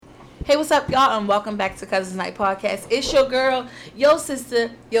Hey, what's up, y'all, and welcome back to Cousins Night Podcast. It's your girl, your sister,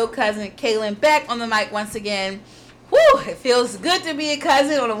 your cousin, Kaylin, back on the mic once again. Woo! It feels good to be a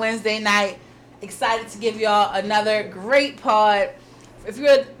cousin on a Wednesday night. Excited to give y'all another great pod. If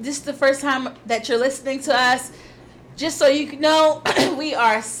this is the first time that you're listening to us, just so you know, we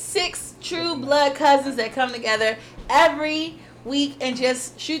are 6 true blood cousins that come together every week and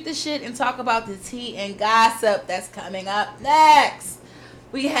just shoot the shit and talk about the tea and gossip that's coming up next.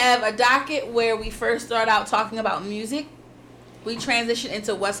 We have a docket where we first start out talking about music. We transition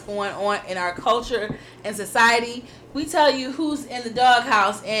into what's going on in our culture and society. We tell you who's in the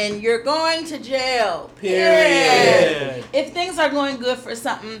doghouse and you're going to jail. Period. If things are going good for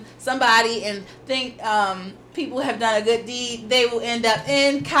somebody and think people have done a good deed, they will end up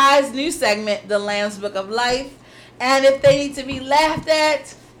in Kai's new segment, The Lamb's Book of Life. And if they need to be laughed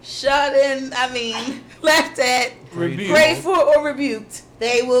at, laughed at, prayed for, or rebuked,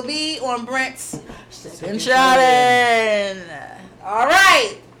 they will be on Brent's Second Shotting. All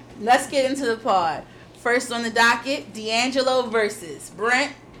right, let's get into the pod. First on the docket, D'Angelo versus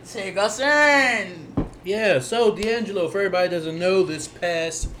Brent. Take us in. Yeah, so D'Angelo, for everybody who doesn't know, this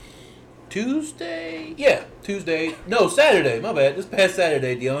past Tuesday. No, Saturday. My bad. This past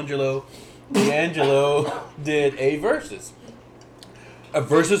Saturday, D'Angelo did a versus. A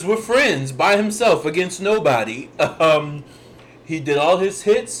versus with friends by himself against nobody. He did all his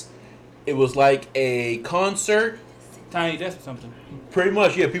hits. It was like a concert. Tiny Desk or something. Pretty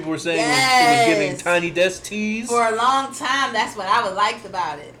much, yeah. People were saying it was giving Tiny Desk tease. For a long time, that's what I liked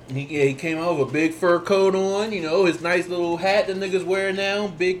about it. He came out with a big fur coat on, his nice little hat that niggas wear now,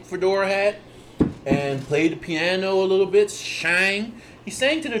 big fedora hat, and played the piano a little bit, sang. He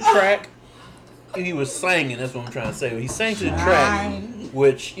sang to the track. He was singing, that's what I'm trying to say. He sang to the track,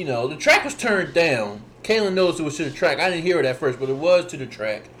 which, the track was turned down. Kaylin knows it was to the track. I didn't hear it at first, but it was to the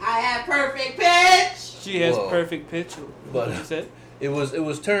track. I have perfect pitch. She has perfect pitch. But what you said? It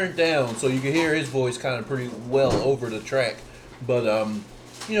was turned down, so you could hear his voice kind of pretty well over the track. But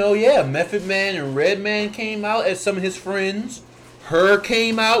Method Man and Redman came out as some of his friends. Her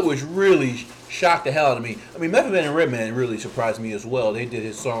came out, which really shocked the hell out of me. I mean, Method Man and Redman really surprised me as well. They did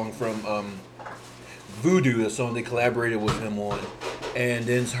his song from Voodoo, a song they collaborated with him on, and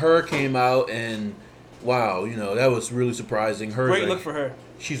then Her came out and. Wow, that was really surprising. Great look for her.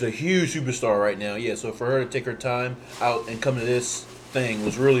 She's a huge superstar right now. Yeah, so for her to take her time out and come to this thing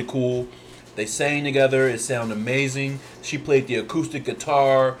was really cool. They sang together. It sounded amazing. She played the acoustic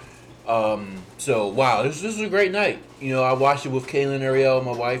guitar. So, wow, this was a great night. I watched it with Kaylin, Ariel,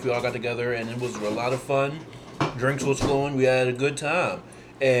 my wife. We all got together, and it was a lot of fun. Drinks was flowing. We had a good time.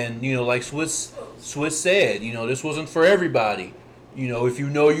 And, like Swiss said, this wasn't for everybody. If you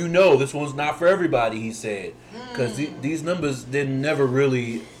know, this one's not for everybody, he said. Because these numbers never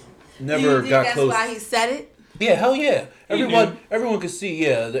got close. That's why he said it? Yeah, hell yeah. Everyone could see,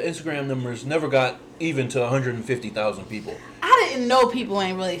 the Instagram numbers never got even to 150,000 people. I didn't know people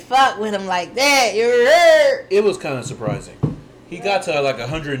ain't really fuck with him like that. It was kind of surprising. He got to like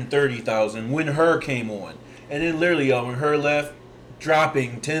 130,000 when Her came on. And then literally, when Her left,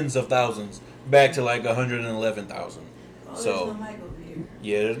 dropping tens of thousands back to like 111,000. So,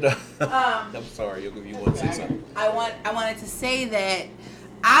 yeah, I'm sorry. You'll give you one say something. I wanted to say that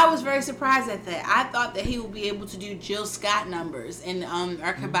I was very surprised at that. I thought that he would be able to do Jill Scott numbers in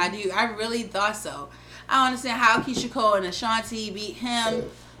Erykah Badu. I really thought so. I don't understand how Keisha Cole and Ashanti beat him,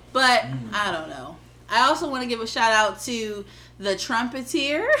 but I don't know. I also want to give a shout out to the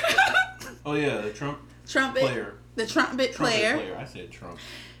trumpeter. Oh yeah, the trumpet player. The trumpet player. I said Trump.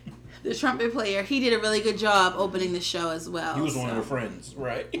 The trumpet player, he did a really good job opening the show as well. He was one of the friends,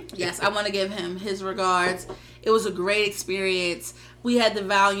 right? Yes, I want to give him his regards. It was a great experience. We had the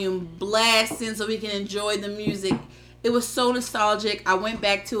volume blasting so we can enjoy the music. It was so nostalgic. I went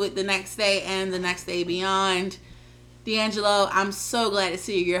back to it the next day and the next day beyond. D'Angelo, I'm so glad to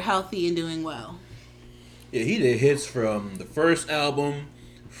see you're healthy and doing well. Yeah, he did hits from the first album,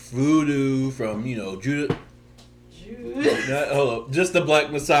 Voodoo, from, Judah. Hold up, just the Black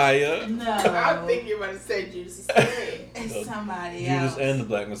Messiah. No, I think you're about to say Judas Iscariot. It's somebody Judas else. and the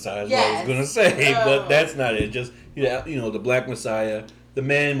Black Messiah is what I was gonna say, but that's not it. Just the Black Messiah. The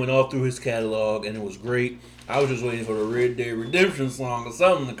man went all through his catalog, and it was great. I was just waiting for the Red Dead Redemption song or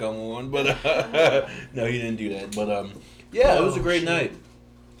something to come on, but no, he didn't do that. But it was a great night.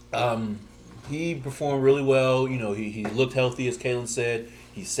 He performed really well. He looked healthy, as Kaylin said.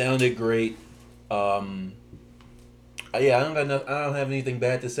 He sounded great. I don't have anything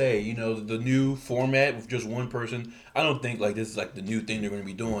bad to say. The new format with just one person. I don't think this is like the new thing they're going to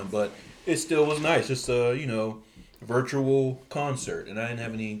be doing, but it still was nice. Just virtual concert, and I didn't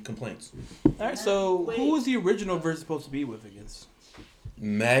have any complaints. All right, so who was the original verse supposed to be with against?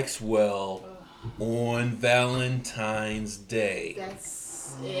 Maxwell on Valentine's Day. That's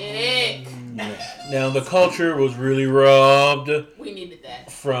sick. Now the culture was really robbed We needed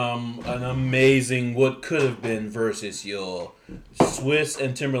that. from an amazing what could have been versus, y'all. Swiss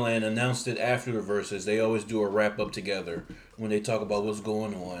and Timberland announced it after the verses. They always do a wrap up together when they talk about what's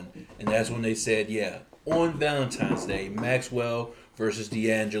going on, and that's when they said, yeah, on Valentine's Day, Maxwell versus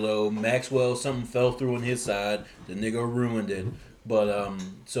D'Angelo. Maxwell, something fell through on his side. The nigga ruined it. But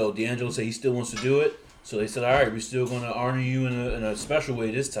so D'Angelo said he still wants to do it. So they said, all right, we're still going to honor you in a special way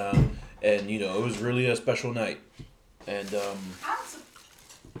this time. And, you know, it was really a special night. And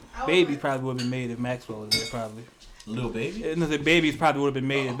Babies probably would have been made if Maxwell was there, probably. Lil Baby? No, the babies probably would have been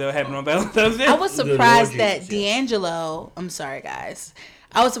made if they were happening on Valentine's Day. I was Good surprised Lord that Jesus, yeah. D'Angelo. I'm sorry, guys.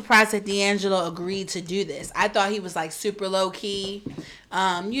 I was surprised that D'Angelo agreed to do this. I thought he was like super low key,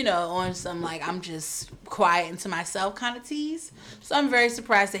 you know, on some like I'm just quiet and to myself kind of tease. So I'm very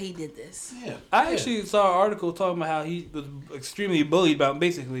surprised that he did this. Yeah. I actually saw an article talking about how he was extremely bullied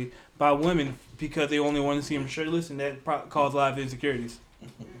by women because they only wanted to see him shirtless, and that caused a lot of insecurities.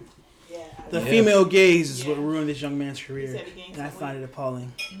 The Yeah. female gaze is what Yeah. ruined this young man's He career, said he gained and I some find it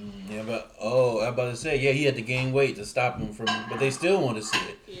appalling. Yeah, but, I'm about to say, yeah, he had to gain weight to stop him from, but they still want to see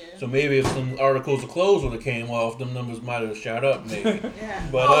it. Yeah. So maybe if some articles of clothes would have came off, them numbers might have shot up, maybe. Yeah.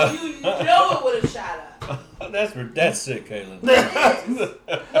 But, you know it would have shot up. that's sick, Kaylin.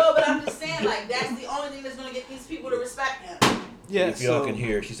 No, but I'm just saying, like, that's the only thing that's going to get these people to respect him. Yeah, If y'all can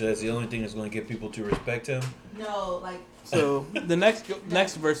hear, she said that's the only thing that's going to get people to respect him. No, like, So the next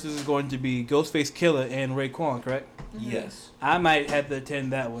verses is going to be Ghostface Killer and Raekwon, correct? Yes. I might have to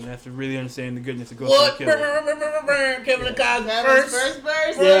attend that one after really understanding the goodness of Ghostface What? Killer. Kevin and Cosby that was first. first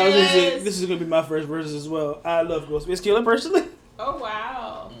verse. Yeah, I was gonna say, this is gonna be my first verses as well. I love Ghostface Killer personally. Oh,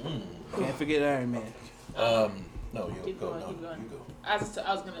 wow. Can't forget Iron Man. No, you Keep go. going, No, keep going. you go. I was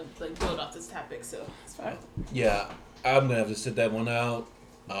going to, like, build off this topic, so it's fine. Yeah, I'm gonna have to sit that one out.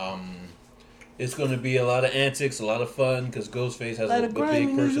 It's gonna be a lot of antics, a lot of fun, because Ghostface has Like a a grime big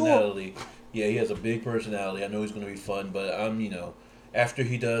in New York. personality. Yeah, he has a big personality. I know he's gonna be fun, but after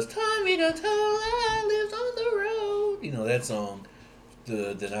he does "Tommy the Toll lives on the road," you know that song.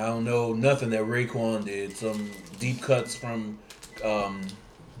 Then I don't know nothing that Raekwon did. Some deep cuts from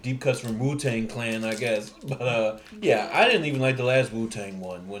Wu-Tang Clan, I guess. But yeah, I didn't even like the last Wu-Tang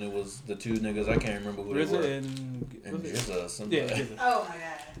one when it was the two niggas. I can't remember who they were. RZA and RZA, somebody. yeah, RZA. Oh, my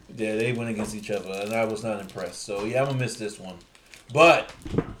God. Yeah, they went against each other, and I was not impressed. So yeah, I'm gonna miss this one. But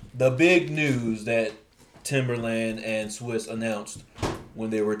the big news that Timberland and Swiss announced when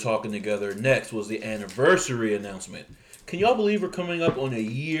they were talking together next was the anniversary announcement. Can y'all believe we're coming up on a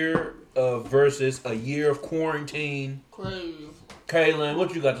year of versus a year of quarantine? Crazy. Kaylin,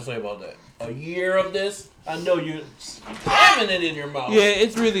 what you got to say about that? A year of this? I know you're having it in your mouth. Yeah,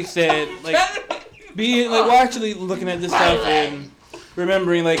 it's really sad. Like actually looking at this stuff and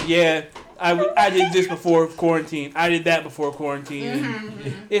remembering, like, yeah, I did this before quarantine. I did that before quarantine.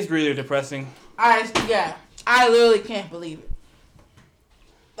 And it's really depressing. I literally can't believe it.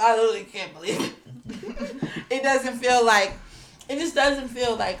 I literally can't believe it. It just doesn't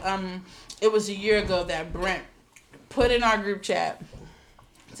feel like it was a year ago that Brent put in our group chat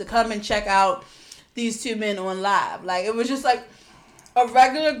to come and check out these two men on live. Like, it was just like a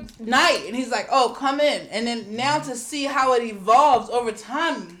regular night, and he's like, oh, come in. And then now to see how it evolves over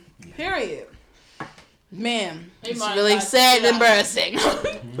time, period. Man, it's really sad and embarrassing.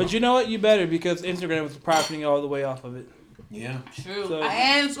 But you know what? You better, because Instagram was profiting all the way off of it. Yeah. True. So-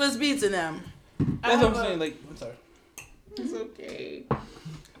 And Swiss Beats in them. That's what I'm saying. Like, I'm sorry. It's okay.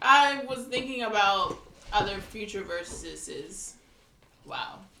 I was thinking about other future versuses.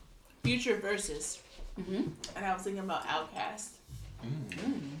 Wow. Future versus. And I was thinking about Outkast.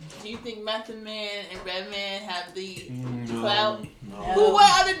 Do you think Method Man and Redman have the clout? No. Who?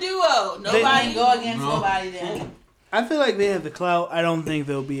 What other duo? Nobody Nobody. go against nobody then. I feel like they have the clout. I don't think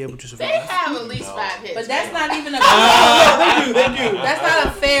they'll be able to They survive. have at least 5 hits. But that's right? not even a They do. that's not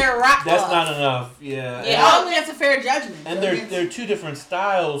a fair rock. That's loss. not enough. Yeah. Yeah, I don't think that's a fair judgment. And they're two different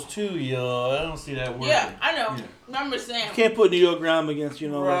styles too, y'all. I don't see that working. Yeah, I know. Yeah. I'm just saying. You can't put New York Grime against,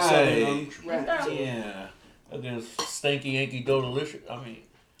 like Right. Southern. Right. Yeah. Against Stanky Yankee Dodelicious. I mean,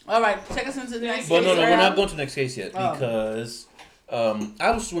 All right, take us into the next but no, case. we're not going to the next case yet Oh. because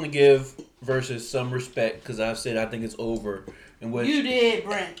I just want to give Versus some respect because I've said I think it's over in which You did,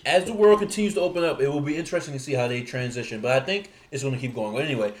 Brent. as the world continues to open up, it will be interesting to see how they transition. But I think it's going to keep going. But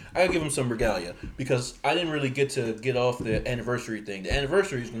anyway, I gotta give them some regalia because I didn't really get off the anniversary thing. The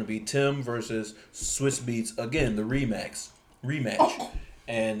anniversary is going to be Tim versus Swiss Beats again, the rematch,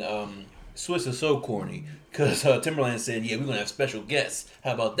 and Swiss is so corny because Timberland said, "Yeah, we're gonna have special guests.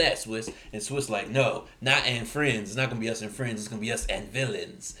 How about that, Swiss?" And Swiss like, "No, not and friends. It's not gonna be us and friends. It's gonna be us and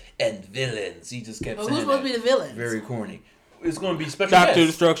villains and villains." He just kept Well, saying who's supposed to be the villains? very corny. It's going to be special Doctor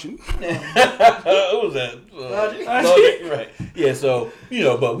guests. Destruction. What was that? Logic, right. Yeah, so,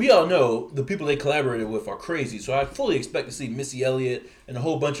 but we all know the people they collaborated with are crazy. So I fully expect to see Missy Elliott and a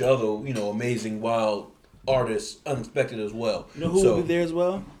whole bunch of other, amazing, wild artists, unexpected as well. You know who will be there as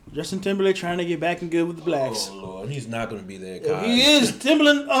well? Justin Timberlake trying to get back in good with the blacks. Oh, Lord. He's not going to be there, Yeah, Kai. he is.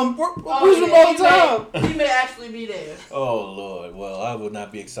 Timberland, Oh, push him all the time. He may actually be there. Oh, Lord. Well, I would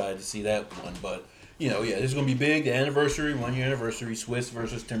not be excited to see that one, but... this is going to be big. The anniversary, 1 year anniversary, Swiss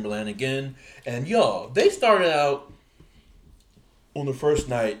versus Timberland again. And y'all, they started out on the first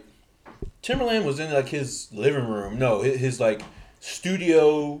night. Timberland was in like his living room. No, his like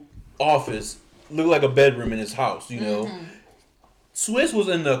studio office looked like a bedroom in his house, Mm-hmm. Swiss was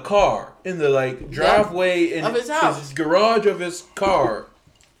in the car, in the like driveway in of his house. his garage of his car.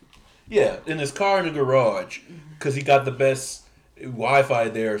 Yeah, in his car in the garage because he got the best Wi-Fi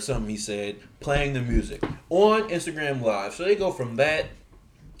there or something, he said, playing the music on Instagram Live. So they go from that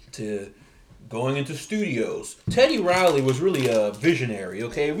to going into studios. Teddy Riley was really a visionary,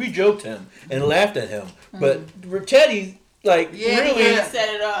 okay? We joked him and laughed at him. But Teddy, really... He set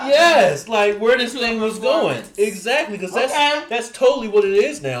it up. Yes, like where this thing was going. Exactly, because that's totally what it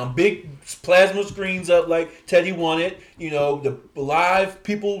is now. Big plasma screens up like Teddy wanted. The live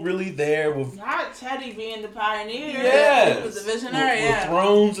people really there with... Not Teddy being the pioneer. Yes. He was a visionary, with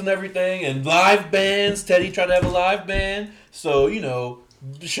thrones and everything, and live bands. Teddy tried to have a live band. So,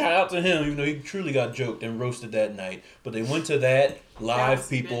 shout out to him, even though he truly got joked and roasted that night. But they went to that, live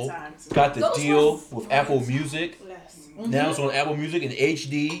people, got the deal with Apple Music. Now it's on Apple Music in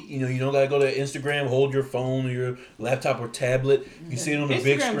HD. You don't gotta go to Instagram, hold your phone or your laptop or tablet. You see it on the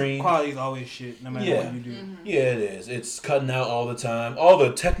big screen. Quality is always shit, no matter what you do. Yeah, it is. It's cutting out all the time. All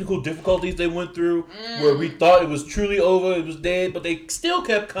the technical difficulties they went through, where we thought it was truly over, it was dead, but they still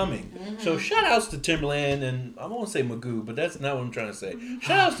kept coming. So shout outs to Timberland and I won't say Magoo, but that's not what I'm trying to say.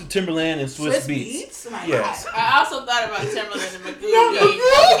 Shout outs to Timberland and Swiss Beats. Yes. I also thought about Timberland and Magoo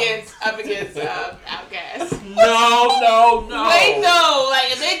being up against Outkast. No. Wait, no.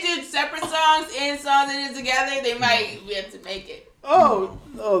 Like, if they did separate songs and songs they did together, they might be able to make it.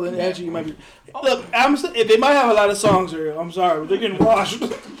 Then actually you might be. Look, they might have a lot of songs here. I'm sorry, but they're getting washed.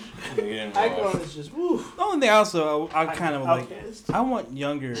 Icon is just woo. The only thing also I kind of like, Outkast. I want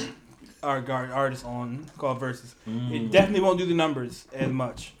younger artists on called Versus. It definitely won't do the numbers as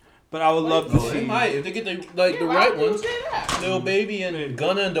much, but I would love to Oh, see. they might if they get the right ones. Lil Baby and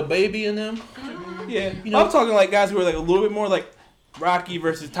Gunna and the Baby and them. Yeah, I'm talking like guys who are like a little bit more like Rocky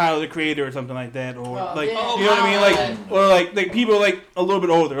versus Tyler the Creator or something like that, or you know what I mean, like or like people like a little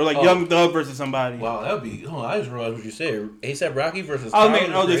bit older, or like Young Thug versus somebody. Wow, that would be. Oh, I just realized what you said. ASAP Rocky versus. I was Tyler,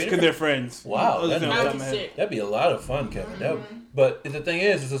 making the just because Creator? they're friends. Wow, That'd that'd be a lot of fun, Kevin. But the thing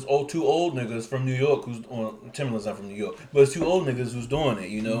is, it's this two old niggas from New York who's Timberland's not from New York, but it's two old niggas who's doing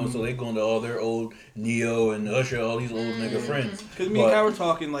it, So they going to all their old Neo and Usher, all these old nigga friends. Because me and Kai were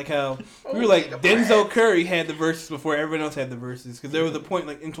talking like how we were like Denzel Curry had the verses before everyone else had the verses, because there was a point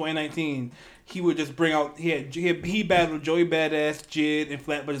like in 2019 he would just bring out he battled Joey Badass, Jid, and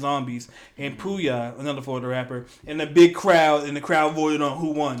Flatbush Zombies, and Pouya, another Florida rapper, and a big crowd, and the crowd voted on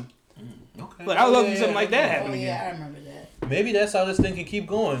who won. Okay. Like I would love to see something like that happen Yeah, again. I remember that. Maybe that's how this thing can keep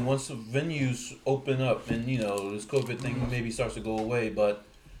going once the venues open up and this COVID thing maybe starts to go away. But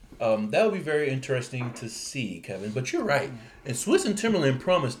that would be very interesting to see, Kevin. But you're right. And Swiss and Timberland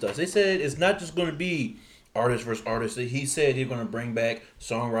promised us. They said it's not just going to be artist versus artist. He said they're going to bring back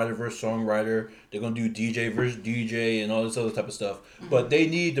songwriter versus songwriter. They're going to do DJ versus DJ and all this other type of stuff. But they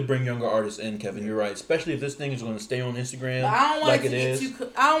need to bring younger artists in, Kevin. You're right. Especially if this thing is going to stay on Instagram I don't want like it to it is.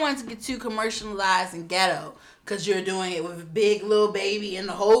 I don't want it to get too commercialized and ghetto. Because you're doing it with Big Lil Baby and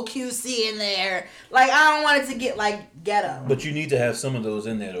the whole QC in there. Like, I don't want it to get, like, ghetto. But you need to have some of those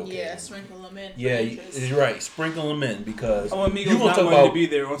in there, though. Yeah, sprinkle them in. Yeah, you're right. Sprinkle them in because I want you Migos want not wanting to be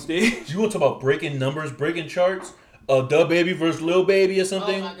there on stage. You want to talk about breaking numbers, breaking charts? Da Baby versus Lil Baby or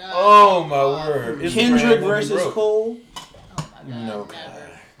something? Oh my God. Oh my word! Instagram Kendrick will be versus broke. Cole. Oh my God, No,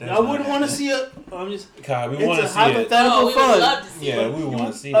 never. I wouldn't want to see it. God, we want to It's a see it. hypothetical Oh, we would fun. love to see Yeah, it. we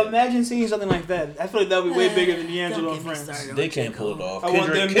want to see it. Imagine seeing something like that. I feel like that would be way bigger than D'Angelo and Friends. They can't pull it off. I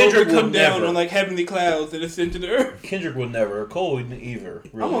want them both Kendrick to come would down never. on like heavenly clouds and ascend to the earth. Kendrick would never. Cole wouldn't either. I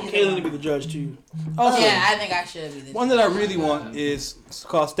Really. want Kaylin to be the judge too. Also, Yeah, I think I should be the one that I really want is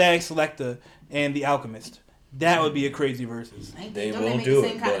called Static Selector and The Alchemist. That would be a crazy versus. They Don't won't make do the it,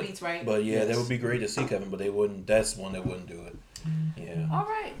 same kind of beats, right? but yeah, that Yes. would be great to see Kevin, but they wouldn't. That's one that wouldn't do it. Yeah. All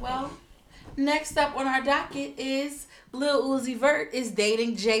right, well, next up on our docket is Lil Uzi Vert is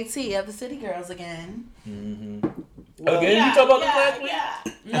dating JT of the City Girls again. Mm-hmm. Well, Again, you talk about this last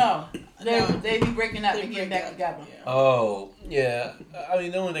week? No, No. they be breaking up They and getting break back up. together. Yeah. Oh, yeah. I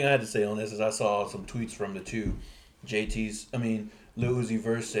mean, the only thing I had to say on this is I saw some tweets from the two JT's. I mean, Lil Uzi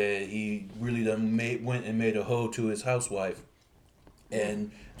Vert said he really went and made a hoe to his housewife.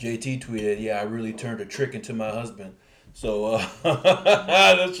 And JT tweeted, "Yeah, I really turned a trick into my husband." So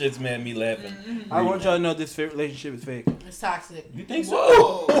that shit's made me laughing. I want y'all to know this relationship is fake. It's toxic. You think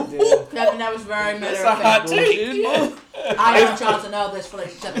so? Yeah. Kevin, that was very matter That's a of hot fact. take. Bullshit. Yeah. I want y'all to know this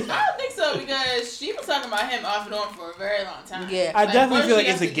relationship is I don't think so because she was talking about him off and on for a very long time. Yeah. I definitely first feel like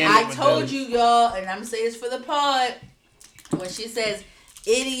she it's a has to- gimmick. I with told them. you, y'all, and I'm gonna say this for the pod. When she says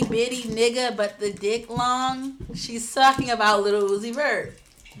itty bitty nigga, but the dick long, she's talking about Lil Uzi Vert.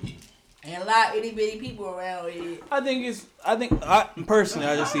 And a lot of itty bitty people around here. I think personally,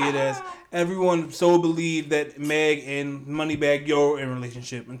 I just see it as everyone so believed that Meg and Moneybagg Yo were in a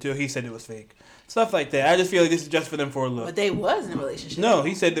relationship until he said it was fake. Stuff like that. I just feel like this is just for them for a look. But they was in a relationship. No,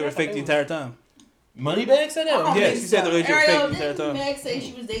 he said they were fake the entire time. Moneybagg said I don't that? Yes, think he said the relationship was Ariel, fake the entire didn't time. Meg say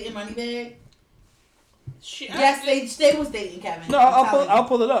she was dating Moneybagg? She, Yes, they was dating Kevin. No, I'm I'll telling you.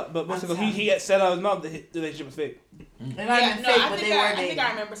 pull it up. But basically, telling he had said out of his mouth that the relationship was fake. They might have been fake, but they were I dating. think I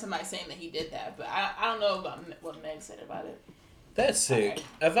remember somebody saying that he did that, but I don't know about what Meg said about it. That's sick. Okay.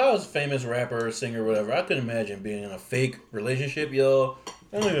 If I was a famous rapper, singer, whatever, I couldn't imagine being in a fake relationship, yo.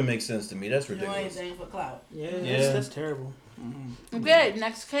 That don't even make sense to me. That's You know ridiculous. anything for clout. Yeah. That's terrible. Okay,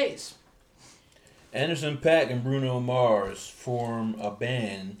 next case. Anderson .Paak and Bruno Mars form a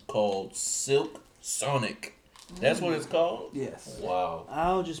band called Silk Sonic. That's what it's called? Yes. Wow.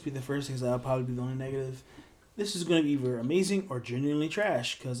 I'll just be the first because I'll probably be the only negative. This is going to be either amazing or genuinely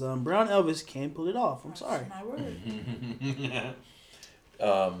trash because Brown Elvis can't pull it off. I'm sorry. My word.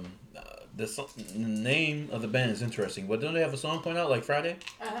 The name of the band is interesting. But don't they have a song coming out like Friday?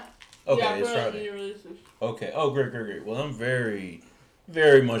 Uh-huh. Okay, Yeah, it's but Friday. you released it. Okay. Oh, great. Well, I'm very,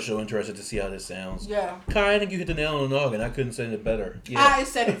 very much so interested to see how this sounds. Yeah. Kai, I think you hit the nail on the noggin. I couldn't say it better. Yeah. I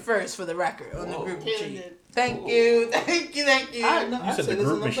said it first for the record on the Whoa. group Taylor chat. did. Thank you. I said said the this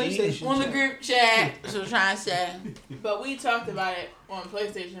group on the machine? PlayStation On the chat. group chat. That's what I'm trying to say. But we talked about it on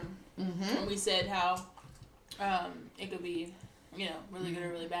PlayStation, Mm-hmm. and we said how it could be, really good or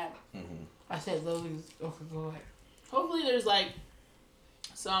really bad. Mhm. I said Lily's. Okay, go ahead. Hopefully, there's like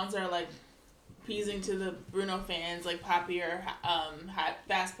songs that are like pleasing to the Bruno fans, like poppier,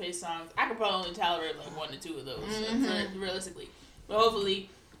 fast-paced songs. I could probably only tolerate like 1 to 2 of those, realistically. But hopefully,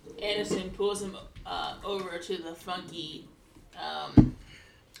 Anderson pulls him over to the funky,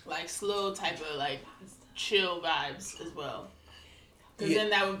 like slow type of like chill vibes as well. Because then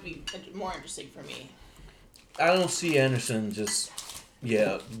that would be more interesting for me. I don't see Anderson just,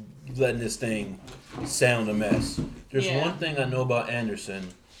 letting this thing sound a mess. There's Yeah. one thing I know about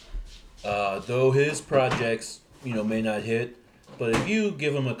Anderson. Though his projects, may not hit, but if you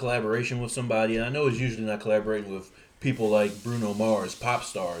give him a collaboration with somebody, and I know it's usually not collaborating with people like Bruno Mars, pop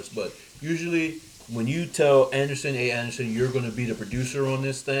stars, but usually when you tell Anderson, hey Anderson, you're going to be the producer on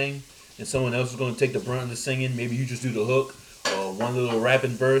this thing, and someone else is going to take the brunt of the singing, maybe you just do the hook, or one little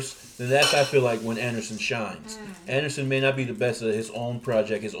rapping verse, then that's, I feel like, when Anderson shines. Anderson may not be the best at his own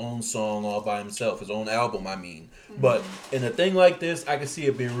project, his own song all by himself, his own album, I mean. But in a thing like this, I can see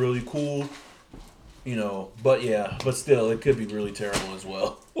it being really cool, but still, it could be really terrible as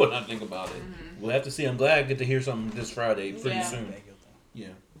well when I think about it. We'll have to see. I'm glad I get to hear something this Friday pretty Yeah. soon. Yeah.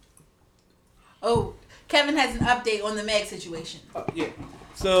 Oh, Kevin has an update on the Meg situation. Yeah.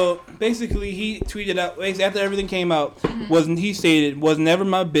 So basically, he tweeted out after everything came out. He stated, "Was never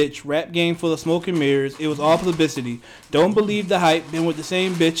my bitch. Rap game full of smoke and mirrors. It was all publicity. Don't believe the hype. Been with the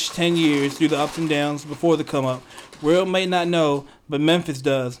same bitch 10 years through the ups and downs before the come up. World may not know, but Memphis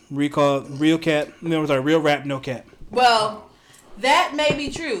does. Recall real rap, no cap." Well, that may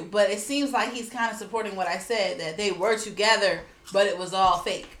be true, but it seems like he's kind of supporting what I said, that they were together, but it was all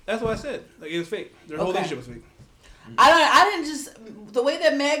fake. That's what I said. Like, it was fake. Their whole Okay. relationship was fake. I didn't just, the way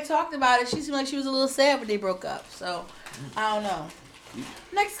that Meg talked about it, she seemed like she was a little sad when they broke up. So, I don't know.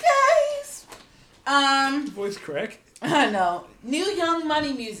 Next case. Voice crack. No. New Young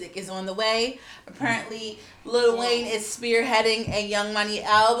Money music is on the way. Apparently, Lil Wayne is spearheading a Young Money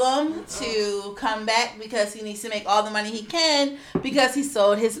album to come back because he needs to make all the money he can because he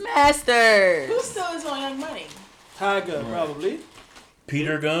sold his masters. Who still is on Young Money? Tyga, probably.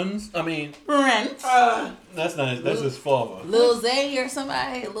 Peter Guns. I mean, Brent. that's not. That's his father. Lil Zay or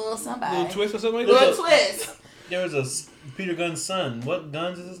somebody. Lil somebody. Little twist or something like that. Lil Twist. There was a Peter Guns' son. What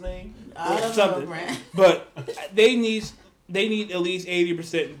Guns is his name? I don't know, Something. Brent. But they need at least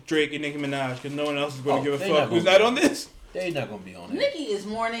 80% Drake and Nicki Minaj because no one else is going to give a they not fuck who's gonna not on this. They're not gonna be on it. Nikki is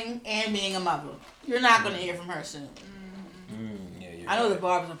mourning and being a mother. You're not going to hear from her soon. Yeah, you're I know the right.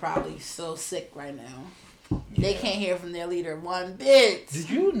 Barbs are probably so sick right now. They can't hear from their leader one bit. Did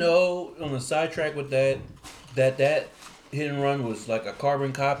you know on the sidetrack with that hit and run was like a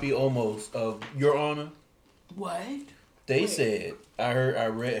carbon copy almost of Your Honor? What? They said I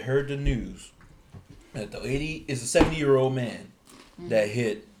heard the news that the 80 is a 70-year-old man that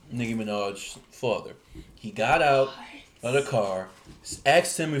hit Nicki Minaj's father. He got out of the car,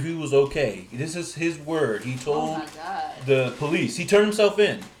 asked him if he was okay. This is his word. He Oh told my God. the police. He turned himself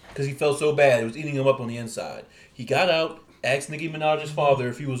in because he felt so bad. It was eating him up on the inside. He got out, asked Nicki Minaj's father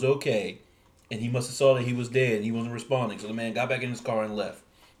if he was okay, and he must have saw that he was dead and he wasn't responding. So the man got back in his car and left.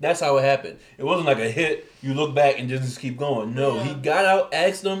 That's how it happened. It wasn't like a hit, you look back and just keep going. No, he got out,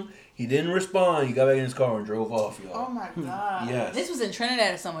 asked him, he didn't respond, he got back in his car and drove off, y'all. Oh my God. Yes. This was in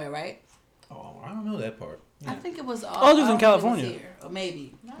Trinidad or somewhere, right? Oh, I don't know that part. I think it was all. Oh, it was in I don't think California. It was here, or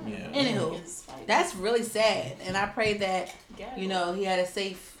maybe. Yeah. Anywho, that's really sad, and I pray that he had a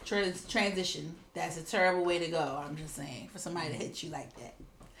safe transition. That's a terrible way to go. I'm just saying for somebody to hit you like that.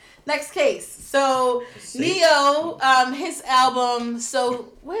 Next case. So Neo, his album. So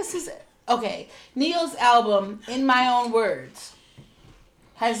where's his? Okay, Neo's album, In My Own Words,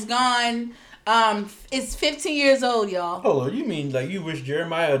 has gone. It's 15 years old, y'all. Oh, you mean like you wish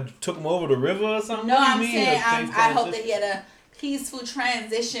Jeremiah took him over the river or something? No, What do you I'm mean, saying a safe I hope that transition? he had a peaceful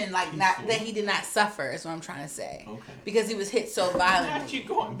transition, like not Peaceful. that he did not suffer. Is what I'm trying to say. Okay. Because he was hit so Not violently. you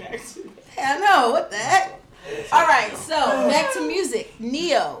going back to. I know what the heck. All right, so back to music.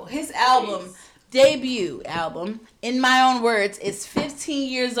 Neo, his album, debut album, In My Own Words, is 15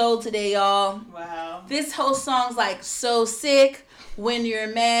 years old today, y'all. Wow. This whole song's like So Sick, When You're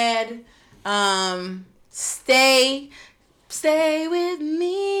Mad, Stay With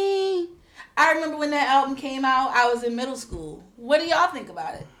Me. I remember when that album came out, I was in middle school. What do y'all think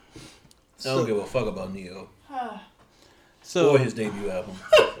about it? I don't give a fuck about Neo So or his debut album.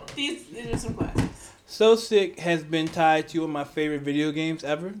 These are some classics. So Sick has been tied to one of my favorite video games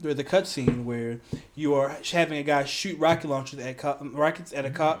ever. There's a cutscene where you are having a guy shoot rocket launchers at rockets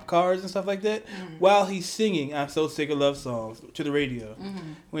at cars and stuff like that while he's singing "I'm So Sick of Love Songs" to the radio.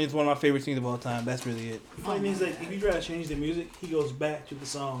 When it's one of my favorite scenes of all time. That's really it. Funny thing is, like, if you try to change the music, he goes back to the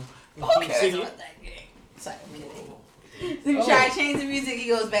song and Who keeps cares singing. about that game? Sorry, I'm kidding. So you try to change the music, he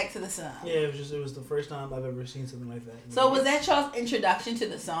goes back to the song. Yeah, it was the first time I've ever seen something like that. So was that y'all's introduction to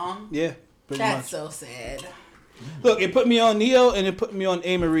the song? Yeah, pretty That's much. so sad. Look, it put me on Neo and it put me on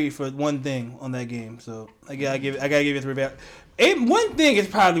A. Marie for one thing on that game. So I gotta give it 3 back. One thing is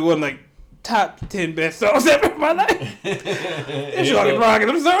probably one of like top 10 best songs ever in my life. It's fucking rocking.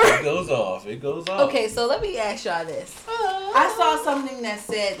 I'm sorry. It goes off. Okay, so let me ask y'all this. I saw something that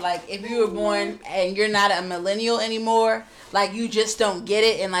said, like, if you were born and you're not a millennial anymore, like, you just don't get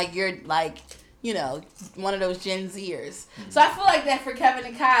it, and, like, you're, like, you know, one of those Gen Zers. So I feel like that for Kevin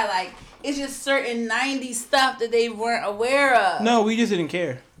and Kai, like, it's just certain 90s stuff that they weren't aware of. No, we just didn't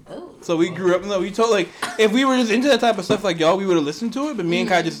care. Ooh. So we grew up. No, we told like if we were just into that type of stuff like y'all, we would have listened to it. But me and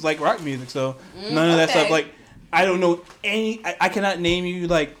Kai just like rock music, so none of that okay. stuff. Like I don't know any. I cannot name you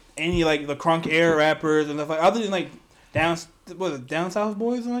like any like the crunk era rappers and stuff like other than like down south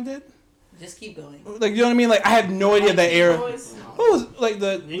boys or something like that. Just keep going. Like you know what I mean? Like I have no idea that era. Boys. What was like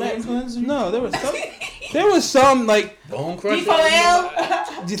the Young Guns? no? There was some like Bone Crusher.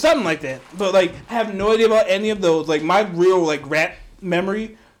 D4L? something like that. But like I have no idea about any of those. Like my real like rap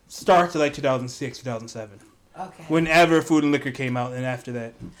memory starts at like 2006, 2007. Okay. Whenever Food and Liquor came out, and after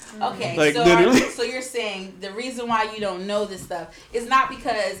that, Okay, Like, so literally. so you're saying the reason why you don't know this stuff is not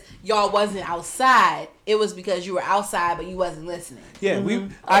because y'all wasn't outside. It was because you were outside, but you wasn't listening. yeah,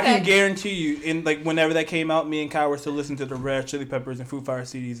 I can Okay. guarantee you, in like whenever that came out, me and Kyle were still listening to the Red Hot Chili Peppers and Foo Fire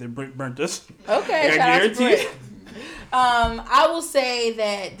CDs that burnt us. Okay, I shout out to guarantee Brit. I will say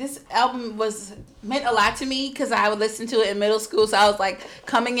that this album meant a lot to me because I would listen to it in middle school. So I was like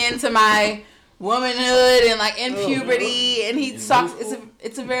coming into my womanhood and like in puberty, and he talks.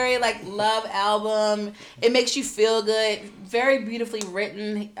 It's a very like love album. It makes you feel good. Very beautifully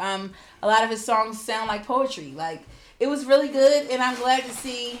written. A lot of his songs sound like poetry. Like it was really good, and I'm glad to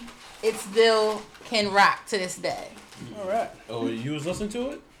see it still can rock to this day. All right. Oh, you was listening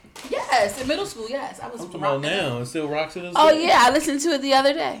to it? Yes, in middle school, yes. I was I'm talking about rocking it. now. It still rocks to this Oh, day? yeah, I listened to it the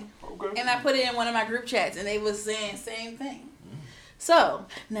other day. Okay. And I put it in one of my group chats, and they was saying same thing. So,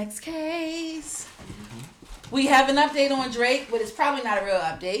 next case. We have an update on Drake, but it's probably not a real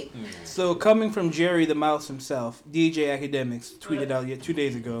update. So coming from Jerry the Mouse himself, DJ Academics tweeted out 2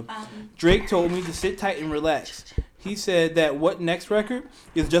 days ago. Drake told me to sit tight and relax. He said that what next record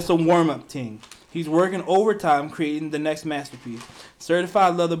is just a warm-up thing. He's working overtime creating the next masterpiece.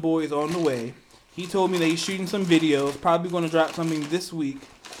 Certified Lover Boy is on the way. He told me that he's shooting some videos, probably going to drop something this week.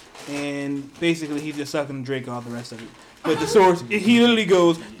 And basically he's just sucking Drake all the rest of it. But the source, he literally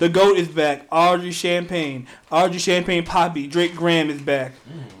goes, the GOAT is back. Audrey Champagne Poppy, Drake Graham is back.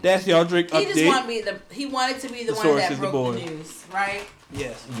 That's y'all Drake He update. just he wanted to be the one source that is the broke boy. the news, right?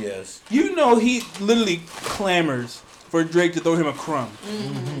 Yes. Yes. You know he literally clamors for Drake to throw him a crumb.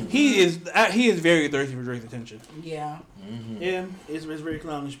 Mm-hmm. He is very thirsty for Drake's attention. Yeah. Yeah, it's very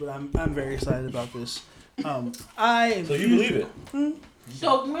clownish, but I'm very excited about this. So you believe it?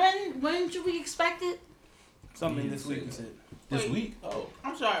 So when should we expect it? Something this week he said. This Wait. week? Oh.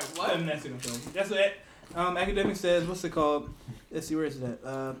 I'm sorry, what? That's what Academic says. What's it called? Let's see, where is it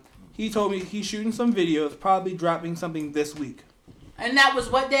at? He told me he's shooting some videos, probably dropping something this week. And that was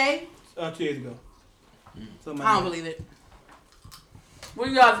what day? 2 days ago. So I don't believe it. What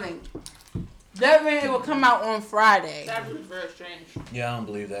do y'all think? That meant it will come out on Friday. That was very strange. Yeah, I don't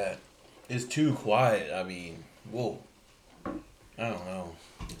believe that. It's too quiet. I mean, whoa. I don't know.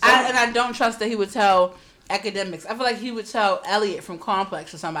 And I don't trust that he would tell Academics. I feel like he would tell Elliot from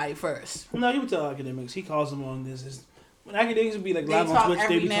Complex or somebody first. No, he would tell Academics. He calls them on this. When Academics would be like They live on talk Twitch, they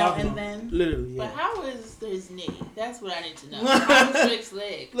every be now talking and on. then. Literally, But yeah. how is his knee? That's what I need to know. How is Drake's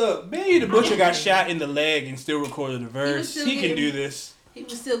leg? Look, Benny the Butcher got shot in the leg and still recorded a verse. still He can getting- do this. He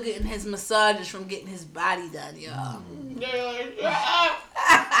was still getting his massages from getting his body done, y'all.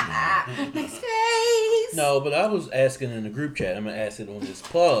 Next case. No, but I was asking in the group chat. I'm gonna ask it on this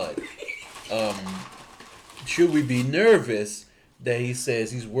pod. Should we be nervous that he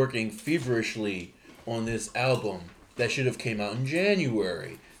says he's working feverishly on this album that should have came out in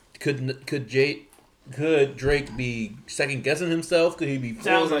January? Could Drake be second guessing himself? Could he be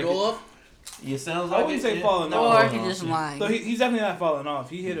Sounds falling like it. off? Yeah, sounds I like wouldn't it. say Yeah. falling Or off. he just lying. So he's definitely not falling off.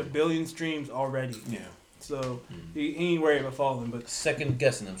 He hit 1 billion streams already. Yeah. So he ain't worried about falling. But Second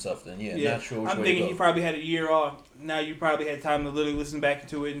guessing himself then. Yeah, yeah, not sure which I'm way thinking to he go. probably had a year off. Now you probably had time to literally listen back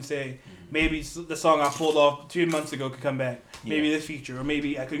to it and say, maybe the song I pulled off 2 months ago could come back. Maybe Yeah. this feature, or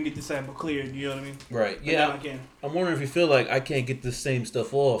maybe I couldn't get the sample cleared. You know what I mean? Right. But now I Yeah. can. I'm wondering if you feel like I can't get the same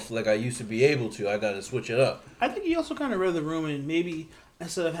stuff off like I used to be able to. I got to switch it up. I think he also kind of read the room and maybe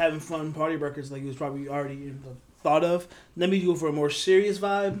instead of having fun party records like he was probably already thought of, let me go for a more serious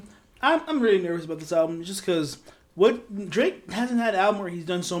vibe. I'm really nervous about this album just because what Drake hasn't had an album where he's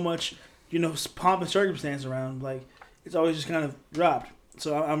done so much, pomp and circumstance around. Like it's always just kind of dropped.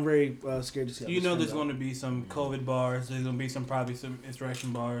 So I'm very scared to see. How You this know, turns there's out. going to be some COVID bars. There's going to be probably some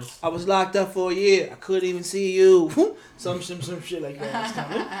insurrection bars. I was locked up for a year. I couldn't even see you. some shit like that. It's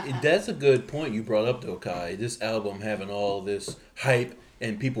coming. That's a good point you brought up though, Kai. This album having all this hype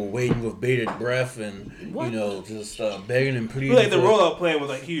and people waiting with bated breath and just begging and pleading. Like the for- rollout plan was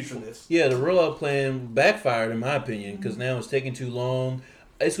like huge for this. Yeah, the rollout plan backfired in my opinion because now it's taking too long.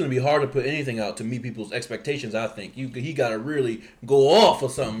 It's going to be hard to put anything out to meet people's expectations. I think he got to really go off or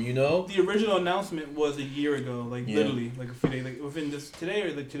something. The original announcement was a year ago, Yeah. literally, like a few days, like within this today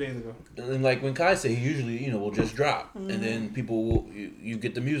or like 2 days ago. And like when Kai said, he usually will just drop, and then people will you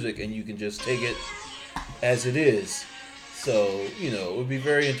get the music and you can just take it as it is. So it would be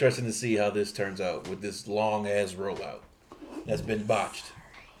very interesting to see how this turns out with this long ass rollout that's been botched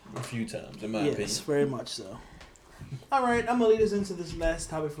a few times, in my opinion. Yes, very much so. All right, I'm gonna lead us into this last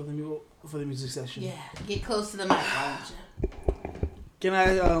topic for the music section. Yeah, get close to the mic, why don't you? Can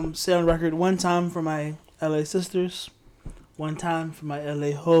I say on record one time for my LA sisters, one time for my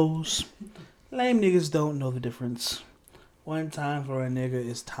LA hoes. Lame niggas don't know the difference. One time for a nigga,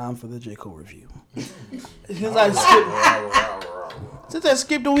 it's time for the J. Cole review. Since I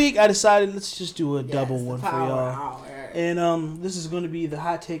skipped a week, I decided let's just do a double one for y'all. And this is going to be the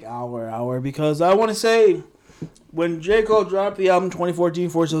hot take hour because I want to say when J. Cole dropped the album 2014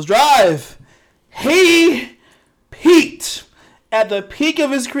 Forest Hills Drive, he peaked at the peak of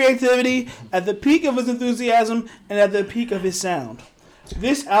his creativity, at the peak of his enthusiasm, and at the peak of his sound.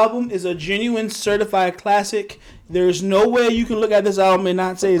 This album is a genuine certified classic. There's no way you can look at this album and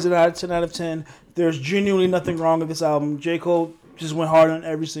not say it's an 10 out of 10. There's genuinely nothing wrong with this album. J. Cole just went hard on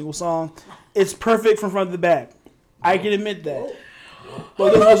every single song. It's perfect from front to back. I can admit that.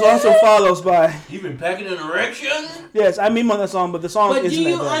 But this was also follows by. You've been packing an erection? Yes, I meme on that song, but the song But do isn't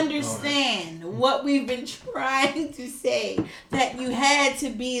you that bad. understand what we've been trying to say? That you had to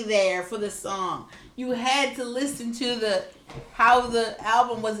be there for the song. You had to listen to how the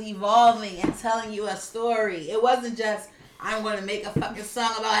album was evolving and telling you a story. It wasn't just, I'm going to make a fucking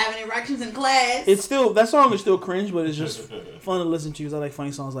song about having erections in class. It's still, that song is still cringe, but it's just fun to listen to because I like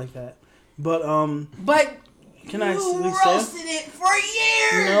funny songs like that. But can I roasted it for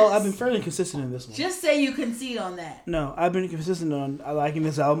years. No, I've been fairly consistent in this one. Just say you concede on that. No, I've been consistent on liking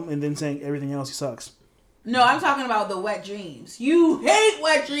this album and then saying everything else sucks. No, I'm talking about the Wet Dreams. You hate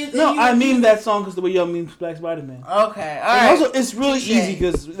Wet Dreams. No, I mean that song because the way y'all mean Black Spider-Man. Okay, all right. And also, it's really easy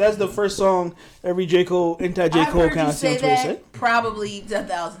because that's the first song every anti-J Cole kind of say on Twitter say. Probably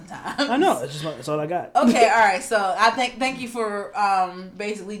 1,000 times. I know. That's all I got. Okay, all right. So I thank you for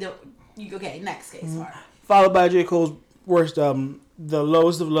basically next case. Mm-hmm. Followed by J. Cole's worst album, The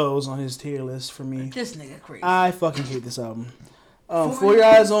Lowest of Lows on his tier list for me. This nigga crazy. I fucking hate this album. For Your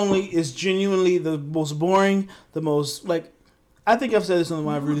Eyes Only is genuinely the most boring, the most, I think I've said this on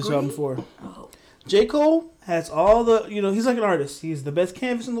my reviewed this album before. Oh. J. Cole has all the, he's like an artist. He's the best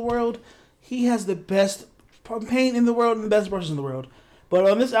canvas in the world. He has the best paint in the world and the best brushes in the world. But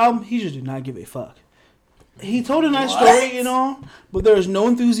on this album, he just did not give a fuck. He told a nice story and all, but there is no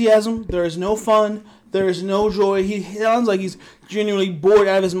enthusiasm. There is no fun. There is no joy. He sounds like he's genuinely bored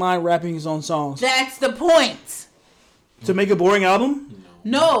out of his mind rapping his own songs. That's the point. To make a boring album?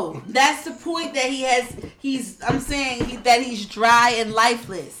 No, that's the point that he has. I'm saying that he's dry and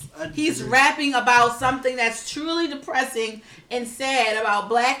lifeless. He's rapping about something that's truly depressing and sad about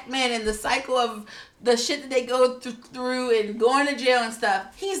black men and the cycle of the shit that they go through and going to jail and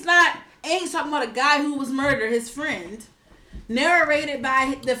stuff. He's talking about a guy who was murdered, his friend. Narrated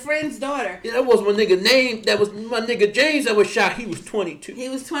by the friend's daughter. Yeah, that was my nigga name. That was my nigga James that was shot. He was 22. He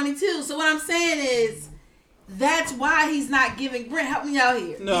was 22. So what I'm saying is, that's why he's not giving. Brent, help me out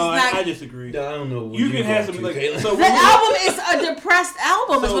here. No, I disagree. I don't know. You can have something so the album is a depressed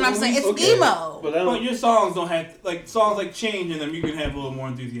album. Is what I'm saying. It's emo. But your songs don't have songs like Change in them. You can have a little more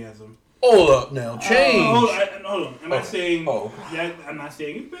enthusiasm. Hold up now, Change. Hold on. I'm not saying. I'm not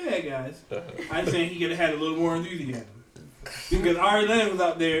saying it's bad, guys. I'm saying he could have had a little more enthusiasm. Because Ari Lennox was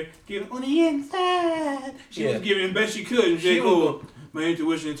out there giving on the inside. She was giving the best she could. And J. Cole, my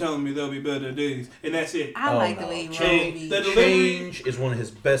intuition telling me there'll be better days. And that's it. I like the way he Change is one of his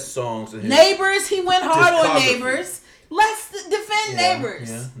best songs. In his Neighbors, he went hard on Neighbors. Let's defend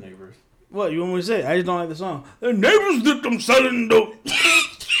Neighbors. Yeah, Neighbors. What, you want me to say? I just don't like the song. The neighbors did them selling dope.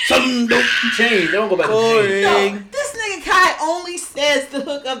 Selling dope. Change, don't go back to Change. No, this nigga Kai only says the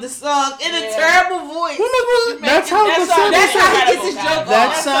hook of the song in a terrible voice. That's how he gets his joke off.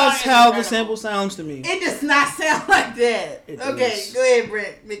 That's how the sample sounds to me. It does not sound like that. Okay, go ahead,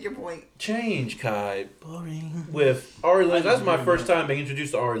 Brent. Make your point. Change, Kai. Boring. With Ari Lennox. That's my first time being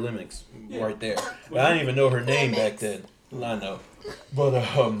introduced to Ari Lennox right there. But I didn't even know her name back then. I know. But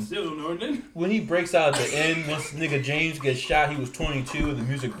still don't know her name. When he breaks out at the end, once nigga James gets shot, he was 22, and the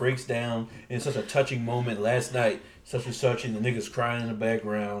music breaks down. And it's such a touching moment. Last night, such and such, and the nigga's crying in the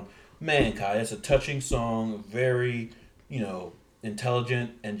background. Man, Kai, that's a touching song, very,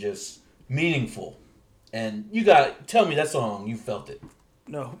 intelligent and just meaningful. And you tell me that song, you felt it.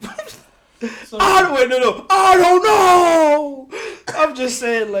 No. I don't know. I'm just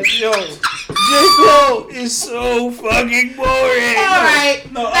saying, J. Cole is so fucking boring. All right,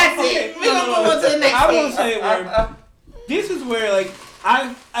 that's it. We're gonna move on to the next I thing. will say this is where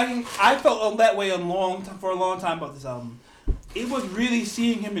I felt that way for a long time about this album. It was really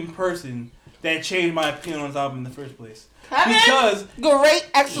seeing him in person that changed my opinion on his album in the first place. Because great,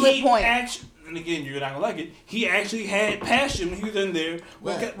 excellent point. And again, you're not gonna like it. He actually had passion when he was in there.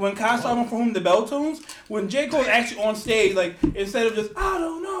 When Kai started for him the bell tones, when J. Cole actually on stage, instead of just I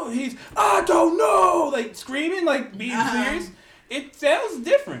don't know, he's I don't know, screaming, being serious. It sounds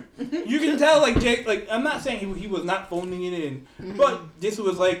different. You can tell, I'm not saying he was not phoning it in, but this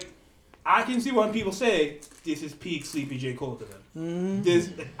was I can see why people say this is peak Sleepy J. Cole to them.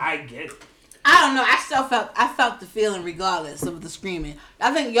 I get it. I don't know. I felt the feeling regardless of the screaming.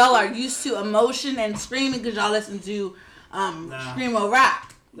 I think y'all are used to emotion and screaming because y'all listen to screamo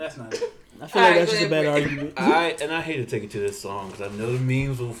rock. That's not it. I feel like that's just a bad argument. I hate to take it to this song because I know the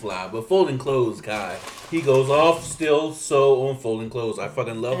memes will fly, but Folding Clothes, Kai, he goes off still so on Folding Clothes. I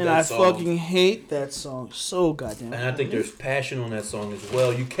fucking love that song. And I fucking hate that song so goddamn. And I think there's passion on that song as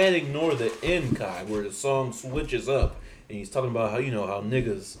well. You can't ignore the end, Kai, where the song switches up and he's talking about how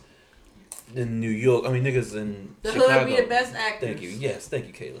niggas in New York. I mean, niggas in The Chicago. hood be the best actors. Thank you. Yes, thank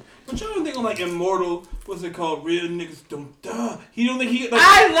you, Kayla. But y'all don't think on like Immortal, what's it called? Real niggas don't die. You don't think he? Like,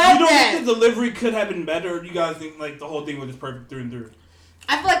 I love You don't that. think the delivery could have been better? Or you guys think like the whole thing was just perfect through and through?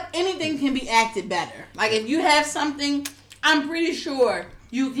 I feel like anything can be acted better. Like if you have something, I'm pretty sure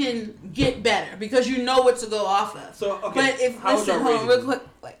you can get better because you know what to go off of. So okay, But if how would listen, y'all hold rate on, it? real quick,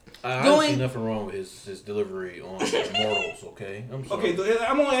 like I don't see going. nothing wrong with his delivery on Immortals. Okay, I'm sorry. Okay, so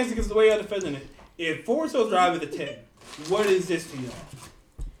I'm only asking because the way y'all defending it. If Forest Hills Drive is a 10, what is this to y'all?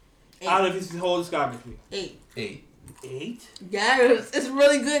 Out of his whole discography. 8. 8. 8? Yes, it's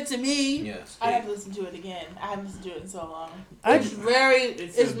really good to me. Yes. I 8. have to listen to it again. I haven't listened to it in so long.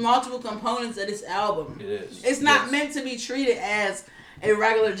 It's multiple components of this album. It is. It's not Yes. meant to be treated as a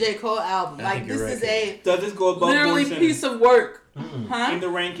regular J. Cole album. I Like think you're this right, is a Does this go above literally Born piece Sinner? of work. Mm-mm. Huh? In the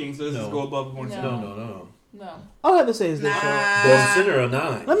rankings, does this No. go above Born No. Sinner? No. No. All I have to say is this. Y'all. Born Sinner a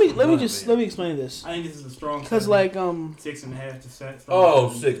 9. Let me Let me explain this. I think this is a strong Cause 7. like 6.5 to set.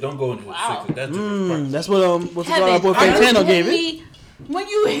 Oh, 6. Don't go into Wow. the 6. That's disrespectful. that's what what's Kevin, our boy are you Fantano kidding gave it. me? When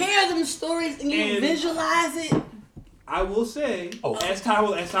you hear them stories and you And- visualize it, I will say, Oh.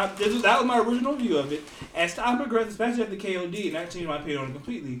 that was my original view of it. As time progressed, especially after KOD, and that changed my opinion on it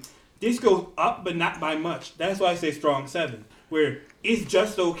completely. This goes up, but not by much. That's why I say strong 7, where it's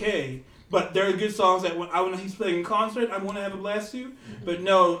just okay. But there are good songs that when he's playing in concert, I want to have a blast to. But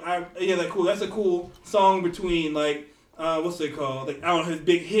no, cool. That's a cool song between like what's it called? Like I don't know, his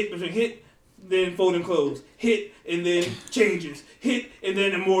big hit between hit, then Folding Clothes, hit and then Changes, hit and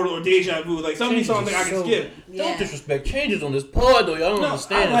then Immortal or Deja Vu. Like some of these songs like I can skip. yeah. Don't disrespect Changes on this pod, though. Y'all don't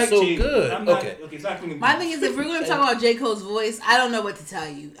understand. I like It's so Changes. good. I'm not, Okay. stop thinking My thing is, if we're gonna talk about J. Cole's voice, I don't know what to tell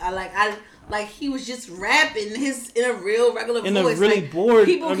you. I he was just rapping in a real regular In a voice. really Like, bored.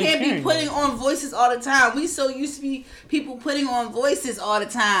 people I mean, can't be Karen. putting on voices all the time. We so used to be people putting on voices all the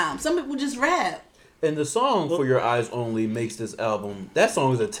time. Some people just rap. And the song For Your Eyes Only makes this album. That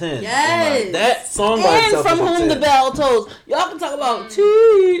song is a 10. Yes. That song by And itself From is a Whom 10. the Bell Tolls. Y'all can talk about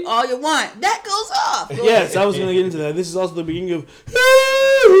T all you want. That goes off. Go Yes, ahead. I was gonna get into that. This is also the beginning of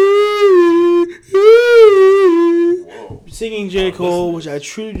singing J. Cole, which I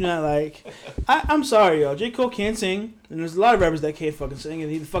truly do not like. I'm sorry, y'all. J. Cole can't sing, and there's a lot of rappers that can't fucking sing,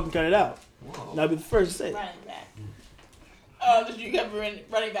 and he fucking cut it out. And I'll be the first to say it. Running back. Oh, did you kept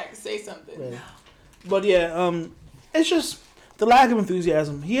running back to say something? Yeah. But yeah, it's just the lack of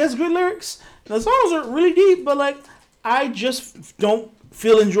enthusiasm. He has good lyrics. The songs are really deep, but like I just don't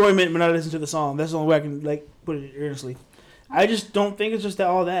feel enjoyment when I listen to the song. That's the only way I can like put it earnestly. I just don't think it's just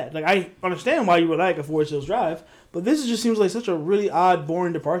all that. Like I understand why you would like a Forest Hills Drive, but this just seems like such a really odd,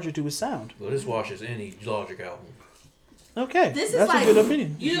 boring departure to his sound. Well, this washes any Logic album. Okay, This is that's like a good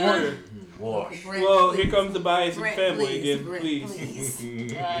opinion. You know Sure. Wash. Brent, Well, please. here comes the bias and Brent, family please, again. Brent, Please. Alright, You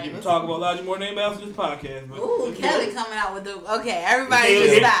can let's- talk about Logic more than anybody else in this podcast. But Ooh, Kelly coming out with the okay. Everybody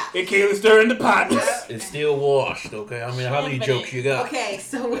just stop. And Kayla stirring the pot. It's still washed, okay? I mean, how many jokes you got? Okay,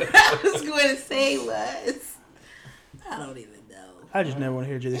 so what I was going to say was, I don't even know. I just never want to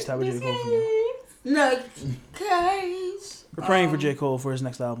hear this type of J. Cole from you. No, case. We're praying for J. Cole for his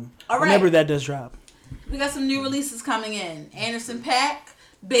next album. All right. Whenever that does drop. We got some new releases coming in. Anderson .Paak,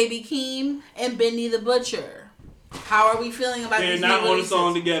 Baby Keem, and Benny the Butcher. How are we feeling about They're these not new on a releases?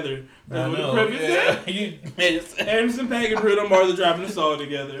 song together. I That's what know. the premise Yeah. is. You made it. Anderson .Paak and Bruno Mars are dropping a song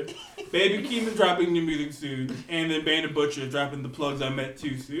together. Baby Keem is dropping new music soon. And then Band of Butcher is dropping The Plugs I Met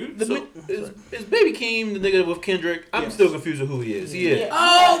Too soon. So, is Baby Keem the nigga with Kendrick? I'm Yes. still confused with who he is. He is. Yeah.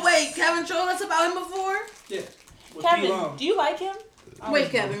 Oh, wait. Kevin told us about him before? Yeah. With Kevin, T-Long. do you like him?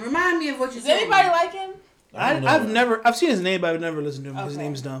 Wait, Kevin. Remind me of what you Does said. anybody like him? I don't know. I've seen his name, but I've never listened to him. His Okay.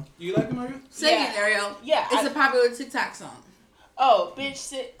 name's dumb. You like him, Mario? Sing Yeah. it, Ariel. Yeah. It's a popular TikTok song. Oh, bitch,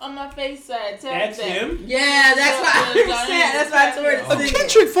 sit on my face side. Tell That's that. him. Yeah, that's what I understand. That's why I told her to Oh. sing it.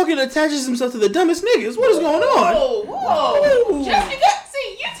 Kendrick fucking attaches himself to the dumbest niggas. What is going on? Whoa. Just because,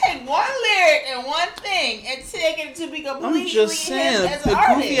 see, you take one lyric and one thing and take it to be completely I'm just saying, him a as an goofy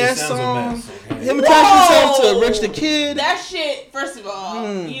artist. It ass sounds a song. mess, okay? Him attaching himself to Whoa. Rich the Kid. That shit, first of all,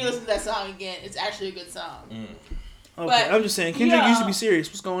 Hmm. you listen to that song again, it's actually a good song. Okay, but, I'm just saying, Kendrick yeah, used to be serious.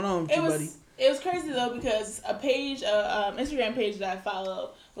 What's going on with It you, buddy? was crazy though because a page, Instagram page that I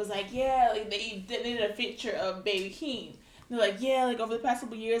follow was like, yeah, like they did a picture of Baby Keem. They're like, yeah, like over the past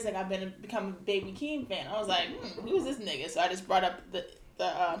couple years, like I've become a Baby Keem fan. I was like, who's this nigga? So I just brought up the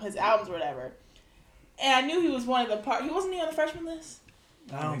his albums or whatever, and I knew he was one of the He wasn't on the freshman list.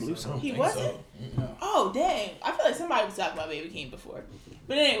 I don't believe so. He wasn't? Oh dang! I feel like somebody was talking about Baby Keem before,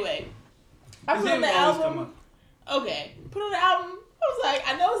 but anyway, I His put on name the always come album. up. Okay, put on the album. I was like,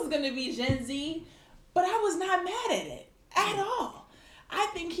 I know this is gonna be Gen Z, but I was not mad at it at all. I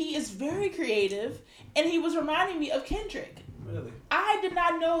think he is very creative, and he was reminding me of Kendrick. Really? I did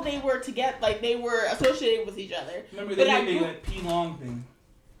not know they were together, like they were associated with each other. Remember they made that P Long thing.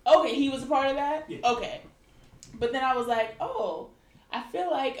 Okay, he was a part of that? Yeah. Okay. But then I was like, oh, I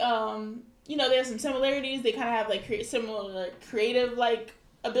feel like, there's some similarities. They kind of have like similar creative like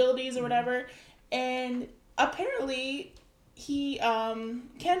abilities or whatever. And apparently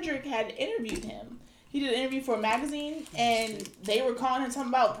Kendrick had interviewed him. He did an interview for a magazine, and they were calling him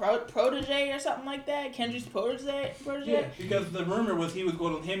something about protege or something like that. Kendrick's protege. Yeah, because the rumor was he was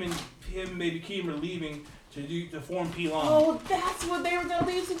going to him maybe Keem were leaving to form P Long. Oh, that's what they were gonna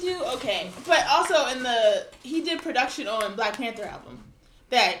leave to do. Okay, but also he did production on Black Panther album.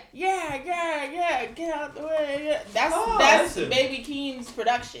 That get out the way. Yeah. That's Baby Keem's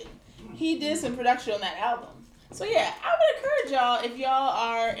production. He did some production on that album. So yeah, I would encourage y'all if y'all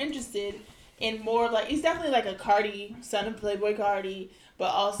are interested in more like he's definitely like a Cardi, son of Playboy Cardi, but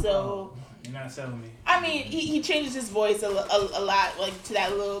also you're not selling me. I mean, he changes his voice a lot, like to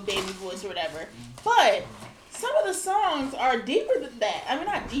that little baby voice or whatever. But some of the songs are deeper than that. I mean,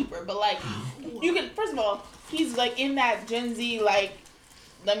 not deeper, but like you can. First of all, he's like in that Gen Z like,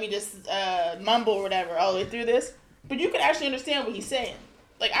 let me just mumble or whatever all the way through this. But you can actually understand what he's saying.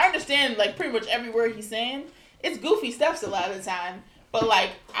 Like I understand like pretty much every word he's saying. It's goofy steps a lot of the time. But, like,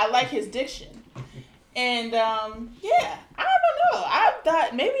 I like his diction. And, I don't know. I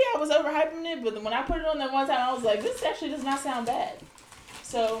thought maybe I was overhyping it, but when I put it on that one time, I was like, this actually does not sound bad.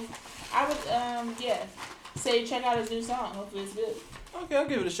 So, I would, say check out his new song. Hopefully it's good. Okay, I'll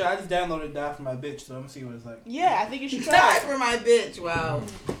give it a shot. I just downloaded Die For My Bitch, so I'm going to see what it's like. Yeah, I think you should try Die it. For My Bitch. Wow.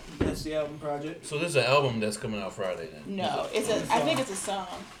 That's the album project. So this is an album that's coming out Friday then? No, I think it's a song.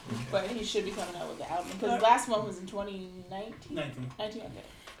 But he should be coming out with the album. Because the last one was in 2019? 19, okay.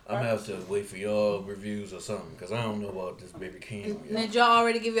 I'm going to have to wait for y'all reviews or something, because I don't know about this Baby Keem. Did y'all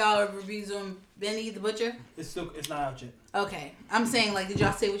already give y'all reviews on Benny the Butcher? It's not out yet. Okay. I'm saying, like, did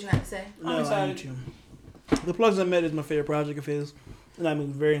y'all say what you had to say? No, I need to. The Plugs I Met is my favorite project of his, and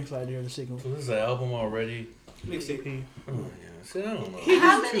I'm very excited to hear the sequel. So this is an album already? Mixtape. Oh, yeah. See, I don't know.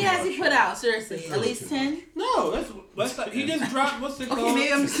 How many has he put out? Seriously, at least 10? No, that's like, he just dropped, what's it called? Okay,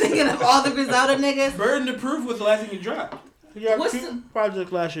 maybe I'm just thinking of all the Griselda niggas. Burden of Proof was the last thing he dropped. He dropped What's two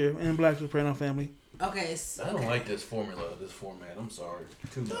projects last year in Black Soprano Family. Okay, I don't like this formula, this format. I'm sorry.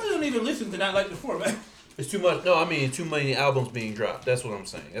 Too much. I don't even listen to not like the format. It's too much. No, I mean too many albums being dropped. That's what I'm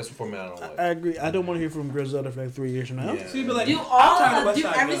saying. That's the format I don't like. I agree. I don't want to hear from Griselda for like 3 years from now. Yeah. See, but like, do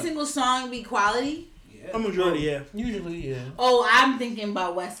every single song be quality? A majority, yeah. Usually, yeah. Oh, I'm thinking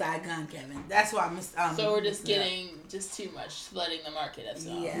about West Side Gun, Kevin. That's why I'm. So we're just getting just too much, flooding the market of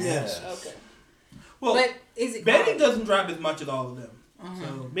songs. Yes. Okay. Well, but is it Benny doesn't drop as much as all of them.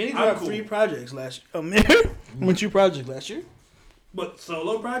 So Benny dropped 3 projects last year. I mean, 2 projects last year. But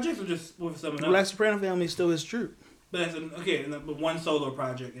solo projects or just with someone else? Black Soprano Family is still his troop. But but one solo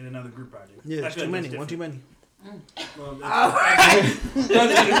project and another group project. Yeah, it's too many. One too many. Well, one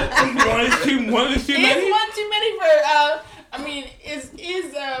is too many. Is one too many for? I mean, is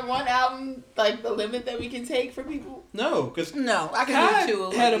one album like the limit that we can take for people? No, because I can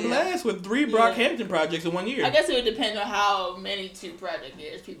do 2. Had a blast with 3 Brockhampton projects in 1 year. I guess it would depend on how many 2 project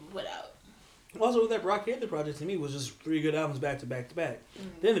years people put out. Also, with that Brockhampton project to me was just 3 good albums back to back to back.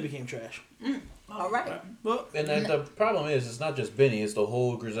 Then it became trash. All right. Well, and the problem is, it's not just Benny; it's the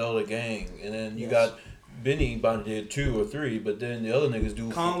whole Griselda gang, and then you got Benny about did 2 or 3, but then the other niggas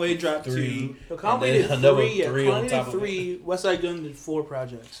do. Conway dropped 3. So Conway did 3. Yeah, Conway did 3. Westside Gun did 4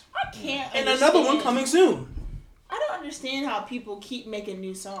 projects. I can't. And another one coming soon. I don't understand how people keep making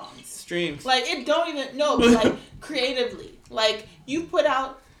new songs. Streams. Like it don't even but like creatively, like you put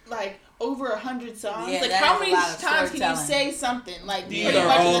out like over 100 songs. Yeah, like how many times can you say something like these are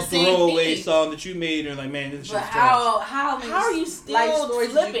all throwaway songs that you made and like, man, this is but just how are you still life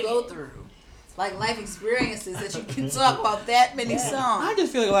stories flipping you go through? Like life experiences that you can talk about that many songs. I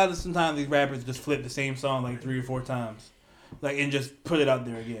just feel like sometimes these rappers just flip the same song like 3 or 4 times. Like, and just put it out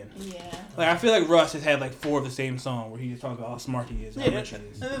there again. Yeah. Like, I feel like Russ has had like 4 of the same song where he just talks about how smart he is, how rich he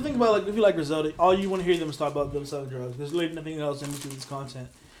is. And the thing about, like, if you like Griselda, all you want to hear them is talk about them selling drugs. There's literally nothing else in between this content.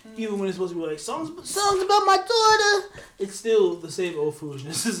 Even when it's supposed to be like, songs about my daughter, it's still the same old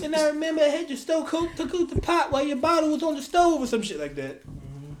foolishness. And I remember I had your stove cooked the pot while your bottle was on the stove or some shit like that.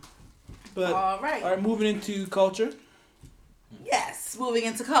 But, all right, moving into culture. Yes, moving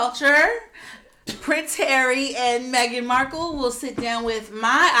into culture. Prince Harry and Meghan Markle will sit down with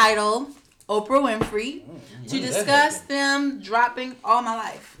my idol, Oprah Winfrey, to discuss them dropping All My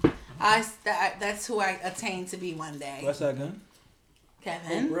Life. That's who I attain to be one day. What's that gun?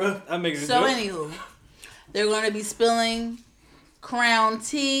 Kevin. I'm making so, anywho, they're going to be spilling crown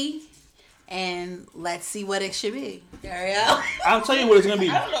tea, and let's see what it should be. Ariel. I'll tell you what it's gonna be.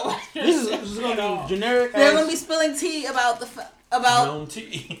 I don't know what This is gonna be generic. They're gonna be spilling tea about Crown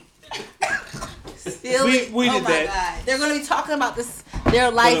tea. spilling. We did oh my that. God! They're gonna be talking about this, their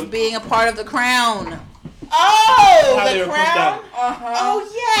life being a part of the crown. Oh, How they the were pushed crown. out.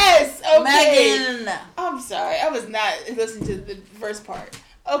 Oh yes. Okay. Megan. I'm sorry, I was not listening to the first part.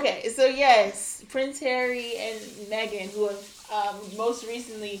 Okay, so yes, Prince Harry and Meghan, who have most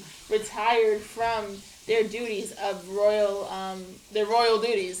recently retired from their duties of their royal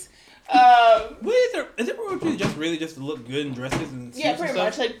duties. Is it royalty just to look good in dresses and suits Yeah, and pretty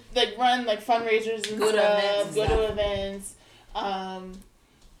stuff? much like run like fundraisers and Go to stuff, events and go stuff. to events.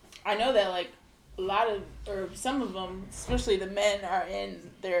 I know that like a lot of or some of them, especially the men, are in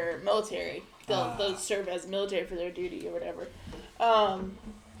their military. They'll serve as military for their duty or whatever.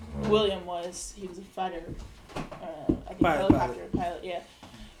 William he was a fighter. I think helicopter pilot. Yeah.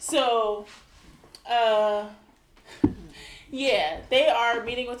 So, yeah, they are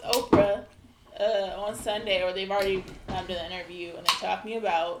meeting with Oprah on Sunday, or they've already done an interview, and they're talking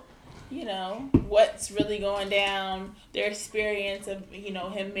about, what's really going down, their experience of,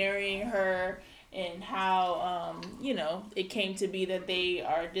 him marrying her, and how, it came to be that they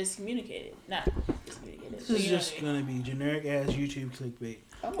are discommunicated. Not discommunicated. This is just gonna be generic ass YouTube clickbait.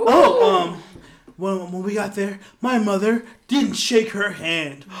 Oh, When we got there, my mother didn't shake her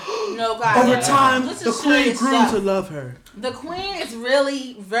hand. No, guys. Over time, This is the queen serious grew stuff. to love her. The queen is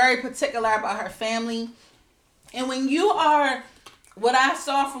really very particular about her family. And when you are, what I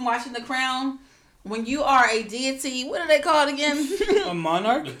saw from watching The Crown, when you are a deity, what are they called again? A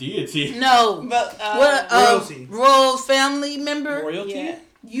monarch? The deity. No. but Royalty. Royal family member. Royalty? yeah.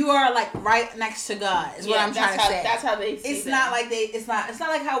 You are like right next to God, is what I'm trying to say. That's how they see It's them. not like it's not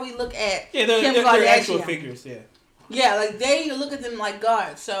like how we look at Yeah, Kim they're Kardashian. actual figures, yeah. Yeah, like you look at them like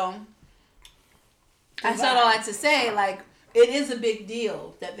God. So I said all that to say, like, it is a big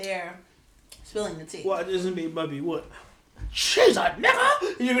deal that they're spilling the tea. What isn't me, Bubby? What? She's a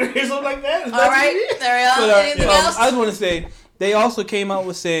nigga. You gonna hear something like that? Is All that right, what you mean? Ariel. Anything else? I just want to say, they also came out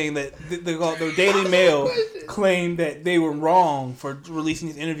with saying that the Daily Mail claimed that they were wrong for releasing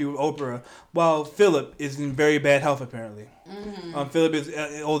this interview with Oprah, while Philip is in very bad health, apparently. Mm-hmm. Philip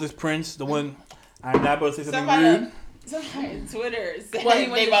is oldest prince, the one, I'm not about to say something rude. Somebody on Twitter said What, he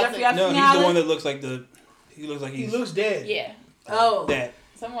went they to about Jeffrey to, Epstein? No, he's the Island? one that looks like He looks dead. yeah. Oh. that.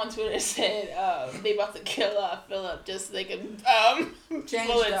 Someone on Twitter said they about to kill Philip just so they can Change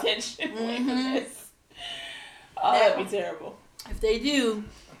pull stuff. attention away from Mhm. this. Oh, that'd be terrible. If they do,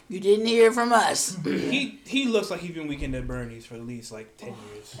 you didn't hear from us. He looks like he's been Weekend at Bernie's for at least like 10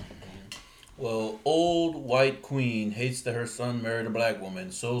 years. Well, old white queen hates that her son married a black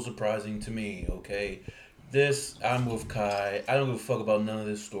woman. So surprising to me, okay? I'm with Kai. I don't give a fuck about none of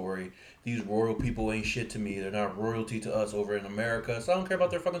this story. These royal people ain't shit to me. They're not royalty to us over in America. So I don't care about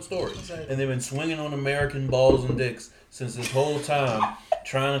their fucking story. And they've been swinging on American balls and dicks since this whole time,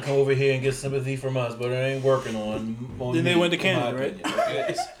 trying to come over here and get sympathy from us, but it ain't working on Then they me, went to in Canada, my right? opinion,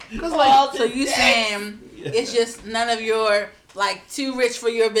 okay? So you saying it's just none of your, like, too rich for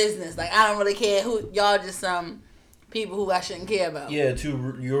your business. Like, I don't really care who, y'all just some people who I shouldn't care about. Yeah,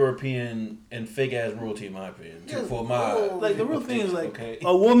 too European and fake ass royalty, in my opinion. For my Like the real thing is like okay.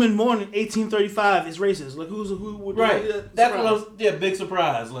 a woman born in 1835 is racist. Like who would Right. That's what I was. Yeah, big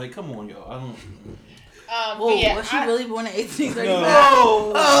surprise. Like, come on, y'all. I don't. Whoa, but yeah, was she really born in 1835?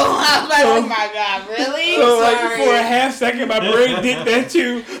 No. Oh, I was like, Oh my God, really? So like Sorry. for a half second, my brain did that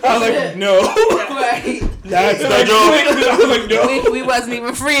too. I was like, no, right. that's the joke. I was like, no. We wasn't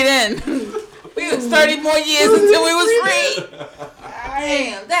even free then. We was 30 more years until we was free.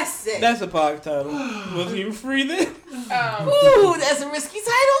 Damn, that's sick. That's a podcast title. Wasn't even free then. Ooh, that's a risky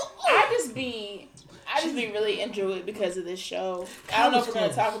title. I just be really into it because of this show. I don't know if we're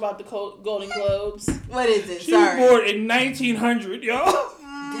gonna talk about the Golden Globes. What is it? She was Sorry. born in 1900, y'all.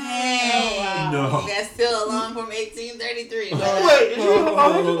 Dang. No. That's still along from 1833. wait,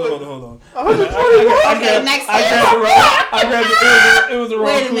 Hold on. Okay, next I grabbed the wrong. I grabbed it. It was the wrong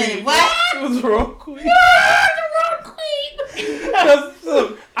Wait a queen. minute, what? It was the wrong queen. The wrong queen. 'Cause,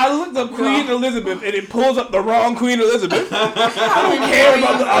 look, I looked up Queen Elizabeth and it pulls up the wrong Queen Elizabeth. I don't care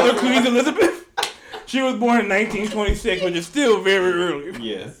about the other Queen Elizabeth. She was born in 1926, which is still very early.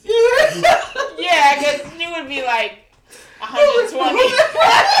 Yeah. Yeah, because she would be like 120.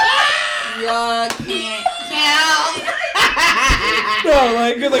 Y'all can't count. No,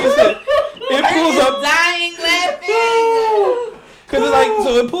 like I said, it pulls up. Dying laughing. Cause it like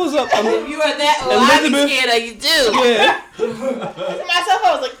so it pulls up. If you are that old, I'd be Elizabeth- scared of you too. Yeah. To myself,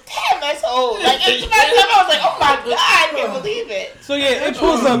 I was like, damn, that's old. Like, to myself, I was like, oh my God, I can't believe it. So yeah, it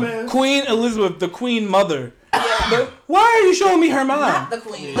pulls up man. Queen Elizabeth, the Queen Mother. Yeah. But why are you showing me her mom? Not the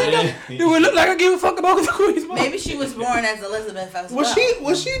queen. It would look like I give a fuck about the Queen's mom. Maybe she was born as Elizabeth as Was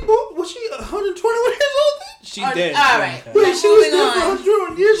well. she 121 years old then? She's dead. All right. Wait, she was Moving dead for on.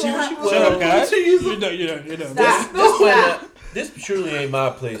 121 years old. She was Shut up, guys. 22 years You old. know, you know. Stop. This, Stop. this surely ain't my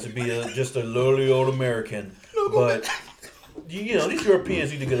place to be just a lowly old American, but you know these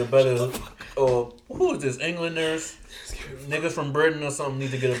Europeans need to get a better. Who is this? Englanders, niggas from Britain or something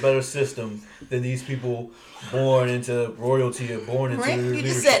need to get a better system than these people born into royalty or born into Brent, you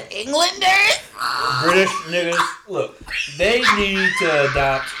leadership. just said Englanders? British niggas. Look, they need to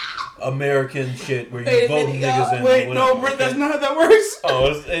adopt American shit where Wait you a vote minute, niggas y'all. in. Wait, whatever, no, Brent, that's okay? not how that works.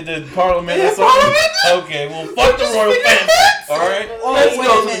 Oh, it's in the parliament or Yeah, something? parliament? Okay, well, fuck the royal family. Alright? Let's wait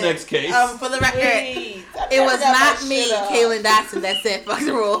go a to the minute. next case. For the record, Please. I it was never got not my me, shit up. Kaylin Dotson, that said fuck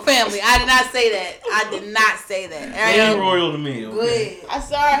the royal family. I did not say that. I did not say that. They ain't Alright? royal to me, okay? Good. I'm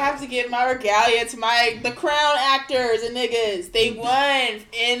sorry, I have to give my regalia to the Crown actors and niggas. They won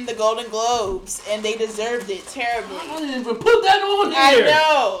in the Golden Globes and they deserved it terribly. I didn't even put that on I here.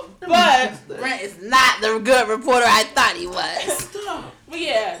 know, but Brent is not the good reporter I thought he was.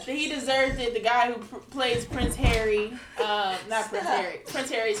 yeah, he deserved it. The guy who plays Prince Harry, not Prince Harry, Prince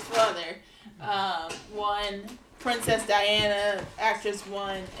Harry's father, won. Princess Diana, actress,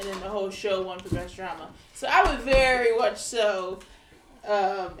 won, and then the whole show won for best drama. So I would very much so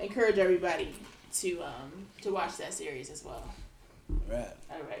encourage everybody to watch that series as well. Right.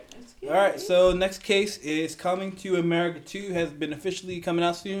 All right, let's get All right, it. so next case is Coming to America 2 has been officially coming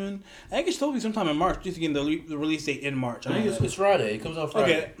out soon. I think it's supposed to be sometime in March, just getting the release date in March. I think it's Friday. It comes out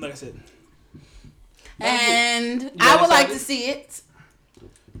Friday. Okay, like I said. And got I would like to excited? see it.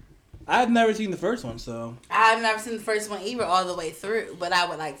 I've never seen the first one, so. I've never seen the first one either all the way through, but I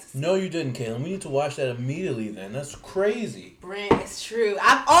would like to see it. No, you didn't, Kaylin. We need to watch that immediately then. That's crazy. Brent, it's true.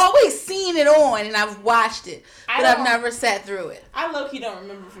 I've always seen it on and I've watched it, but I've don't- never sat through it. I low-key don't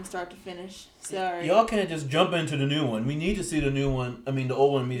remember from start to finish. Sorry. Y'all can't just jump into the new one. We need to see the new one. I mean, the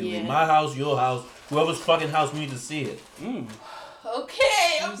old one immediately. Yeah. My house, your house, whoever's fucking house, we need to see it.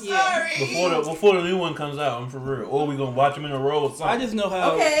 Okay, I'm Yeah. sorry. Before the new one comes out, I'm for real. Or we gonna watch them in a row or something. I just know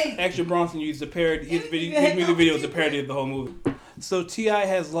how Okay. Action Bronson used the parody. His music video is a parody of the whole movie. So T.I.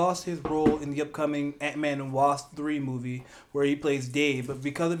 has lost his role in the upcoming Ant-Man and Wasp 3 movie, where he plays Dave. But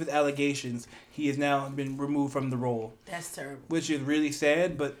because of his allegations, he has now been removed from the role, That's terrible. which is really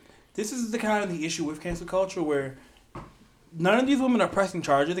sad. But this is the kind of the issue with cancel culture, where none of these women are pressing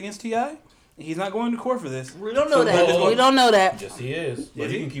charges against T.I. He's not going to court for this. We don't know So that. no. We don't know that. Yes, he is. But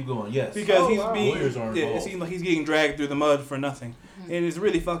Is he he? can keep going. Yes. Because he's wow. being, Lawyers are yeah, it involved. seems like he's getting dragged through the mud for nothing, and it's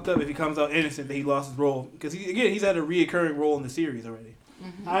really fucked up if he comes out innocent that he lost his role, because he's had a reoccurring role in the series already.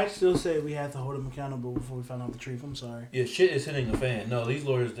 I still say we have to hold him accountable before we find out the truth. I'm sorry. Yeah, shit is hitting the fan. No, these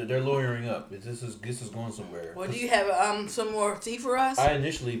lawyers, they're lawyering up. This is going somewhere. Well, do you have some more tea for us? I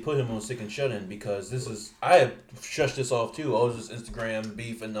initially put him on sick and shut in because I had shushed this off too. Oh, it's just Instagram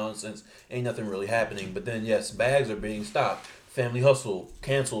beef and nonsense. Ain't nothing really happening. But then yes, bags are being stopped. Family Hustle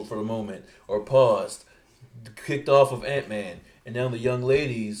canceled for the moment or paused, kicked off of Ant-Man, and now the young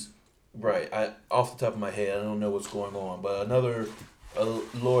ladies. Right, off the top of my head, I don't know what's going on, but a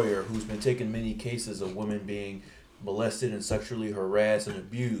lawyer who's been taking many cases of women being molested and sexually harassed and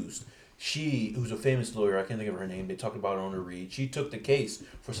abused. She, who's a famous lawyer, I can't think of her name, they talked about her on the read. She took the case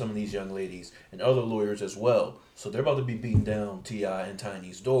for some of these young ladies and other lawyers as well. So they're about to be beating down T.I. and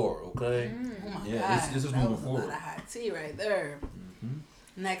Tiny's door, okay? Oh my Yeah, God, this is that moving was a forward. lot of hot tea right there.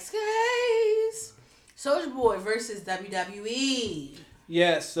 Next case. Soulja Boy versus WWE.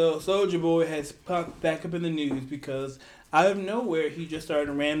 Yes, so Soulja Boy has popped back up in the news because out of nowhere he just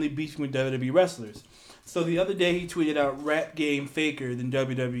started randomly beefing with WWE wrestlers. So the other day he tweeted out "Rap Game Faker" than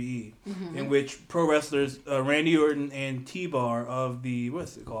WWE, in which pro wrestlers Randy Orton and T-Bar of the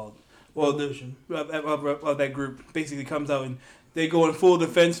what's it called? Well, of that group basically comes out and they go in full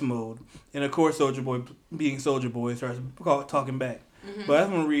defense mode, and of course Soulja Boy, being Soulja Boy, starts talking back. But I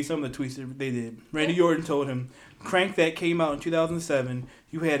just want to read some of the tweets that they did. Randy Orton told him, "Crank That came out in 2007.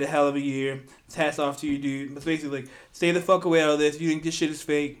 You had a hell of a year. Hats off to you, dude. It's basically like, stay the fuck away out of this. You think this shit is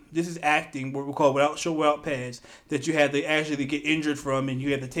fake. This is acting, what we call without show, without pads, that you had to actually get injured from, and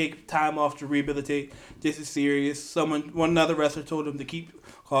you had to take time off to rehabilitate. This is serious." One another wrestler told him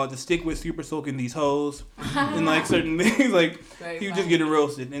to stick with super soaking these hoes, and like certain things. Like Very he was funny. just getting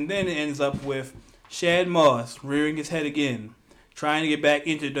roasted, and then it ends up with Shad Moss rearing his head again, trying to get back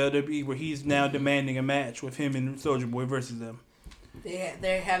into WWE, where he's now demanding a match with him and Soulja Boy versus them.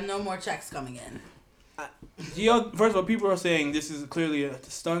 They have no more checks coming in. Do y'all, first of all, people are saying this is clearly a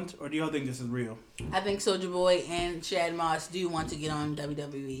stunt, or do y'all think this is real? I think Soulja Boy and Chad Moss do want to get on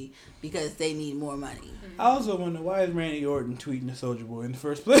WWE because they need more money. I also wonder, why is Randy Orton tweeting to Soulja Boy in the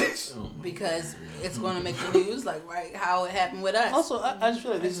first place? Because it's going to make the news, like right how it happened with us. Also, I just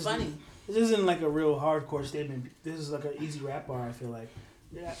feel like It's funny. This isn't like a real hardcore statement. This is like an easy rap bar, I feel like.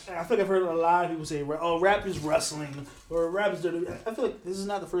 Yeah, I feel like I've heard a lot of people say, "Oh, rap is wrestling," or "Rap is dirty." I feel like this is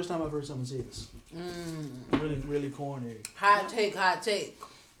not the first time I've heard someone say this. Really, really corny. Hot take. All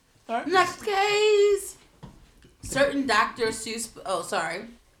right. Next case. Certain Dr. Seuss. Oh, sorry.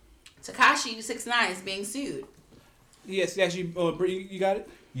 Tekashi 6ix9ine is being sued. Yes, actually, you got it?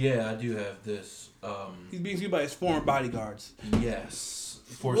 Yeah, I do have this. He's being sued by his former bodyguards. Yes.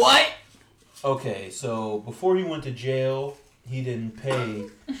 What? Okay, so before he went to jail, he didn't pay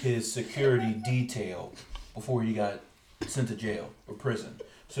his security detail before he got sent to jail or prison.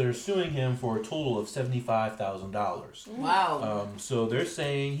 So they're suing him for a total of $75,000. Wow. So they're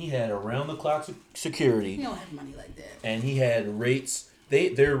saying he had around-the-clock security. He don't have money like that. And he had rates.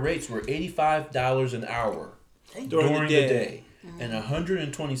 Their rates were $85 an hour during the day. And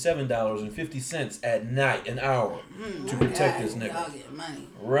 $127.50 at night, an hour, to protect this nigga. Y'all get money.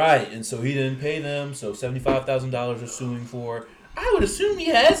 Right, and so he didn't pay them, so $75,000 they're suing for. I would assume he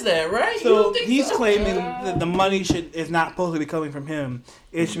has that, right? So he's claiming that the money is not supposed to be coming from him.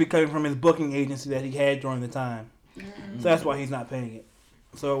 It should be coming from his booking agency that he had during the time. So that's why he's not paying it.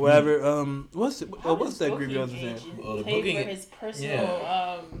 So whatever. What's that group y'all saying? Well, the Pay booking, for his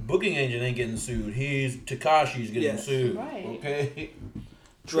personal. booking agent ain't getting sued. Tekashi's getting sued. Right. Okay.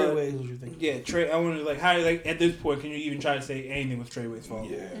 Treyway's what you think? Yeah, Trey. I wonder, like, how, like, at this point, can you even try to say anything was Treyway's fault?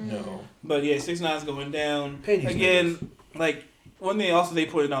 Yeah. No. But yeah, 6ix9ine's going down Pay these again. niggas. Like, one thing also they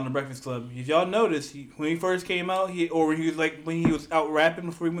put it on the Breakfast Club. If y'all notice, when he first came out, when he was out rapping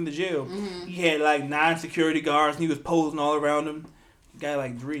before he went to jail, he had like 9 security guards and he was posing all around him. He got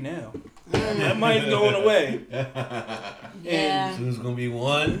like 3 now. That money's going away. Yeah. So there's gonna be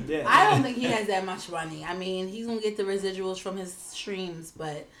one. Yeah. I don't think he has that much money. I mean, he's going to get the residuals from his streams,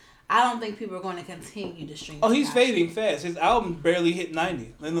 but I don't think people are going to continue to stream. Oh, he's Tekashi. fading fast. His album barely hit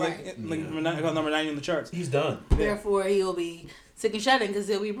 90. Right. Number 90 on the charts. He's done. Therefore, he'll be sick and shut in because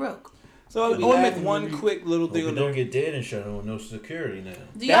he'll be broke. So I want to make one quick little thing We on don't there. get dead and shut on no security now.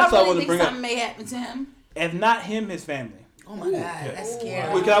 Do y'all That's what I really wanted to think bring up. something may happen to him? If not him, his family. Oh my God, that's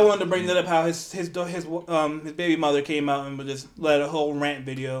scary. Because I wanted to bring that up, how his baby mother came out and just let a whole rant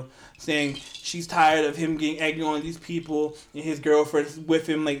video saying she's tired of him getting egging on these people and his girlfriend's with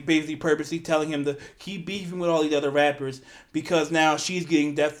him, like basically purposely telling him to keep beefing with all these other rappers because now she's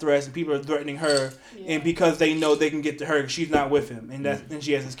getting death threats and people are threatening her, and because they know they can get to her because she's not with him and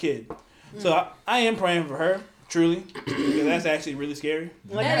she has his kid. So I am praying for her, truly, because that's actually really scary.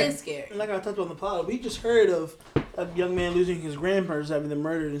 That is scary. Like I touched on the pod, we just heard of a young man losing his grandparents, having them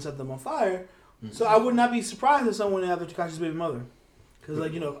murdered and set them on fire. So I would not be surprised if someone after Tekashi's baby mother. Because,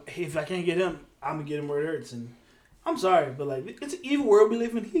 like, you know, if I can't get him, I'm going to get him where it hurts. And I'm sorry, but, like, it's an evil world we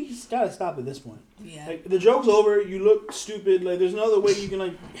live in. He's got to stop at this point. Yeah. Like, the joke's over. You look stupid. Like, there's no other way you can,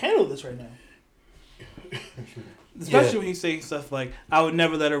 like, handle this right now. Especially when he says stuff like, I would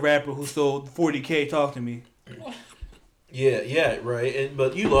never let a rapper who sold 40K talk to me. Yeah, right.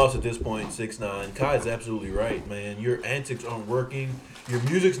 But you lost at this point, 6ix9ine. Kai's absolutely right, man. Your antics aren't working. Your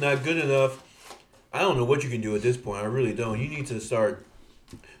music's not good enough. I don't know what you can do at this point. I really don't. You need to start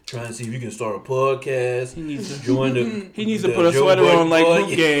trying to see if you can start a podcast. He needs to join the. He needs to the put a Joe sweater Budden on like Club.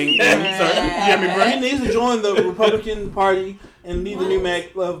 Hoop Gang. He needs to join the Republican Party and lead the new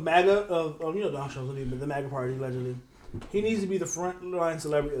MAGA of you know, Donald Trump's the MAGA Party, allegedly. He needs to be the front line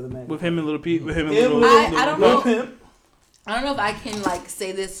celebrity of the MAGA. With him and Little Pete. With him and Him, Little. I don't know. Pimp. I don't know if I can like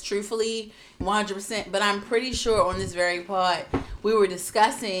say this truthfully 100%, but I'm pretty sure on this very part we were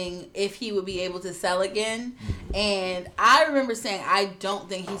discussing if he would be able to sell again, and I remember saying I don't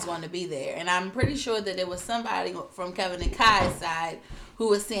think he's going to be there, and I'm pretty sure that there was somebody from Kevin and Kai's side who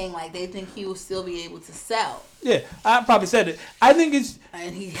was saying like they think he will still be able to sell, Yeah, I probably said it. I think it's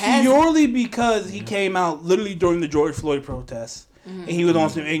and he has. purely because he came out literally during the George Floyd protests. And he was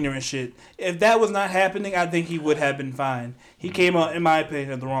on some ignorant shit. If that was not happening, I think he would have been fine. He came out, in my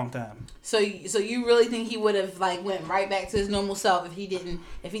opinion, at the wrong time. So you really think he would have like went right back to his normal self if he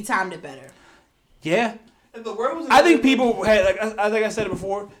timed it better? Yeah. If the word was I think people had, like I said it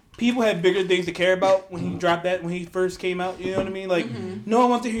before, people had bigger things to care about when he dropped that, when he first came out. You know what I mean? Like, no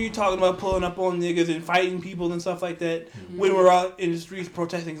one wants to hear you talking about pulling up on niggas and fighting people and stuff like that when we're out in the streets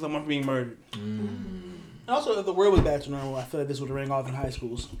protesting someone being murdered. Also, if the word was back to normal, I feel like this would ring off in high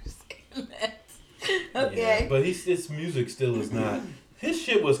schools. Okay. Yeah, but his music still is not His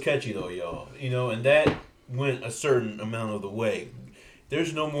shit was catchy though, y'all. You know, and that went a certain amount of the way.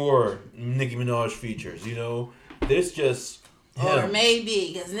 There's no more Nicki Minaj features, you know. There's just him. Or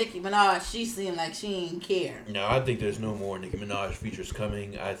maybe because Nicki Minaj, she seemed like she didn't care. No, I think there's no more Nicki Minaj features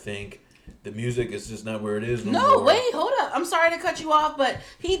coming. I think the music is just not where it is no No, more. wait, hold up. I'm sorry to cut you off, but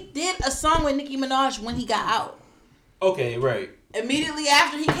he did a song with Nicki Minaj when he got out. Okay, right. Immediately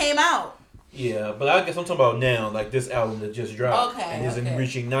after he came out. Yeah, but I guess I'm talking about now, like this album that just dropped Okay, and isn't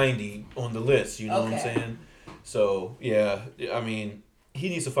reaching 90 on the list. You know what I'm saying? So yeah, I mean, he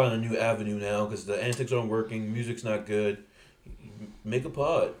needs to find a new avenue now because the antics aren't working, music's not good. Make a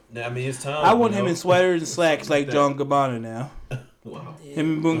pod. I mean, it's time. I want him in sweaters and slacks like John Gabbana now. Wow.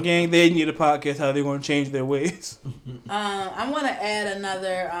 Him and Boom Gang, they need a podcast how they want to change their ways. I want to add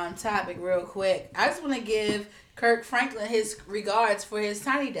another topic real quick. I just want to give Kirk Franklin his regards for his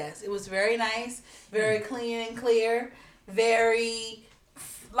Tiny Desk. It was very nice, very clean and clear, very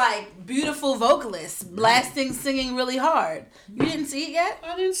like beautiful vocalist, blasting, singing really hard. You didn't see it yet?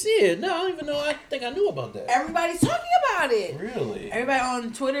 I didn't see it. No, I don't even know. I think I knew about that. Everybody's talking about it. Really? Everybody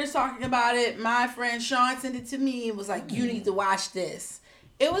on Twitter is talking about it. My friend Sean sent it to me. It was like, you need to watch this.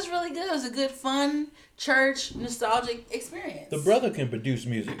 It was really good. It was a good, fun, church, nostalgic experience. The brother can produce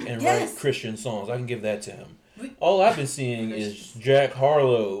music and Yes. write Christian songs. I can give that to him. All I've been seeing is Jack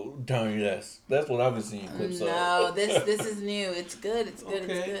Harlow Tiny Desk. That's what I've been seeing clips of. No, this is new. It's good. It's good.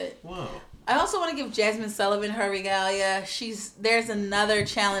 It's good. Wow. I also want to give Jasmine Sullivan her regalia. There's another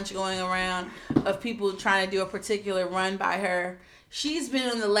challenge going around of people trying to do a particular run by her. She's been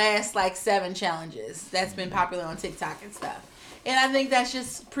on the last like 7 challenges that's been popular on TikTok and stuff. And I think that's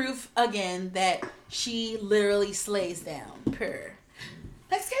just proof again that she literally slays down. Purr.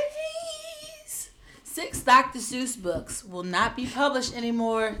 Next game, please. 6 Dr. Seuss books will not be published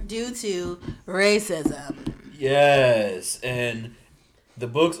anymore due to racism. Yes, and the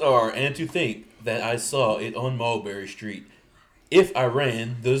books are And to Think That I Saw It on Mulberry Street, If I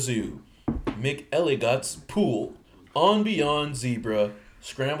Ran the Zoo, McElligot's Pool, On Beyond Zebra,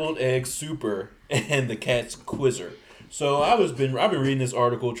 Scrambled Egg Super, and The Cat's Quizzer. So I've been reading this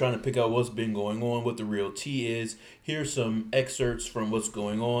article trying to pick out what's been going on, what the real tea is. Here's some excerpts from what's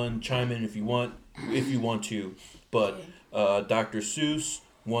going on. Chime in if you want to. But Dr. Seuss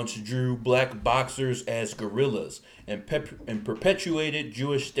once drew black boxers as gorillas and perpetuated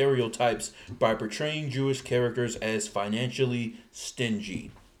Jewish stereotypes by portraying Jewish characters as financially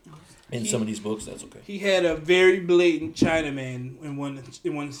stingy. In some of these books, that's okay. He had a very blatant Chinaman in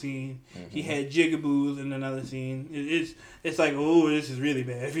one scene. Mm-hmm. He had jigaboos in another scene. It's like, oh, this is really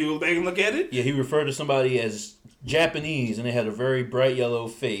bad. If you go back and look at it. Yeah, he referred to somebody as Japanese, and they had a very bright yellow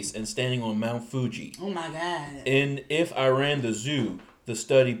face and standing on Mount Fuji. Oh my God. In If I Ran the Zoo, the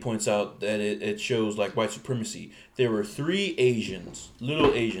study points out that it shows like white supremacy. There were 3 Asians,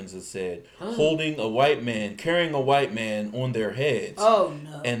 little Asians, it said, holding a white man, carrying a white man on their heads. Oh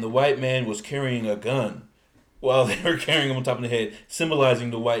no! And the white man was carrying a gun while they were carrying him on top of the head,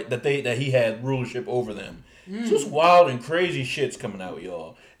 symbolizing that he had rulership over them. Just wild and crazy shit's coming out,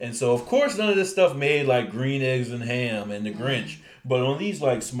 y'all. And so, of course, none of this stuff made like Green Eggs and Ham and The Grinch. But on these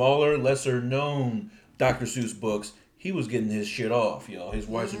like smaller, lesser known Dr. Seuss books, he was getting his shit off, y'all. His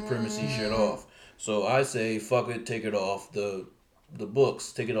white supremacy shit off. So I say, fuck it, take it off the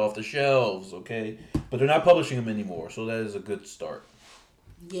books, take it off the shelves, okay? But they're not publishing them anymore, so that is a good start.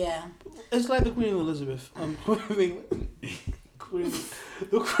 Yeah. It's like the Queen of Elizabeth. The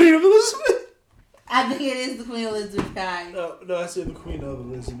Queen of Elizabeth. I think it is the Queen Elizabeth guy. No, I said the Queen of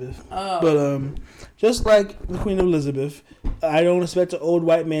Elizabeth. Oh. But just like the Queen of Elizabeth, I don't expect an old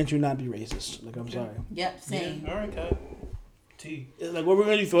white man to not be racist. Like, I'm sorry. Yep, same. Yeah. All right, Kai. T. Like, what we're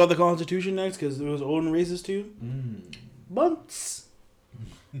gonna do? Throw out the Constitution next because it was old and racist too. Bunts.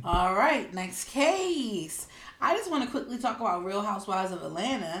 All right, next case. I just want to quickly talk about Real Housewives of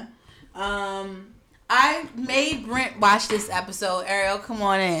Atlanta. I made Brent watch this episode. Ariel, come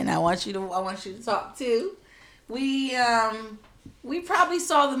on in. I want you to talk too. We probably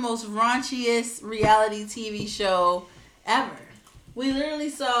saw the most raunchiest reality TV show ever. We literally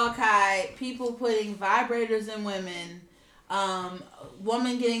saw people putting vibrators in women,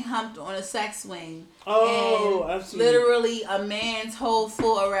 woman getting humped on a sex swing. Oh, and I've seen literally a man's whole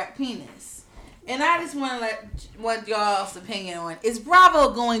full erect penis. And I just want to want y'all's opinion on, is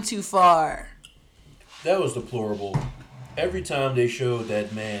Bravo going too far? That was deplorable. Every time they showed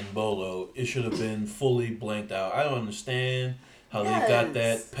that man Bolo, it should have been fully blanked out. I don't understand how they got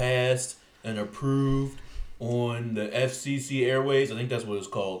that passed and approved on the FCC airways. I think that's what it's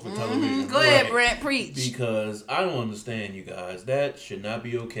called for television. Go ahead, Brent, preach. Because I don't understand, you guys. That should not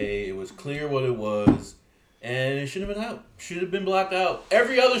be okay. It was clear what it was. and it shouldn't have been out. Should have been blocked out.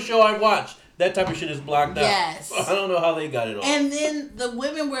 Every other show I watched, that type of shit is blocked out. Yes. I don't know how they got it on. And then the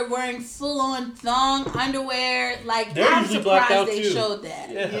women were wearing full-on thong underwear. Like, They're I'm usually blocked surprised out, they too. showed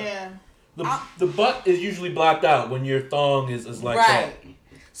that. Yeah. The butt is usually blocked out when your thong is like that. Right.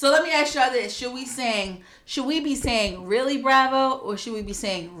 So let me ask y'all this: should we be saying really Bravo, or should we be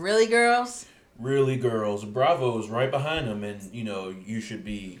saying really girls? Really, girls. Bravo is right behind them, and you should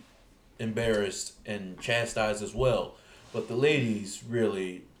be embarrassed and chastised as well. But the ladies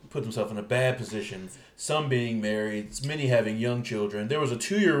really put themselves in a bad position. Some being married, many having young children. There was a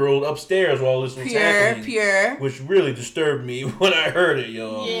 2-year-old upstairs while this was happening, which really disturbed me when I heard it,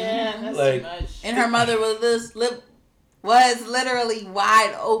 y'all. Yeah, that's like, too much. And her mother was literally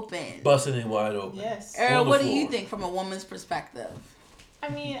wide open. Busting it wide open. Yes. Errol, what do you think from a woman's perspective? I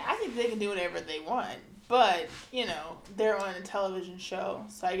mean, I think they can do whatever they want, but, they're on a television show,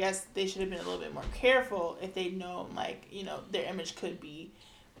 so I guess they should have been a little bit more careful if they know, their image could be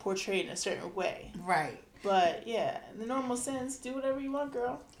portrayed in a certain way. Right. But, yeah, in the normal sense, do whatever you want,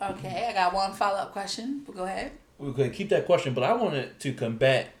 girl. Okay, I got one follow-up question. Go ahead. Okay, keep that question, but I wanted to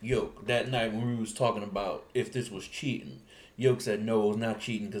combat Yoke that night when we was talking about if this was cheating. Yoke said no, it was not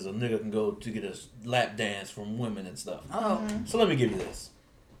cheating because a nigga can go to get a lap dance from women and stuff. Oh. So let me give you this.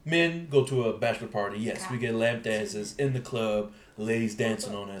 Men go to a bachelor party. Yes, we get lap dances in the club, ladies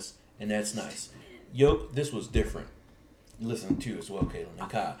dancing on us, and that's nice. Yoke, this was different. Listen to you as well, Caitlin and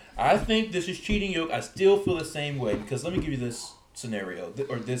Kai. I think this is cheating, Yoke. I still feel the same way because let me give you this scenario,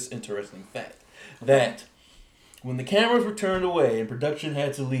 or this interesting fact. That when the cameras were turned away and production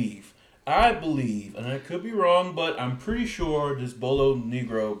had to leave, I believe, and I could be wrong, but I'm pretty sure this Bolo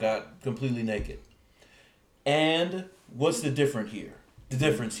Negro got completely naked. And what's the difference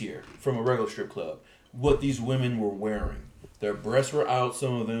here from a regular strip club? What these women were wearing. Their breasts were out,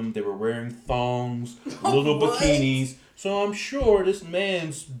 some of them. They were wearing thongs, little bikinis. So I'm sure this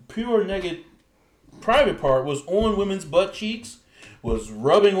man's pure naked private part was on women's butt cheeks, was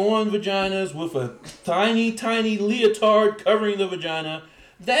rubbing on vaginas with a tiny, tiny leotard covering the vagina.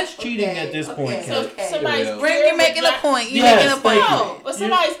 That's cheating at this point. So somebody's You're making a point. No, but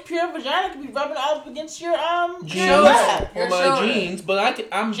somebody's pure vagina could be rubbing up against your jeans or my jeans, but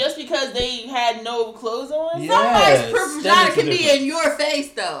I'm just because they had no clothes on. Somebody's pure vagina can be in your face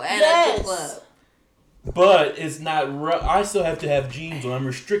though at a strip club. But it's not. I still have to have jeans on. I'm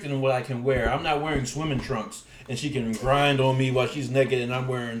restricted in what I can wear. I'm not wearing swimming trunks, and she can grind on me while she's naked, and I'm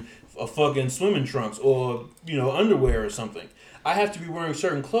wearing a fucking swimming trunks or underwear or something. I have to be wearing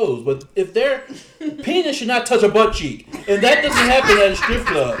certain clothes, but if their penis should not touch a butt cheek, and that doesn't happen at a strip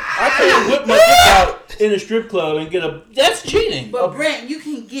club. I can't whip my dick out in a strip club and that's cheating. But Brent, you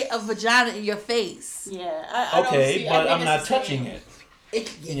can get a vagina in your face. Yeah, I don't but I'm not touching it.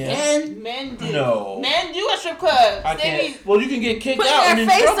 And men do. No. Men do at strip clubs. I can't. Well, you can get kicked out and in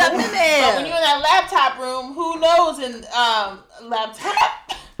face trouble. up in there. But when you're in that laptop room, who knows in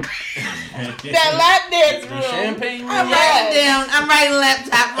laptop? That lap dance room. Champagne room. I'm writing down. I'm writing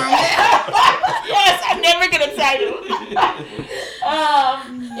laptop room down. Yes, I never get a title.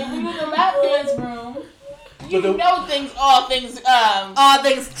 If we were in the lap dance room, all things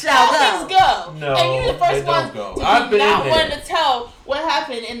go. No, and you're the first one I've been not in there. wanting to tell what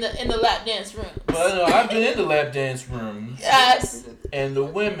happened in the lap dance room. Well, no, I've been in the lap dance room. Yes. And the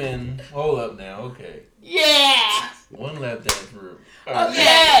women, hold up now, okay. Yeah. One lap dance room. Right.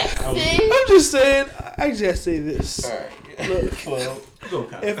 Yes. See? I'm just saying. I just say this. All right. Look, well, go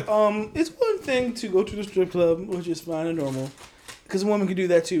Kyle. If it's one thing to go to the strip club, which is fine and normal, because a woman could do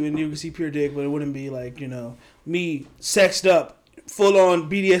that too, and you can see pure dick, but it wouldn't be like me sexed up, full on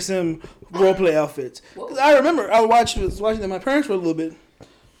BDSM roleplay outfits. Because I remember I was watching that my parents were a little bit.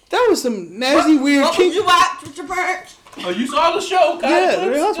 That was some nasty weird. What would you watch with your parents? Oh, you saw the show? God, yeah,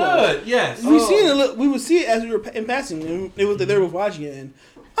 Real Housewives. Good. Yes. We would see it as we were in passing, and it was they were watching it. And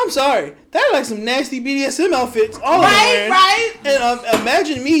I'm sorry, that like some nasty BDSM outfits. All right. And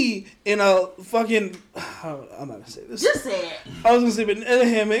imagine me in a fucking. I'm not gonna say this. Just say it. I was gonna say banana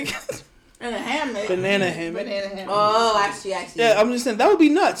hammock. In a hammock. Banana hammock. Oh, actually. Yeah, I'm just saying that would be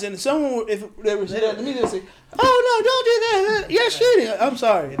nuts. And someone, if they were saying that to me, they'd say, "Oh no, don't do that. You're shitting." I'm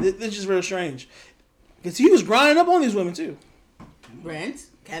sorry. This is just real strange. Because he was grinding up on these women too. Brent,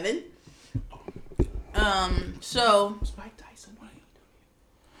 Kevin. So. Spike Tyson.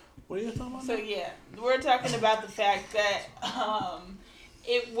 What are you talking about? So yeah, we're talking about the fact that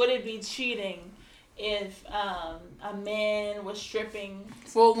would it be cheating if a man was stripping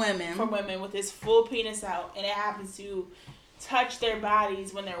for women with his full penis out, and it happens to touch their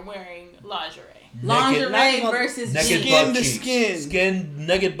bodies when they're wearing lingerie. Lingerie versus naked skin butt to cheeks. skin.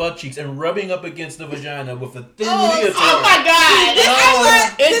 Naked butt cheeks, and rubbing up against the vagina with a thin Oh leotard. my God!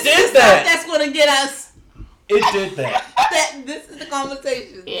 It did that. That's going to get us. It did that. This is the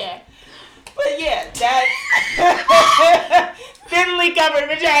conversation. Yeah. But yeah, that thinly covered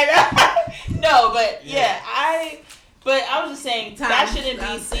vagina. No, but yeah, I was just saying that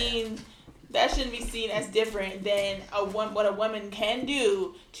shouldn't be seen as different than what a woman can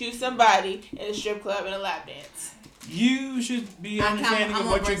do to somebody in a strip club and a lap dance. You should be understanding of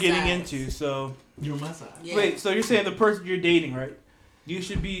what you're getting into. So You're on my side. Yeah. wait, so you're saying the person you're dating, right? You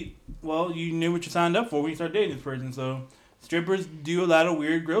should be you knew what you signed up for when you started dating this person. So strippers do a lot of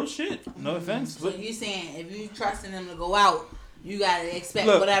weird, gross shit. No offense. So you saying if you trusting them to go out, you gotta expect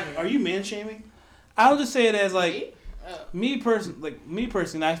Look, whatever. Are you man shaming? I'll just say it as like me personally,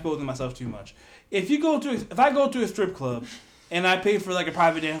 I expose myself too much. If I go to a strip club and I pay for like a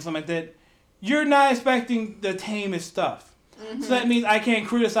private dance or something like that, you're not expecting the tamest stuff. Mm-hmm. So that means I can't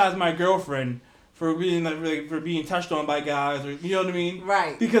criticize my girlfriend for being for being touched on by guys, or you know what I mean?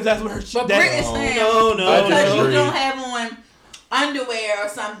 Right. Because that's what her. But Brittany's saying no. because you don't have on underwear or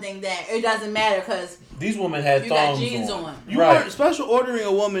something that it doesn't matter because These women had you got thongs jeans on. on. You are special ordering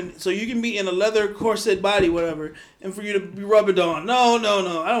a woman so you can be in a leather corset body, whatever, and for you to be rubber on. No. I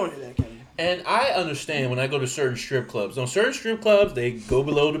don't want to hear that, Kevin. And I understand when I go to certain strip clubs. On certain strip clubs, they go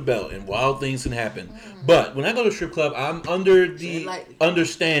below the belt and wild things can happen. But when I go to a strip club, I'm under the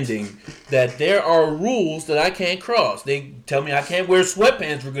understanding that there are rules that I can't cross. They tell me I can't wear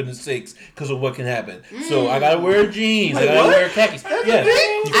sweatpants for goodness sakes because of what can happen. So I gotta wear jeans. I gotta wear khakis. Yeah,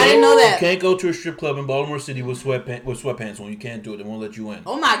 I didn't know that. You can't go to a strip club in Baltimore City with sweatpants on. You can't do it. They won't let you in.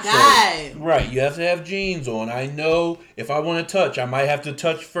 Oh my God. So, right, you have to have jeans on. I know if I want to touch, I might have to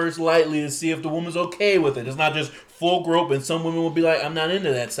touch first lightly to see if the woman's okay with it. It's not just full grope, and some women will be like, I'm not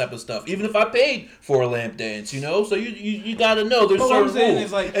into that type of stuff. Even if I paid for a lamp dance, you know? So you gotta know there's certain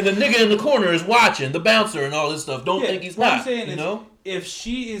rules. Like, and the nigga in the corner is watching, the bouncer and all this stuff. Don't think he's not, you know? If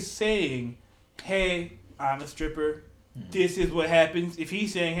she is saying, hey, I'm a stripper, this is what happens. If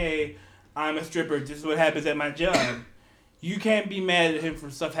he's saying, hey, I'm a stripper, this is what happens at my job, you can't be mad at him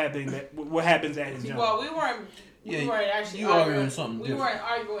for stuff happening what happens at his job. Well, we weren't actually arguing something We different. weren't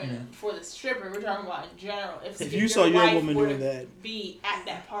arguing for the stripper. We're talking about in general. If you saw your woman doing that, be at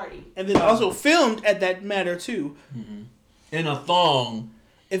that party, and then also filmed at that matter too, in a thong.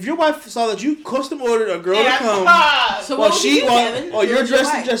 If your wife saw that you custom ordered a girl to come, so while you're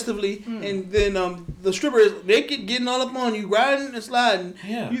dressed suggestively, and then the stripper is naked, getting all up on you, riding and sliding.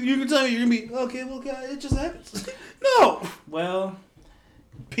 Yeah. You can tell me you're gonna be okay. Well, God, it just happens. No. Well,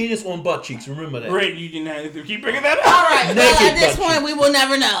 penis on butt cheeks. Remember that. Great, you didn't have to keep bringing that up. All right. Naked Well, at this butt point, cheeks. we will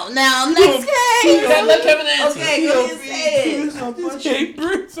never know. Now, next case. Let Kevin answer. Okay, go ahead and say it. Can't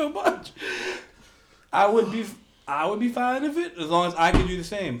breathe so much. I would be fine with it as long as I could do the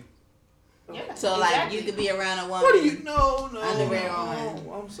same. yeah. So, like, you could be around a woman. What do you? No. Underwear on.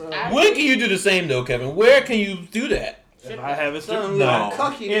 I'm sorry. When can you do the same though, Kevin? Where can you do that? If I have a Sounds certain No. like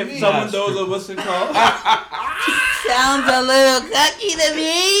cocky to if me. someone Not knows stripper. what's it called, Sounds a little cocky to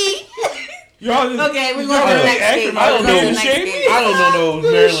me. y'all just, Okay, we're y'all going to the really next acting case. I don't We're going to know. the next Shame me? case. I don't know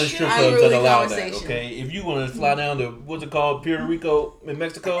those Maryland strip clubs that Unruly allow that. conversation. Okay, if you want to fly down to what's it called, Puerto Rico in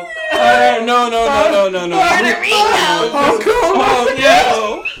Mexico, no. Puerto Rico. Oh,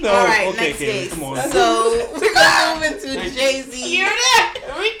 yeah. No. All right, Okay, next Katie, case. come on. So we're gonna move into Jay-Z. Hear that?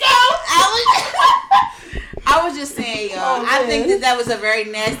 Rico. I was just saying, y'all. I think that was a very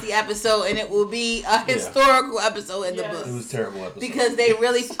nasty episode, and it will be a historical episode in the Yes. book it was a terrible episode. because they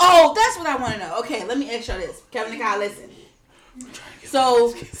really. Oh, that's what I want to know. Okay, let me ask y'all this, Kevin and Kyle. Listen.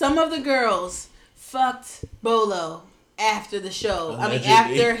 So some of the girls fucked Bolo after the show. Allegedly.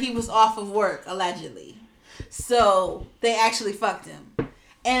 After he was off of work, allegedly. So they actually fucked him.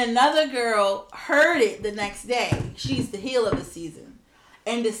 And another girl heard it the next day. She's the heel of the season.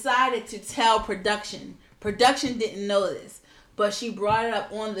 And decided to tell production. Production didn't know this. But she brought it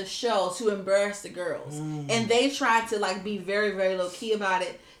up on the show to embarrass the girls. And they tried to like be very, very low key about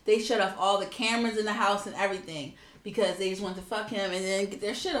it. They shut off all the cameras in the house and everything. Because they just wanted to fuck him and then get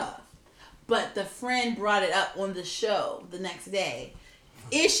their shit off. But the friend brought it up on the show the next day.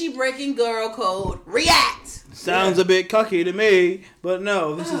 Is she breaking girl code? React! Sounds a bit cocky to me, but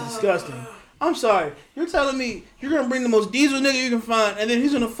no, this is disgusting. I'm sorry. You're telling me you're going to bring the most diesel nigga you can find, and then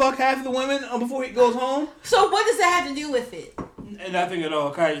he's going to fuck half of the women before he goes home? So what does that have to do with it? Nothing at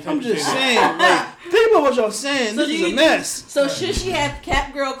all. Kai, I'm just saying, like, think about what y'all saying. So This do is a you- mess. So should she have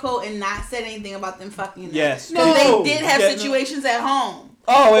kept girl code and not said anything about them fucking them? Yes. Because No. they did have Yeah, no. situations at home.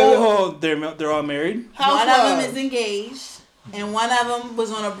 Oh, wait, hold on. They're all married? One of them is engaged. and one of them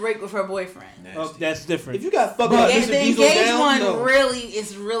was on a break with her boyfriend. Oh, that's different. If you got fucked But up, The Mr. Diesel engaged down, one no.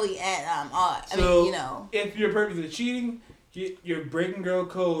 is really at odd. I So, mean, you know. if you're purposely cheating, you're breaking girl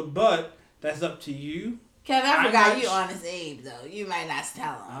code, but that's up to you. Kevin, I I'm forgot not you sh- honest Abe though. You might not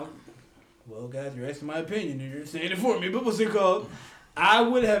tell him. Well, guys, you're asking my opinion, and you're saying it for me. But what's it called? I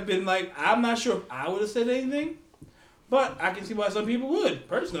would have been like, I'm not sure if I would have said anything, but I can see why some people would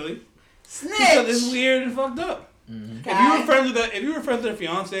personally, because it's Snitch. weird and fucked up. Mm-hmm. If you were friends with a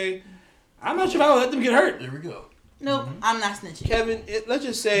fiance, I'm not sure if I would let them get hurt. There we go. Nope, I'm not snitching. Kevin, let's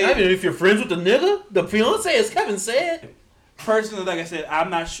just say. Not even if you're friends with the nigga, the fiance, as Kevin said. Personally, like I said, I'm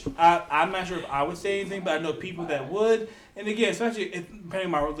not sure if I would say anything, but I know people that would. And again, especially depending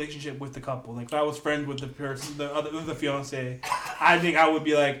on my relationship with the couple. Like if I was friends with the person, the fiance, I think I would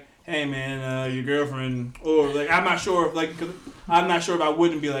be like, "Hey man, your girlfriend," or like I'm not sure if I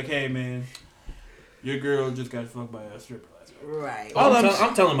wouldn't be like, "Hey man, your girl just got fucked by a stripper last night." Right.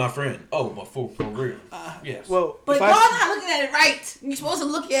 I'm telling my friend. Oh, my for real. Yes. Well, But if y'all I, not looking at it right. You're supposed to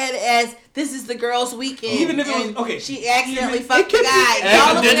look at it as this is the girl's weekend. Even if it was- and okay, she accidentally even- fucked the it guy. could be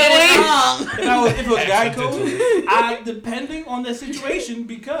Y'all looking at it wrong. If it was a guy Accidentally. code, depending on the situation,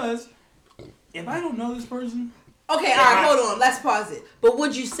 because if I don't know this person, Okay, all right, hold on. Let's pause it. But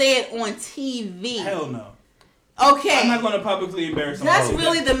would you say it on TV? hell no. Okay. I'm not going to publicly embarrass That's somebody.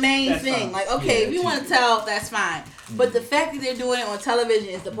 really the main That's thing. fine. Like, okay, Yeah, if you want to tell, that's fine. But the fact that they're doing it on television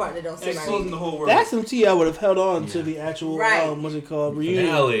is the part that don't sit right. Exposing the whole world. that's some tea I would have held on to the actual, Right. what's it called, reunion.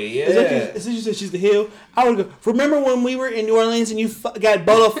 Finale, yeah. Is that you said she's the heel? I would go, remember when we were in New Orleans and you got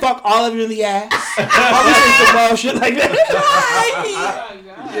Bola fuck all of you in the ass? Obviously some wild shit like that. Oh my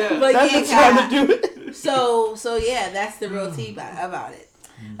god. Yeah. But That's the yeah, time to do it. so yeah, that's the real tea about it.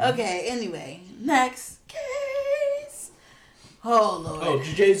 Okay, anyway, next case. Oh Lord. Oh,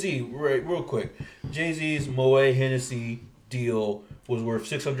 Jay-Z, right, real quick. Jay-Z's Moet Hennessy deal was worth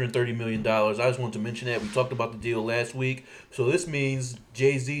 $630 million. I just wanted to mention that. We talked about the deal last week. So this means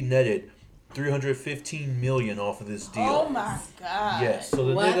Jay-Z netted $315 million off of this deal. Oh my god. Yes, so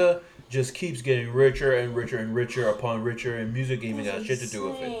the What? nigga just keeps getting richer and richer and richer upon richer, and music ain't even got shit to do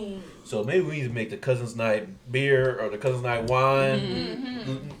with it. So maybe we need to make the Cousins Night beer or the Cousins Night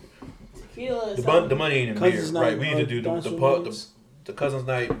wine. The money ain't in Cousins beer, Night, right? We need to do the Cousins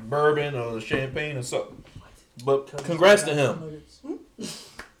Night bourbon or the champagne or something. But congrats to him.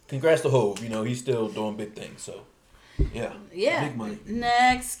 Congrats to Hov. You know, he's still doing big things. So, yeah. Yeah. Big money.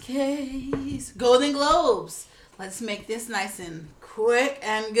 Next case. Golden Globes. Let's make this nice and quick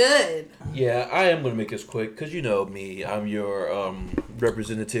and good. Yeah, I am going to make this quick because you know me. I'm your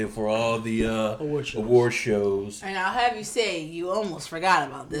representative for all the award shows. And I'll have you say you almost forgot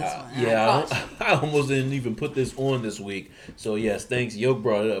about this one. And Yeah, I caught you. I almost didn't even put this on this week. So, yes, thanks. Yoke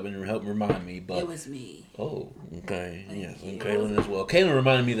brought it up and helped remind me. But It was me. Oh, okay. Yes, and you. Kaylin as well. Kaylin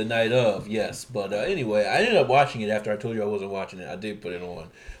reminded me the night of, yes. But anyway, I ended up watching it after I told you I wasn't watching it. I did put it on.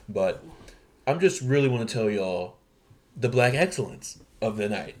 But I'm just really want to tell y'all the black excellence of the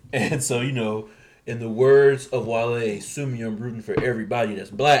night. And so, you know, in the words of Wale, Sumi, I'm rooting for everybody that's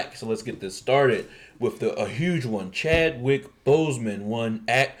black. So let's get this started with a huge one. Chadwick Boseman won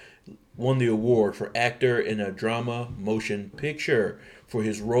the award for actor in a drama motion picture for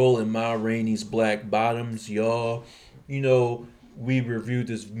his role in Ma Rainey's Black Bottoms. Y'all, you know, we reviewed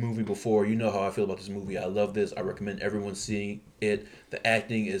this movie before. You know how I feel about this movie. I love this. I recommend everyone seeing it. The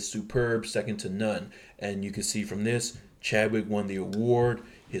acting is superb, second to none. And you can see from this, Chadwick won the award.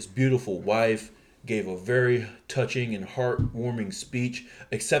 His beautiful wife gave a very touching and heartwarming speech,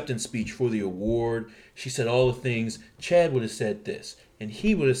 acceptance speech for the award. She said all the things. Chad would have said this, and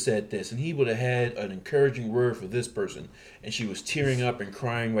he would have said this, and he would have had an encouraging word for this person. And she was tearing up and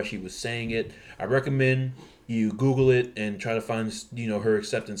crying while she was saying it. I recommend you Google it and try to find, you know, her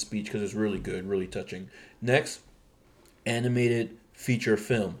acceptance speech because it's really good, really touching. Next, animated feature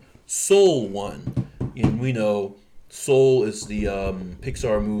film. Soul won. And we know Soul is the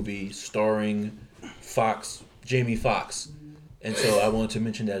Pixar movie starring Jamie Foxx. And so I wanted to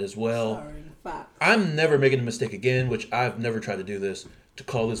mention that as well. I'm never making a mistake again, which I've never tried to do this, to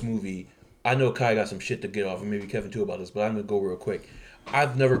call this movie. I know Kai got some shit to get off, and maybe Kevin too about this, but I'm going to go real quick.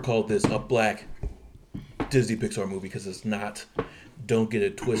 I've never called this a black Disney Pixar movie because it's not. Don't get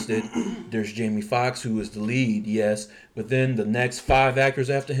it twisted. There's Jamie Foxx, who is the lead, yes, but then the next 5 actors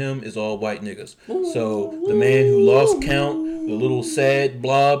after him is all white niggas. So the man who lost count, the little sad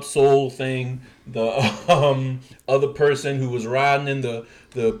blob soul thing, the other person who was riding in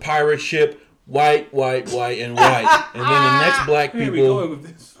the pirate ship, white, and white. And then the next black Where are we people. going with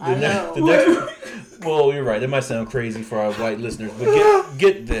this? The next, well, you're right. It might sound crazy for our white listeners, but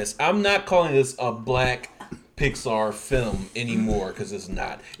get this. I'm not calling this a black Pixar film anymore because it's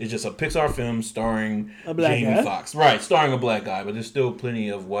not. It's just a Pixar film starring A black Jamie guy? Foxx. Right, starring a black guy, but there's still plenty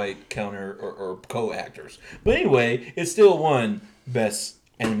of white counter or co-actors. But anyway, it's still won Best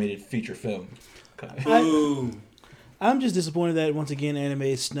Animated Feature Film. Okay. Ooh. I'm just disappointed that once again anime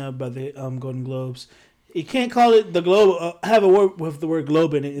is snubbed by the Golden Globes. You can't call it the Globe. Have a word with the word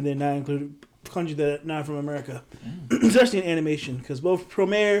Globe in it, and then not include countries that are not from America, especially in animation, because both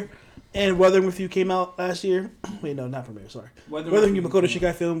Premiere and Weathering with You came out last year. Wait, no, not Premiere. Sorry, Weathering with You, Makoto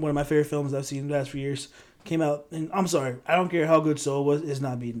Shinkai film, one of my favorite films I've seen in the last few years, came out. And I'm sorry, I don't care how good Soul was, it's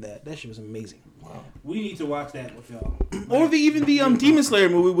not beating that. That shit was amazing. Wow. We need to watch that with y'all. Or even the Demon Slayer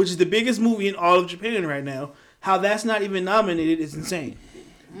movie, which is the biggest movie in all of Japan right now. How that's not even nominated is insane.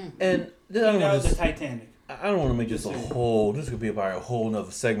 And then I don't That want was the to. Titanic. I don't want to make this a whole. This could be about a whole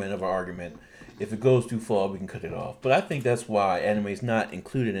nother segment of our argument. If it goes too far, we can cut it off. But I think that's why anime is not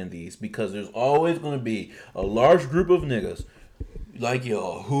included in these, because there's always going to be a large group of niggas like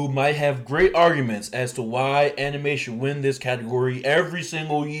y'all who might have great arguments as to why anime should win this category every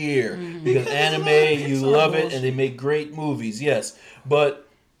single year. Because anime, you love it, and they make great movies. Yes, but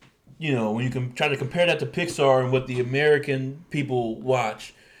you know when you can try to compare that to Pixar and what the American people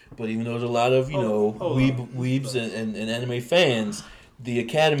watch. But even though there's a lot of weebs and anime fans, the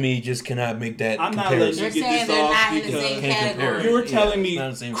Academy just cannot make that I'm not letting comparison. you They're get saying this they're off not in the because same Can't compare category. it. you're telling me not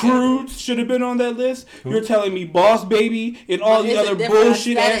the same Croods should have been on that list. You're telling me Boss Baby and all But these it's a other different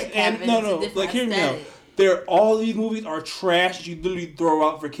bullshit ass aesthetic, and Kevin. no, It's a different like hear me out. aesthetic. All these movies are trash. That you literally throw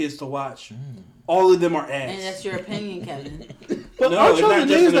out for kids to watch. All of them are ass. And that's your opinion, Kevin. But No, aren't it's y'all not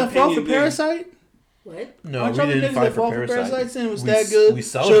the just niggas an that fall for opinion thing. Parasite? What? No, Aren't we y'all the didn't niggas fight that for fall for Parasite. Parasite saying it was We that s- good? we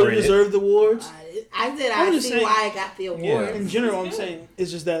Should celebrated it. deserve the awards? I said I'm I just see saying- why I got the award. In general, I'm saying it's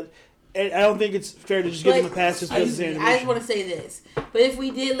just that I don't think it's fair to just give them a pass just because it's I just animation. want to say this. But if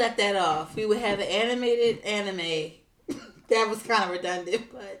we did let that off, we would have an animated anime. That was kind of redundant,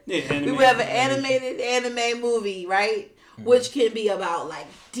 but we would have an animated anime movie, right? Which can be about like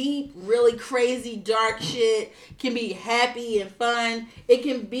deep, really crazy, dark shit. Can be happy and fun. It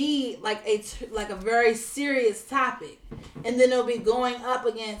can be like a very serious topic, and then it'll be going up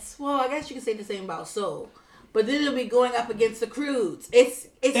against. Well, I guess you could say the same about Soul, but then it'll be going up against the Croods. It's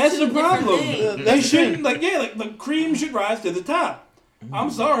That's two the problem. different things. They shouldn't like the cream should rise to the top. I'm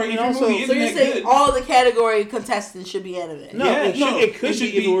sorry, And your also- movie So isn't you're that saying good. all the category contestants should be animated? No, it could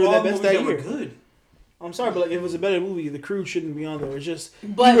be if it were all that best movies that were year. good. I'm sorry, but like, if it was a better movie, the Crew shouldn't be on there. It's just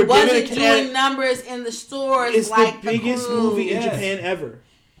But you were was given it a doing numbers in the stores It's like the biggest Crew? movie in Yes. Japan ever.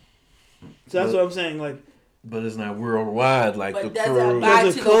 So that's what I'm saying. Like, But it's not worldwide like But the does it Crew. apply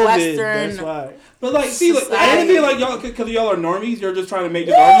because to of the COVID, Western that's why. But like, see, like, I Society. feel like y'all, because y'all are normies, you're just trying to make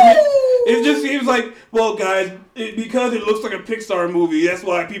this argument. It just seems like, well, guys, because it looks like a Pixar movie, that's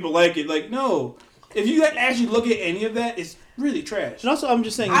why people like it. Like, no, if you actually look at any of that, it's really trash. And also, I'm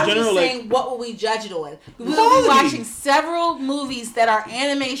just saying in I'm general, just like, saying, what will we judge it on? We will Quality. be watching several movies that are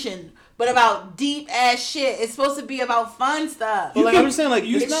animation, but about deep ass shit. It's supposed to be about fun stuff. but like I'm just saying, like,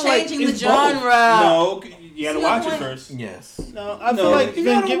 It's it's not like changing the It's both. genre. No, you gotta See watch my it point? first. Yes. no. I No, feel like you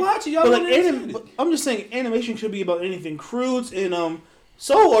then gotta watch it. Y'all but don't like, understand it. I'm just saying, animation should be about anything. Croods and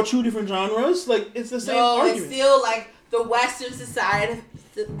Soul are two different genres. Like, it's the same No, argument. it's still like the Western society,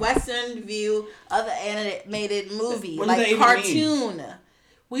 the Western view of the animated movie, What does that like even cartoon.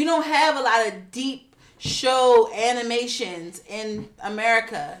 We don't have a lot of deep show animations in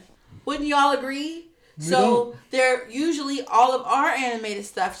America. Wouldn't y'all agree? So they're usually all of our animated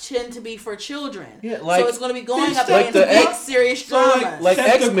stuff tend to be for children. Yeah, like- so it's going to be going up like against the big X- serious So dramas. like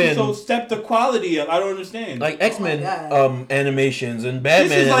step X-Men. So step the quality up. I don't understand. Like X-Men God. animations and this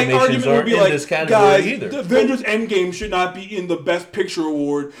Batman is like animations argument would aren't be in like, this category guys, either. the Avengers Endgame should not be in the Best Picture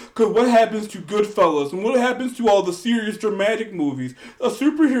award. Because what happens to Goodfellas and what happens to all the serious dramatic movies? A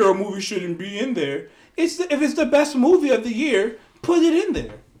superhero movie shouldn't be in there. If it's the best movie of the year, put it in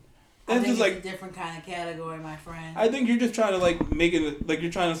there. I That's think just it's like a different kind of category, my friend. I think you're just trying to like make it like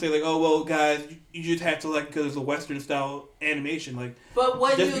you're trying to say like, oh well, guys, you just have to like because it's a Western style animation. Like But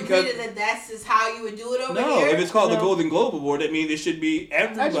would just you because- agree that that's just how you would do it over no, here? if it's called the No. Golden Globe Award, that means it should be I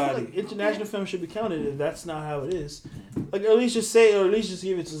just feel everybody. like international film should be counted if that's not how it is. Like, at least just say, or at least just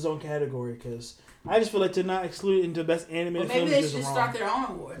give it its own category, because I just feel like to not exclude it into best Well, animated maybe film they is should just just wrong. start their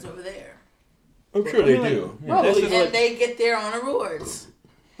own awards over there. I'm sure they I mean, do. like, Yeah. probably, That's just like, And they get their own awards.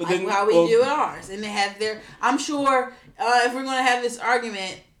 But Like then how we well, do ours. And they have their... I'm sure if we're going to have this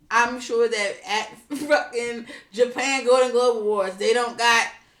argument, I'm sure that at fucking Japan Golden Globe Awards, they don't got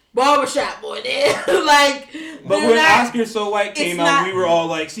Barbershop on there. Like, But they're when not- Oscar So White came it's out, not- we were all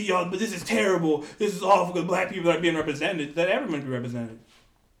like, "See y'all, but this is terrible. This is awful because black people aren't being represented. Let everyone be represented."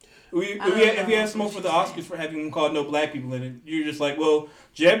 If we had smoke for the Oscars for having them called no black people in it, you're just like, well,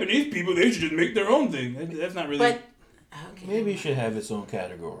 Japanese people, they should just make their own thing. That's not really. But Maybe it should have its own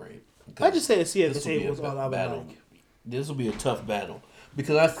category. I just say a seat at the This will be table is a all I would battle. like. This will be a tough battle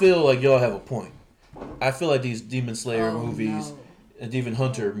because I feel like y'all have a point. I feel like these Demon Slayer movies, Demon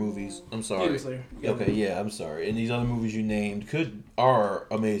Hunter movies. I'm sorry. Demon Slayer. Okay, yeah, I'm sorry. And these other movies you named are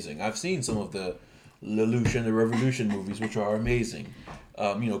amazing. I've seen some of the Lelouch and the Revolution movies, which are amazing.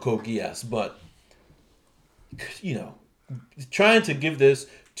 Code Geass, but trying to give this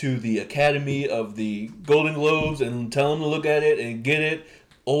to the Academy of the Golden Globes and tell them to look at it and get it,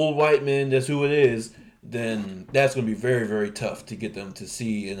 old white men, that's who it is, then that's going to be very, very tough to get them to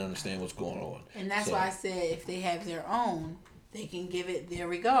see and understand what's going on. And that's why I said if they have their own, they can give it their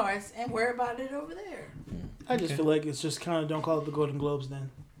regards and worry about it over there. I just feel like it's just kind of don't call it the Golden Globes then.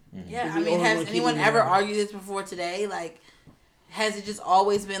 Yeah, I mean, has anyone ever argued this before today? Like, has it just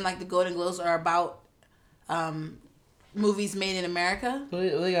always been like the Golden Globes are about movies made in America?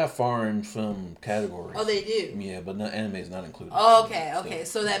 They got foreign film categories. Oh, they do? Yeah, but anime is not included. Oh, okay.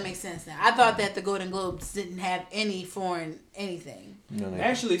 So that makes sense now. I thought that the Golden Globes didn't have any foreign anything. No.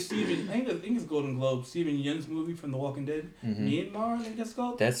 Actually, I think it's Golden Globe. Stephen Yeun's movie from The Walking Dead, Myanmar, I think that's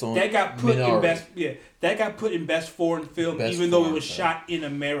called. That's on. That got put Minari. in best. Yeah, that got put in best foreign film, Best even though it foreign was film. shot in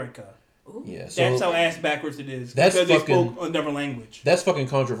America. Yeah, so That's how ass backwards it is. That's because they fucking- spoke another language. that's fucking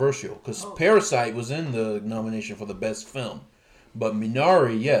controversial because Parasite was in the nomination for the best film, but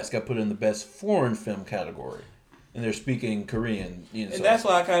Minari, yes, got put in the best foreign film category, and they're speaking Korean. And that's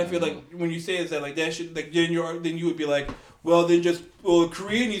why I kind of feel like when you say that, like that should, like then you would be like, well,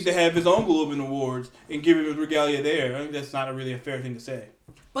 Korea needs to have his own Globe Awards and give him his regalia there. I think that's not really a fair thing to say.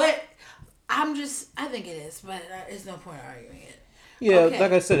 But I think it is, but there's no point arguing it. Yeah, Okay.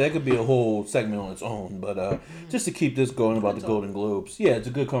 like I said, that could be a whole segment on its own. But just to keep this going about the Golden Globes, yeah, it's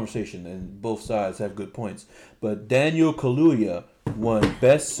a good conversation, and both sides have good points. But Daniel Kaluuya won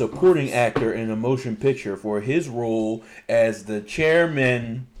Best Supporting Actor in a Motion Picture for his role as the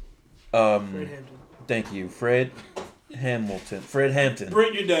chairman. Fred Hampton. Thank you, Fred Hampton.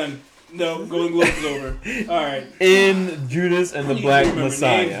 Brent, you're done. No, Golden Globes is over. All right. In Judas and the You Black remember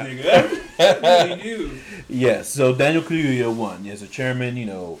Messiah. names, nigga. You do. Yes, so Daniel Kaluuya won as a chairman,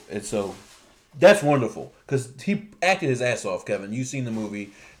 and so that's wonderful because he acted his ass off, Kevin. You've seen the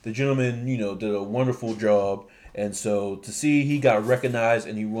movie. The gentleman, did a wonderful job, and so to see he got recognized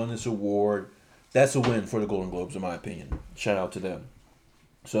and he won this award, that's a win for the Golden Globes, in my opinion. Shout out to them.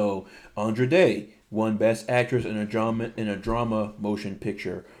 So Andra Day won Best Actress in a drama motion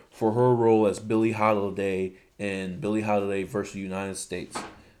picture for her role as Billie Holiday in Billie Holiday versus the United States.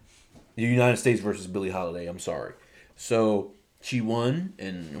 The United States versus Billie Holiday, I'm sorry. So she won,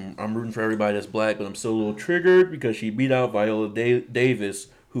 and I'm rooting for everybody that's black, but I'm still a little triggered because she beat out Viola Davis,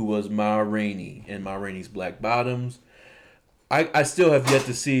 who was Ma Rainey in Ma Rainey's Black Bottoms. I still have yet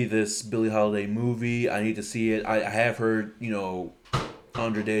to see this Billie Holiday movie. I need to see it. I have heard,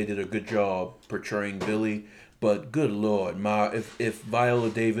 Andra Day did a good job portraying Billie, but good Lord, if Viola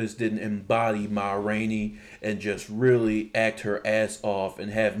Davis didn't embody Ma Rainey and just really act her ass off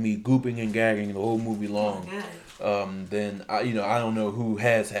and have me gooping and gagging the whole movie long, then I don't know who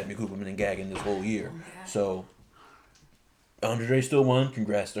has had me gooping and gagging this whole year. So Andra Day still won.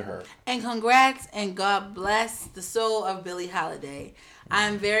 Congrats to her. And congrats and God bless the soul of Billie Holiday.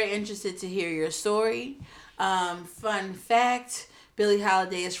 I'm very interested to hear your story. Fun fact, Billie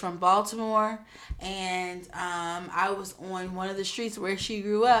Holiday is from Baltimore, and I was on one of the streets where she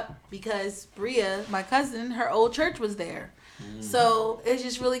grew up because Bria, my cousin, her old church was there. So it's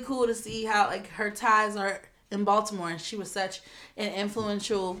just really cool to see how her ties are in Baltimore, and she was such an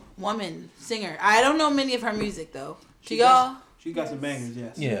influential woman singer. I don't know many of her music though. Do y'all? She got some bangers,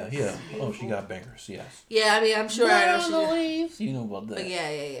 yes. Yeah. Oh, she got bangers, yes. Yeah, I mean, I'm sure I know she. You know about that. But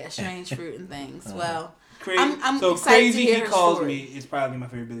yeah. Strange Fruit and things. Well, Crazy. I'm so excited Crazy to hear He her Calls story. Me is probably my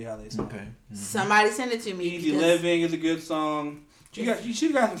favorite Billie Holiday song. Okay. Somebody send it to me. Easy because Living is a good song. She got some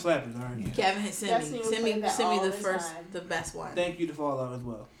slappers, all right. Kevin had sent me. Destiny Send will me play that the all the first, time. the best one. Thank you to Fallout as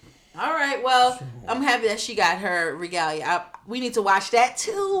well. All right. Well, I'm happy that she got her regalia. We need to watch that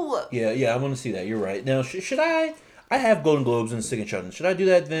too. Yeah, I want to see that. You're right. Now, should I have Golden Globes and Second Shutting. Should I do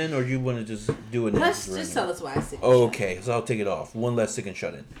that then, or do you want to just do it now? Let's just tell us why I said. Okay, so I'll take it off. One less Second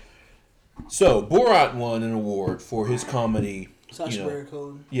Shut-In. So, Borat won an award for his comedy. Sacha Baron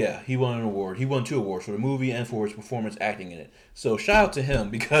Cohen. Yeah, he won an award. He won 2 awards for the movie and for his performance acting in it. So, shout out to him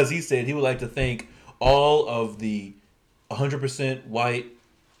because he said he would like to thank all of the 100% white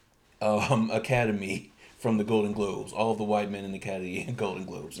Academy from the Golden Globes. All of the white men in the Academy and Golden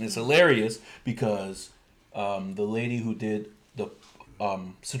Globes. And it's hilarious because the lady who did the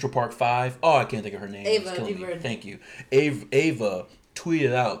Central Park 5. Oh, I can't think of her name. Ava It's killing me. DuVernay. Thank you. Ava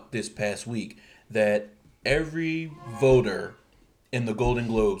tweeted out this past week that every voter in the Golden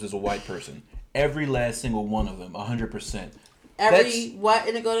Globes is a white person. Every last single one of them, 100%. What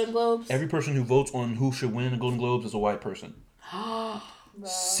in the Golden Globes? Every person who votes on who should win the Golden Globes is a white person.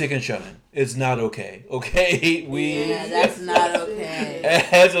 Sick and shut in. It's not okay. Okay, Yeah, that's not okay.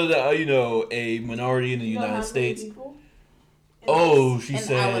 As a minority in the United States. Oh, she And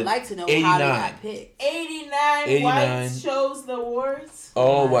said. I would like to know 89. how they got picked. 89 whites chose the awards.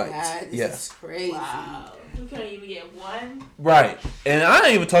 All My whites. God, this Yes. is crazy. Wow. We couldn't even get one. Right. And I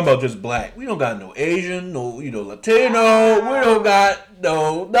ain't even talking about just black. We don't got no Asian, no, Latino. We don't got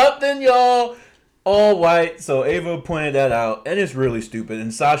nothing, y'all. All white. So Ava pointed that out, and it's really stupid.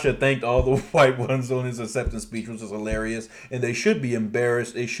 And Sasha thanked all the white ones on his acceptance speech, which was hilarious. And they should be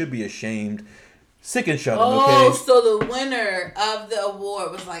embarrassed. They should be ashamed. Sick and shut 'em, okay? So the winner of the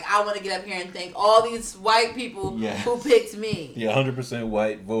award was like, I want to get up here and thank all these white people who picked me. Yeah, 100%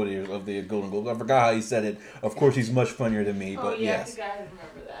 white voters of the Golden Globes. I forgot how he said it. Of course, he's much funnier than me, but yes. I think I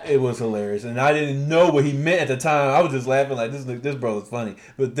remember that. It was hilarious, and I didn't know what he meant at the time. I was just laughing like, this brother's funny.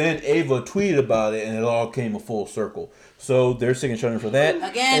 But then Ava tweeted about it, and it all came a full circle. So they're sick and shutting for that.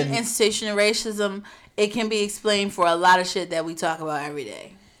 Again, institutional racism, it can be explained for a lot of shit that we talk about every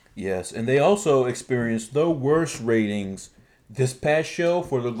day. Yes, and they also experienced the worst ratings this past show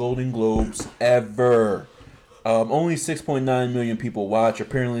for the Golden Globes ever. Only 6.9 million people watch.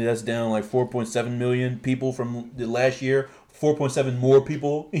 Apparently, that's down like 4.7 million people from the last year. 4.7 more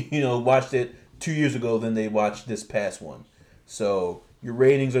people, watched it 2 years ago than they watched this past one. So your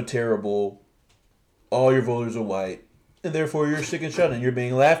ratings are terrible. All your voters are white, and therefore you're sick and shut in. You're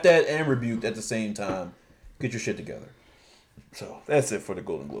being laughed at and rebuked at the same time. Get your shit together. So that's it for the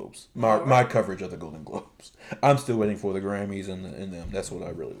Golden Globes. My coverage of the Golden Globes. I'm still waiting for the Grammys and them. That's what I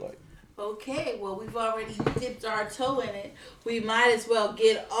really like. Okay, well, we've already dipped our toe in it. We might as well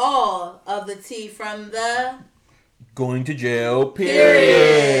get all of the tea from the Going to jail,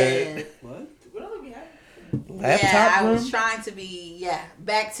 period. What? What else we have? Laptop I room? was trying to be,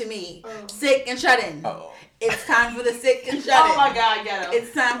 back to me. Sick and shut in. Oh. It's time for the sick and shut in. Oh my God, get him.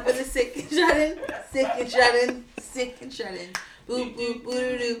 It's time for the sick and shut in. Sick and shut in. Sick and shut in. Boop, boop,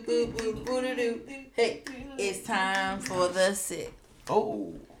 boo-doo-doo, boop, boop, boo-doo-doo. Hey, it's time for the sick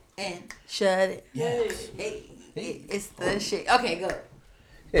Oh. and shut it. Yes. Hey, it's the shit. Okay, go.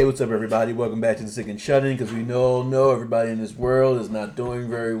 Hey, what's up, everybody? Welcome back to the Sick and Shut In, because we all know everybody in this world is not doing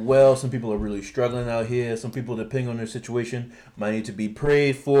very well. Some people are really struggling out here. Some people, depending on their situation, might need to be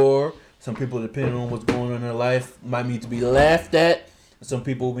prayed for. Some people, depending on what's going on in their life, might need to be laughed at. Some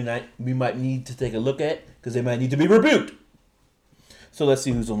people we might need to take a look at because they might need to be rebuked. So let's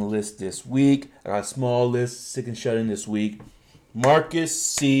see who's on the list this week. I got a small list, Sick and Shut In this week. Marcus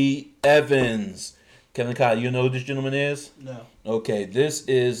C. Evans. Kevin Kyle, you know who this gentleman is? No. Okay, this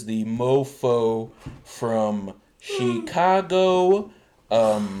is the mofo from Chicago.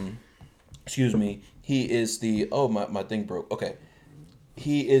 Excuse me. He is the... Oh, my thing broke. Okay.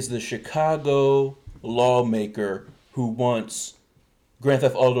 He is the Chicago lawmaker who wants Grand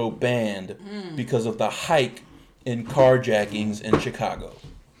Theft Auto banned because of the hike in carjackings in Chicago.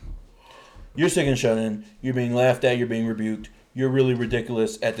 You're sick and shut in. You're being laughed at. You're being rebuked. You're really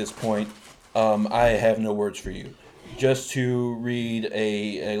ridiculous at this point. I have no words for you. Just to read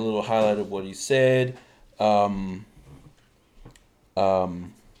a little highlight of what he said.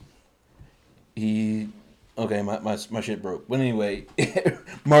 Okay, my shit broke. But anyway,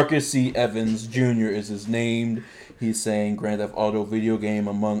 Marcus C. Evans Jr. is his name. He's saying Grand Theft Auto video game,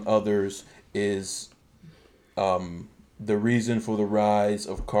 among others, is the reason for the rise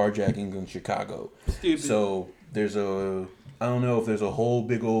of carjacking in Chicago. Stupid. So I don't know if there's a whole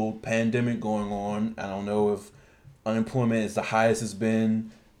big old pandemic going on. I don't know if unemployment is the highest it's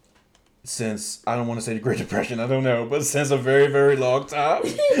been since, I don't want to say the Great Depression, I don't know, but since a very, very long time.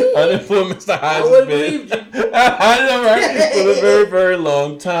 Unemployment's the highest it's been. I know, right? For a very, very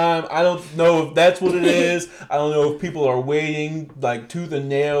long time. I don't know if that's what it is. I don't know if people are waiting like tooth and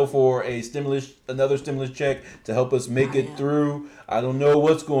nail for another stimulus check to help us make it through. I don't know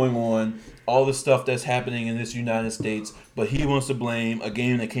what's going on. All the stuff that's happening in this United States, but he wants to blame a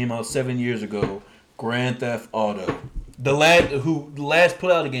game that came out 7 years ago, Grand Theft Auto. The last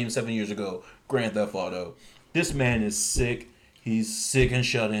put out a game 7 years ago, Grand Theft Auto. This man is sick. He's sick and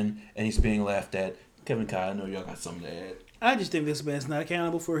shut in, and he's being laughed at. Kevin Kyle, I know y'all got something to add. I just think this man's not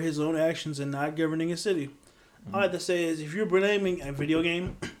accountable for his own actions and not governing a city. All I have to say is, if you're blaming a video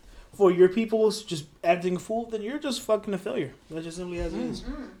game for your people's just acting a fool, then you're just fucking a failure. That's just simply as it is.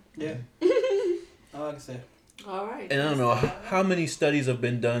 Yeah. All I can say. All right. And I don't know how many studies have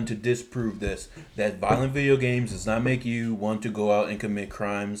been done to disprove this, that violent video games does not make you want to go out and commit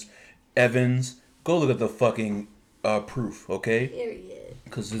crimes. Evans, go look at the fucking proof, okay? Period.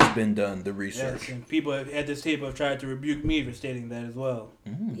 Because it's been done, the research. Yes, and people at this table have tried to rebuke me for stating that as well.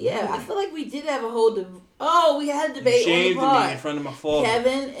 Yeah, I feel like we did have a whole we had a debate Shamed on the pod. me in front of my father.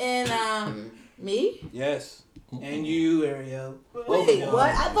 Kevin and me. Yes. And you, Ariel. Wait,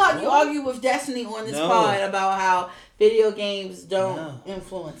 what? I thought you argued with Destiny on this pod about how video games don't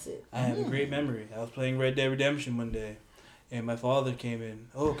influence it. I have a great memory. I was playing Red Dead Redemption one day, and my father came in.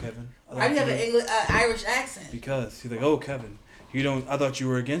 Oh, Kevin. Why do you have an Irish accent? Because he's like, oh, Kevin, you don't. I thought you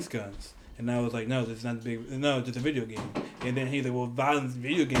were against guns. And I was like, no, this is not the big. No, it's just a video game. And then he's like, well, violence in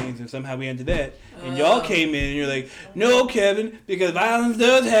video games, and somehow we ended that. And y'all came in, and you're like, no, Kevin, because violence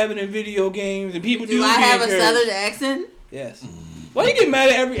does happen in video games, and people do I have a southern accent? Yes. Why you get mad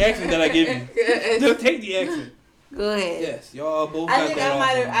at every accent that I give you? Just take the accent. Go ahead. Yes, y'all both. I think I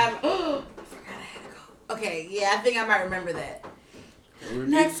might have. I forgot I had to go. Okay, yeah, I think I might remember that.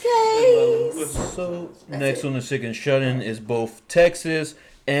 Next case. So, next on the Sick and Shut-In is both Texas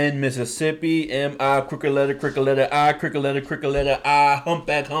and Mississippi. M-I, crooked letter, I, crooked letter, I,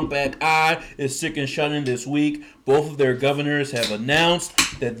 humpback, I is Sick and Shut-In this week. Both of their governors have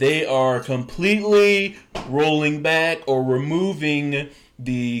announced that they are completely rolling back or removing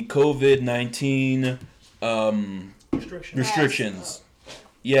the COVID-19 restrictions.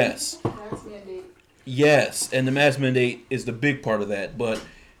 Yes. Yes, and the mask mandate is the big part of that. But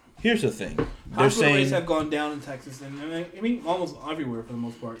here's the thing: they're saying rates have gone down in Texas, and I mean almost everywhere for the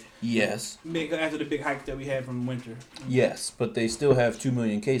most part. Yes. After the big hike that we had from winter. Yes, but they still have 2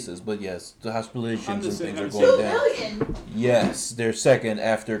 million cases. But yes, the hospitalizations and things are going down. 2 million. Yes, they're second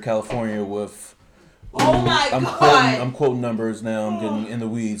after California with. Oh my God! I'm quoting numbers now. I'm getting in the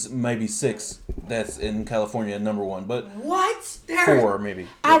weeds. Maybe 6. That's in California, number 1. But what? 4 maybe.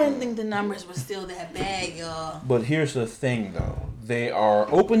 I didn't think the numbers were still that bad, y'all. But here's the thing, though. They are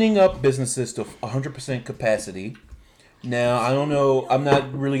opening up businesses to 100% capacity. Now, I don't know. I'm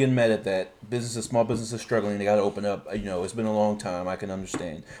not really getting mad at that. Small businesses struggling. They got to open up. You know, it's been a long time. I can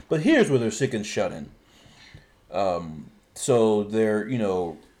understand. But here's where they're sick and shut-in. So they're,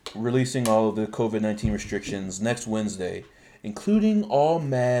 releasing all of the COVID-19 restrictions next Wednesday, including all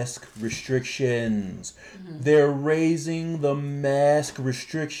mask restrictions. Mm-hmm. They're raising the mask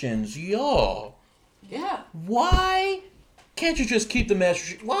restrictions. Y'all. Yeah. Why can't you just keep the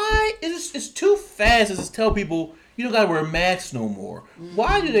mask? Why? It's too fast to just tell people you don't got to wear masks no more. Mm-hmm.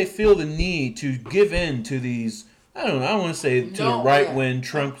 Why do they feel the need to give in to these, I don't know, I don't want to say to the right-wing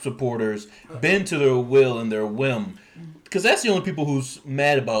Trump supporters, bend to their will and their whim? Because that's the only people who's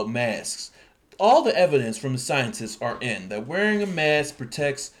mad about masks. All the evidence from the scientists are in that wearing a mask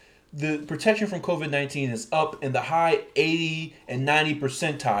protects. The protection from COVID-19 is up in the high 80 and 90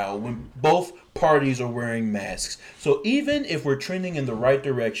 percentile when both parties are wearing masks. So even if we're trending in the right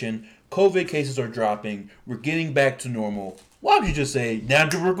direction, COVID cases are dropping, we're getting back to normal. Why would you just say, now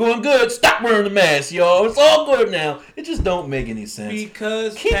that we're going good, stop wearing the mask, y'all. It's all good now. It just don't make any sense.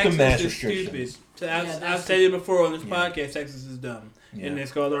 Because keep Texas the mask is restrictions. Stupid. So I've said it before on this podcast, Texas is dumb. Yeah. And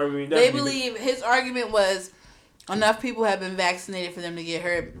it's called argument. They believe his argument was enough people have been vaccinated for them to get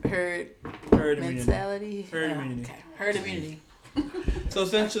herd mentality. Herd immunity. Okay. Herd immunity. So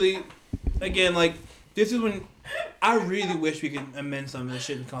essentially, again, this is when I really wish we could amend some of the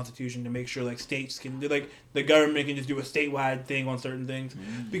shit in the Constitution to make sure states can do the government can just do a statewide thing on certain things.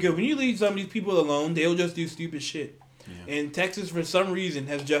 Mm-hmm. Because when you leave some of these people alone, they'll just do stupid shit. Yeah. And Texas, for some reason,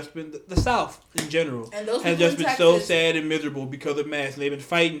 has just been the South in general has just been so sad and miserable because of masks. They've been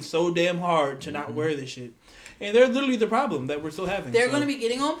fighting so damn hard to not wear this shit, and they're literally the problem that we're still having. They're going to be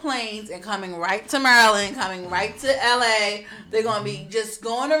getting on planes and coming right to Maryland, coming right to LA. They're going to be just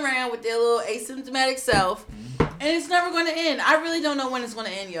going around with their little asymptomatic self, and it's never going to end. I really don't know when it's going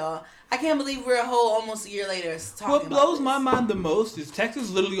to end, y'all. I can't believe we're almost a year later talking What blows about my mind the most is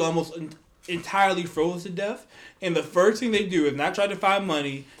Texas literally almost entirely froze to death. And the first thing they do is not try to find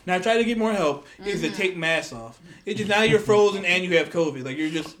money, not try to get more help, is to take masks off. It's just now you're frozen and you have COVID.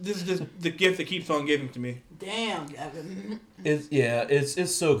 This is just the gift that keeps on giving to me. Damn, Gavin.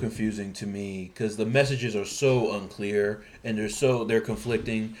 It's so confusing to me because the messages are so unclear and they're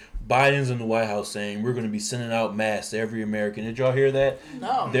conflicting. Biden's in the White House saying we're going to be sending out masks to every American. Did y'all hear that?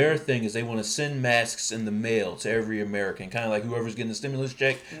 No. Their thing is they want to send masks in the mail to every American. Kind of like whoever's getting a stimulus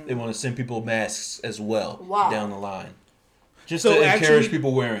check, they want to send people masks as well down the line. Just to encourage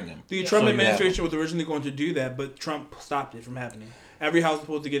people wearing them. The Trump administration was originally going to do that, but Trump stopped it from happening. Every house is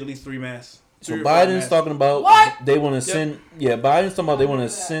supposed to get at least 3 masks So 3 or 5 Biden's masks. talking about What? they want to send. Yeah, Biden's talking about they want to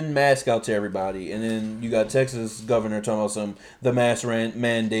send masks out to everybody, and then you got Texas governor talking about the mask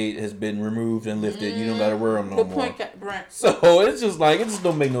mandate has been removed and lifted. You don't got to wear them no Good more. point, Brent. So it's just like it just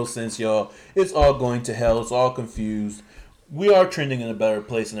don't make no sense, y'all. It's all going to hell. It's all confused. We are trending in a better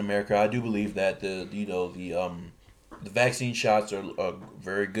place in America. I do believe that the vaccine shots are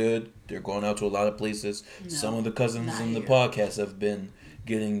very good. They're going out to a lot of places. No, Some of the cousins not in the here. podcast have been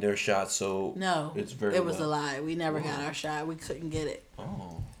getting their shots, so No, it's very. it was well. a lie. We never got our shot. We couldn't get it.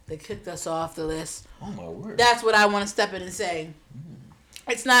 Oh, They kicked us off the list. oh my word! That's what I want to step in and say.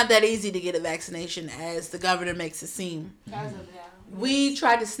 It's not that easy to get a vaccination as the governor makes it seem. As of now. We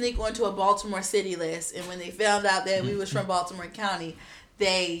tried to sneak onto a Baltimore City list, and when they found out that we was from Baltimore County,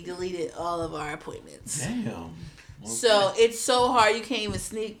 they deleted all of our appointments. Damn. Okay. So it's so hard. You can't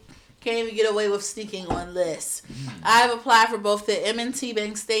even get away with sneaking on lists. I've applied for both the M&T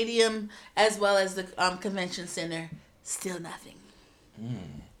Bank Stadium as well as the convention center. Still nothing.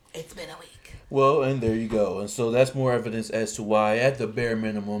 It's been a week. Well, and there you go. And so that's more evidence as to why, at the bare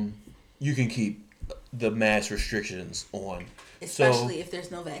minimum, you can keep the mask restrictions on. Especially if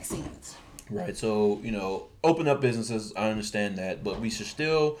there's no vaccines. Right. So, open up businesses. I understand that. But we should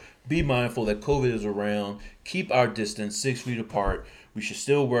still be mindful that COVID is around. Keep our distance 6 feet apart. We should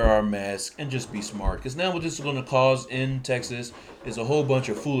still wear our masks and just be smart. Because now what this is going to cause in Texas is a whole bunch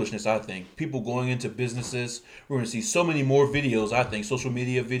of foolishness, I think. People going into businesses. We're going to see so many more videos, I think, social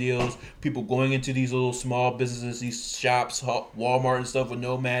media videos. People going into these little small businesses, these shops, Walmart and stuff with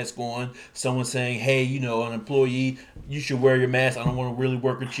no mask on. Someone saying, hey, an employee, you should wear your mask. I don't want to really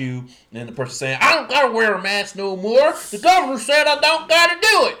work with you. And then the person saying, I don't got to wear a mask no more. The governor said I don't got to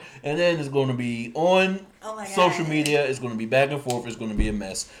do it. And then it's going to be on social media. It's going to be back and forth. It's going to be a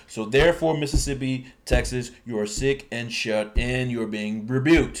mess. So therefore, Mississippi, Texas, you are sick and shut in. You are being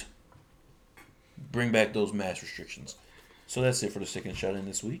rebuked. Bring back those mask restrictions. So that's it for the sick and shut in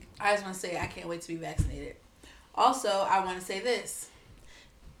this week. I just want to say I can't wait to be vaccinated. Also, I want to say this.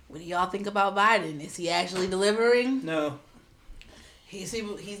 What do y'all think about Biden? Is he actually delivering? No. He's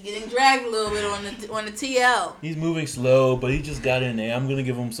getting dragged a little bit on the TL. He's moving slow, but he just got in there. I'm going to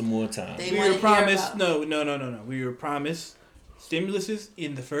give him some more time. They We wanna were hear promised. about- No. We were promised stimuluses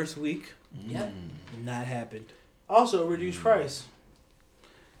in the first week. Yep. Not happened. Also, reduced price.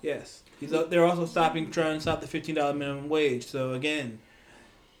 Yes. They're also trying to stop the $15 minimum wage. So again,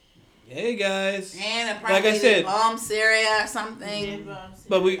 hey guys. And apparently Like I said- bomb Syria or something.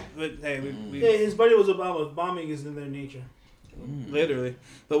 But we Yeah, his buddy was Obama. Bombing is in their nature. literally.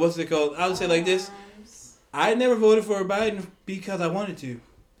 But what's it called? I would say like this. I never voted for Biden because I wanted to.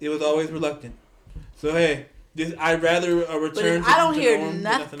 It was always reluctant. So hey, I'd rather a But return if to I don't the hear norm than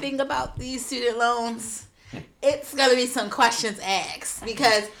nothing about these student loans, it's gonna be some questions asked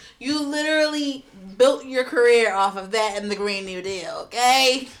because you literally built your career off of that and the Green New Deal,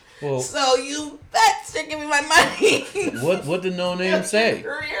 okay? Well, So you better give me my money. what did No Name say?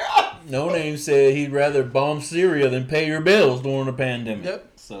 Career. No Name said he'd rather bomb Syria than pay your bills during the pandemic. Yep.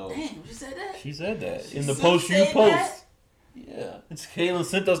 So Damn, you said that? she said that She in the said post you that? post. Yeah, it's Kaylin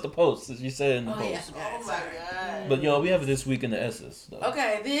sent us the post. She said in the Oh post. yeah. Oh my god. But y'all, we have it this week in the S's. So.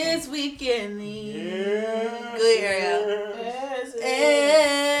 Okay, this weekend the Yeah. good area.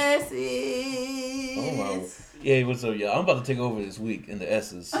 Yes. Oh my. Yeah, what's up, y'all? I'm about to take over this week in the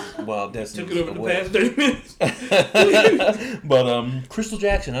S's while Destiny Took it over the away. past 30 minutes. But Crystal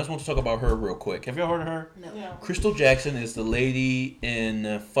Jackson, I just want to talk about her real quick. Have y'all heard of her? No. No. Crystal Jackson is the lady in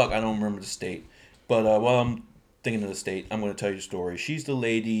I don't remember the state. But while I'm thinking of the state, I'm going to tell you the story. She's the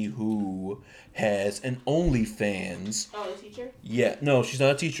lady who has an OnlyFans. Oh, the teacher? Yeah, no, she's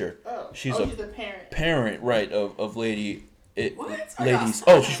not a teacher. Oh. She's she's a a parent. Parent, right, of lady. What? Ladies.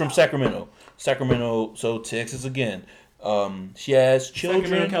 Oh, she's from Sacramento. Sacramento, so Texas again. She has children.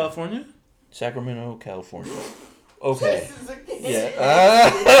 Sacramento, California. Sacramento, California. Okay. This is a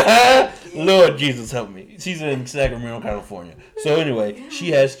Yeah. Lord Jesus help me. She's in Sacramento, California. So anyway,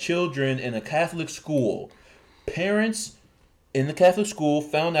 she has children in a Catholic school. Parents in the Catholic school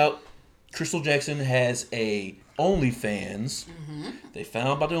found out Crystal Jackson has a OnlyFans. They found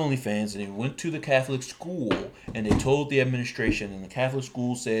out about the OnlyFans and they went to the Catholic school and they told the administration, and the Catholic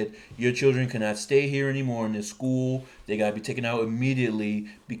school said, your children cannot stay here anymore in this school. They got to be taken out immediately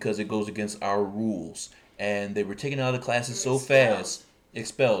because it goes against our rules. And they were taken out of the classes so fast.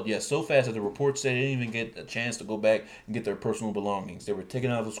 Expelled, yes, so fast that the report said they didn't even get a chance to go back and get their personal belongings. They were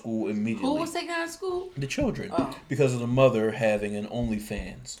taken out of the school immediately. Who was taken out of school? The children. Oh. Because of the mother having an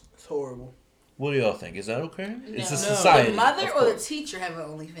OnlyFans. It's horrible. What do y'all think? Is that okay? It's a No. society. The mother of or the course. teacher have an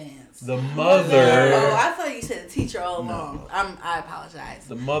OnlyFans? The Oh, mother. I thought you said the teacher all along. I apologize.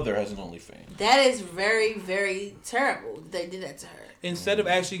 The mother has an OnlyFans. That is very, very terrible. They did that to her. Instead of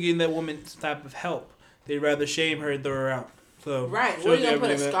actually getting that woman some type of help, they'd rather shame her and throw her out. So Right. shows What, you you gonna put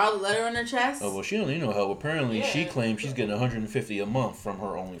a everything that- scarlet letter on her chest? Oh well, she don't need no help. Apparently, she claims she's getting $150 a month from her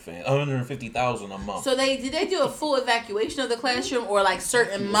OnlyFans. $150,000 a month. So did they do a full evacuation of the classroom, or like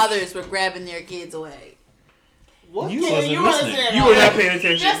certain mothers were grabbing their kids away? What? You Yeah, wasn't you wasn't listening. listening. You were not paying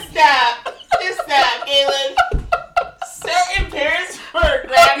attention. Just stop. Just stop, Galen. Certain parents were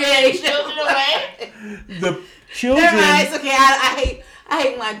grabbing their children away. The children. Never mind. It's okay. I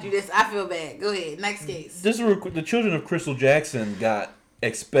hate when I do this. I feel bad. Go ahead. Next case. The children of Crystal Jackson got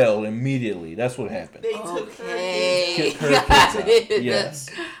expelled immediately. That's what happened. They took Okay. Kick her Got kids out. it. Yes.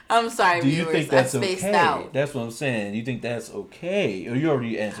 I'm sorry, Do you viewers. think that's I spaced okay? out. That's what I'm saying. You think that's okay? Or you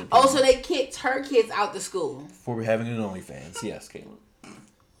already answered. Oh, so they kicked her kids out the school. for having an OnlyFans. Yes, Caleb.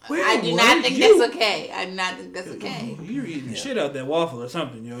 I do not think that's okay. I do not think that's okay. You were eating shit out that waffle or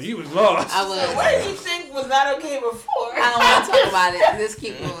something, yo. You was lost. I So was. what did you think was not okay before? I don't want to talk about it. Let's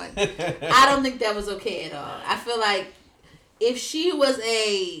keep going. I don't think that was okay at all. I feel like if she was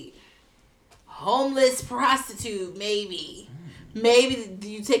a homeless prostitute, maybe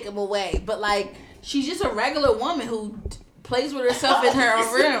you take them away. But like, she's just a regular woman who plays with herself in her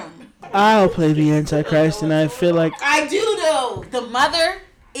own room. I'll play the Antichrist, and I feel like I do though. The mother,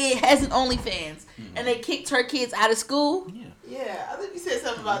 it has an OnlyFans, and they kicked her kids out of school. Yeah, I think you said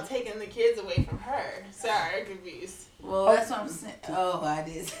something about taking the kids away from her. Sorry, I'm confused. Well, that's what I'm saying. Oh, I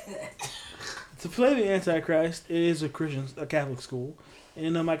did say that. to play the Antichrist, it is a Catholic school,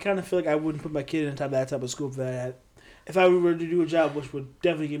 and I kind of feel like I wouldn't put my kid in that type of school if I were to do a job which would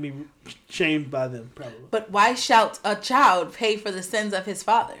definitely get me shamed by them, probably. But why shout a child pay for the sins of his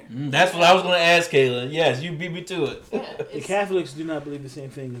father? That's what I was going to ask, Kayla. Yes, you beat me to it. Yeah, The Catholics do not believe the same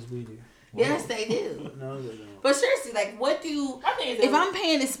thing as we do. Yes, they do. No, they don't. But seriously, like, what do... my thing is If I'm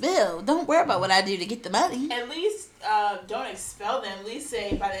paying this bill, don't worry about what I do to get the money. at least don't expel them. At least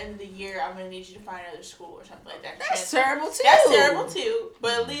say by the end of the year, I'm gonna need you to find another school or something like that. That's terrible, too. That's terrible too.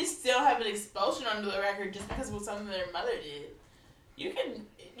 But at least still have an expulsion under the record just because of something their mother did. You can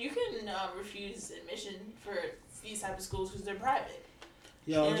refuse admission for these type of schools because they're private.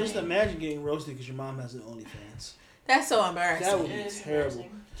 Yo, Yeah. just imagine getting roasted because your mom has an OnlyFans. That's so embarrassing. That would It be is terrible.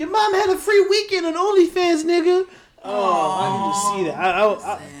 embarrassing. Your mom had a free weekend on OnlyFans, nigga. Oh, I need to see that.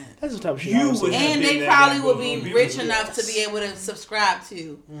 I that's the type of shit. You I would would- say. And they That probably goes would on be videos. rich enough to be able to subscribe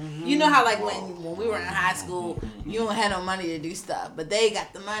to. You know how, like, when we were in high school, you don't have no money to do stuff, but they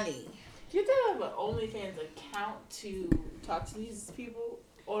got the money. You gotta have an OnlyFans account to talk to these people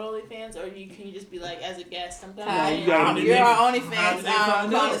on OnlyFans, or can you just be like, as a guest, I'm Hi, you gotta you're our how OnlyFans did they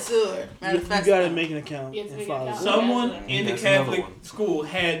find out? connoisseur. You gotta make an account You have to and make an follow. account. Someone in the That's another Catholic one. school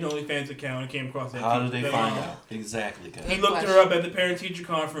had an OnlyFans account and came across that. How did they that find mom. out? Exactly, He Good looked her question. up at the parent-teacher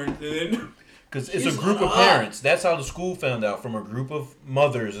conference, and then because it's a group of parents. That's how the school found out. From a group of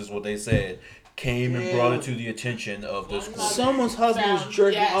mothers, is what they said. Came and brought it to the attention of the school. Someone's husband was Found-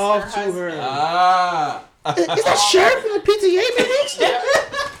 jerking yes, off her to her. husband. Ah. Is that Sheriff from the PTA meeting?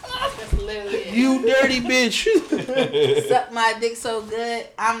 That's literally it. You dirty bitch. Suck my dick so good.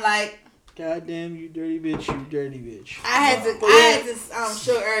 I'm like, Goddamn, you dirty bitch, you dirty bitch. I had to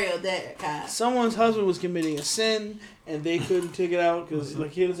show Ariel that, guys. Someone's husband was committing a sin, and they couldn't take it out because,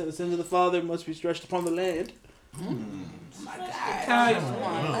 like he said, the sins of the father must be stretched upon the land. Oh my God. Kai- Come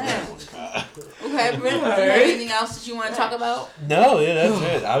on, man. Okay, Britt, is there anything else that you want to talk about? No, yeah, that's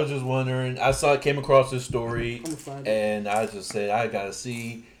it. I was just wondering. Came across this story, I'm gonna find it. and I just said I gotta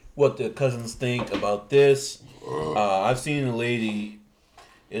see what the cousins think about this. I've seen a lady.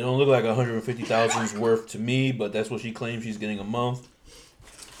 It don't look like 150,000's worth to me, but that's what she claims she's getting a month.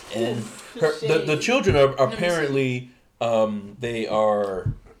 And the children are apparently they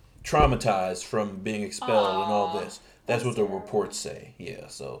are traumatized from being expelled and all this. That's what the reports say. Yeah,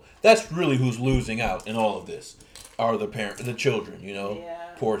 so that's really who's losing out in all of this are the children. You know, Yeah.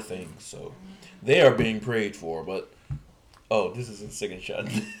 poor things. So they are being prayed for. But this is a second shot.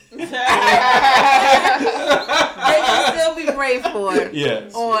 They can still be prayed for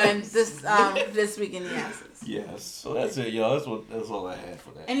Yes. on this week in the Asses. Yes. So that's it, y'all. That's all I had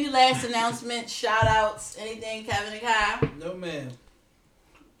for that. Any last announcements, shout outs, anything, Kevin and Kai? no man.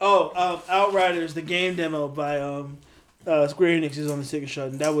 Oh, Outriders, the game demo by Square Enix is on the second shot,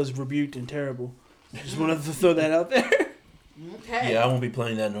 and that was rebuked and terrible. Just wanted to throw that out there. Okay. Yeah, I won't be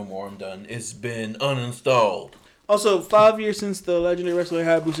playing that no more. I'm done. It's been uninstalled. Also, 5 years since the legendary wrestler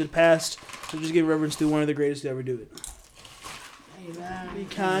Hayabusa passed, so just give reverence to one of the greatest to ever do it. There Be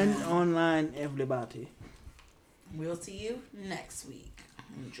kind online, everybody. We'll see you next week.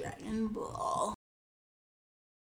 Dragon Ball.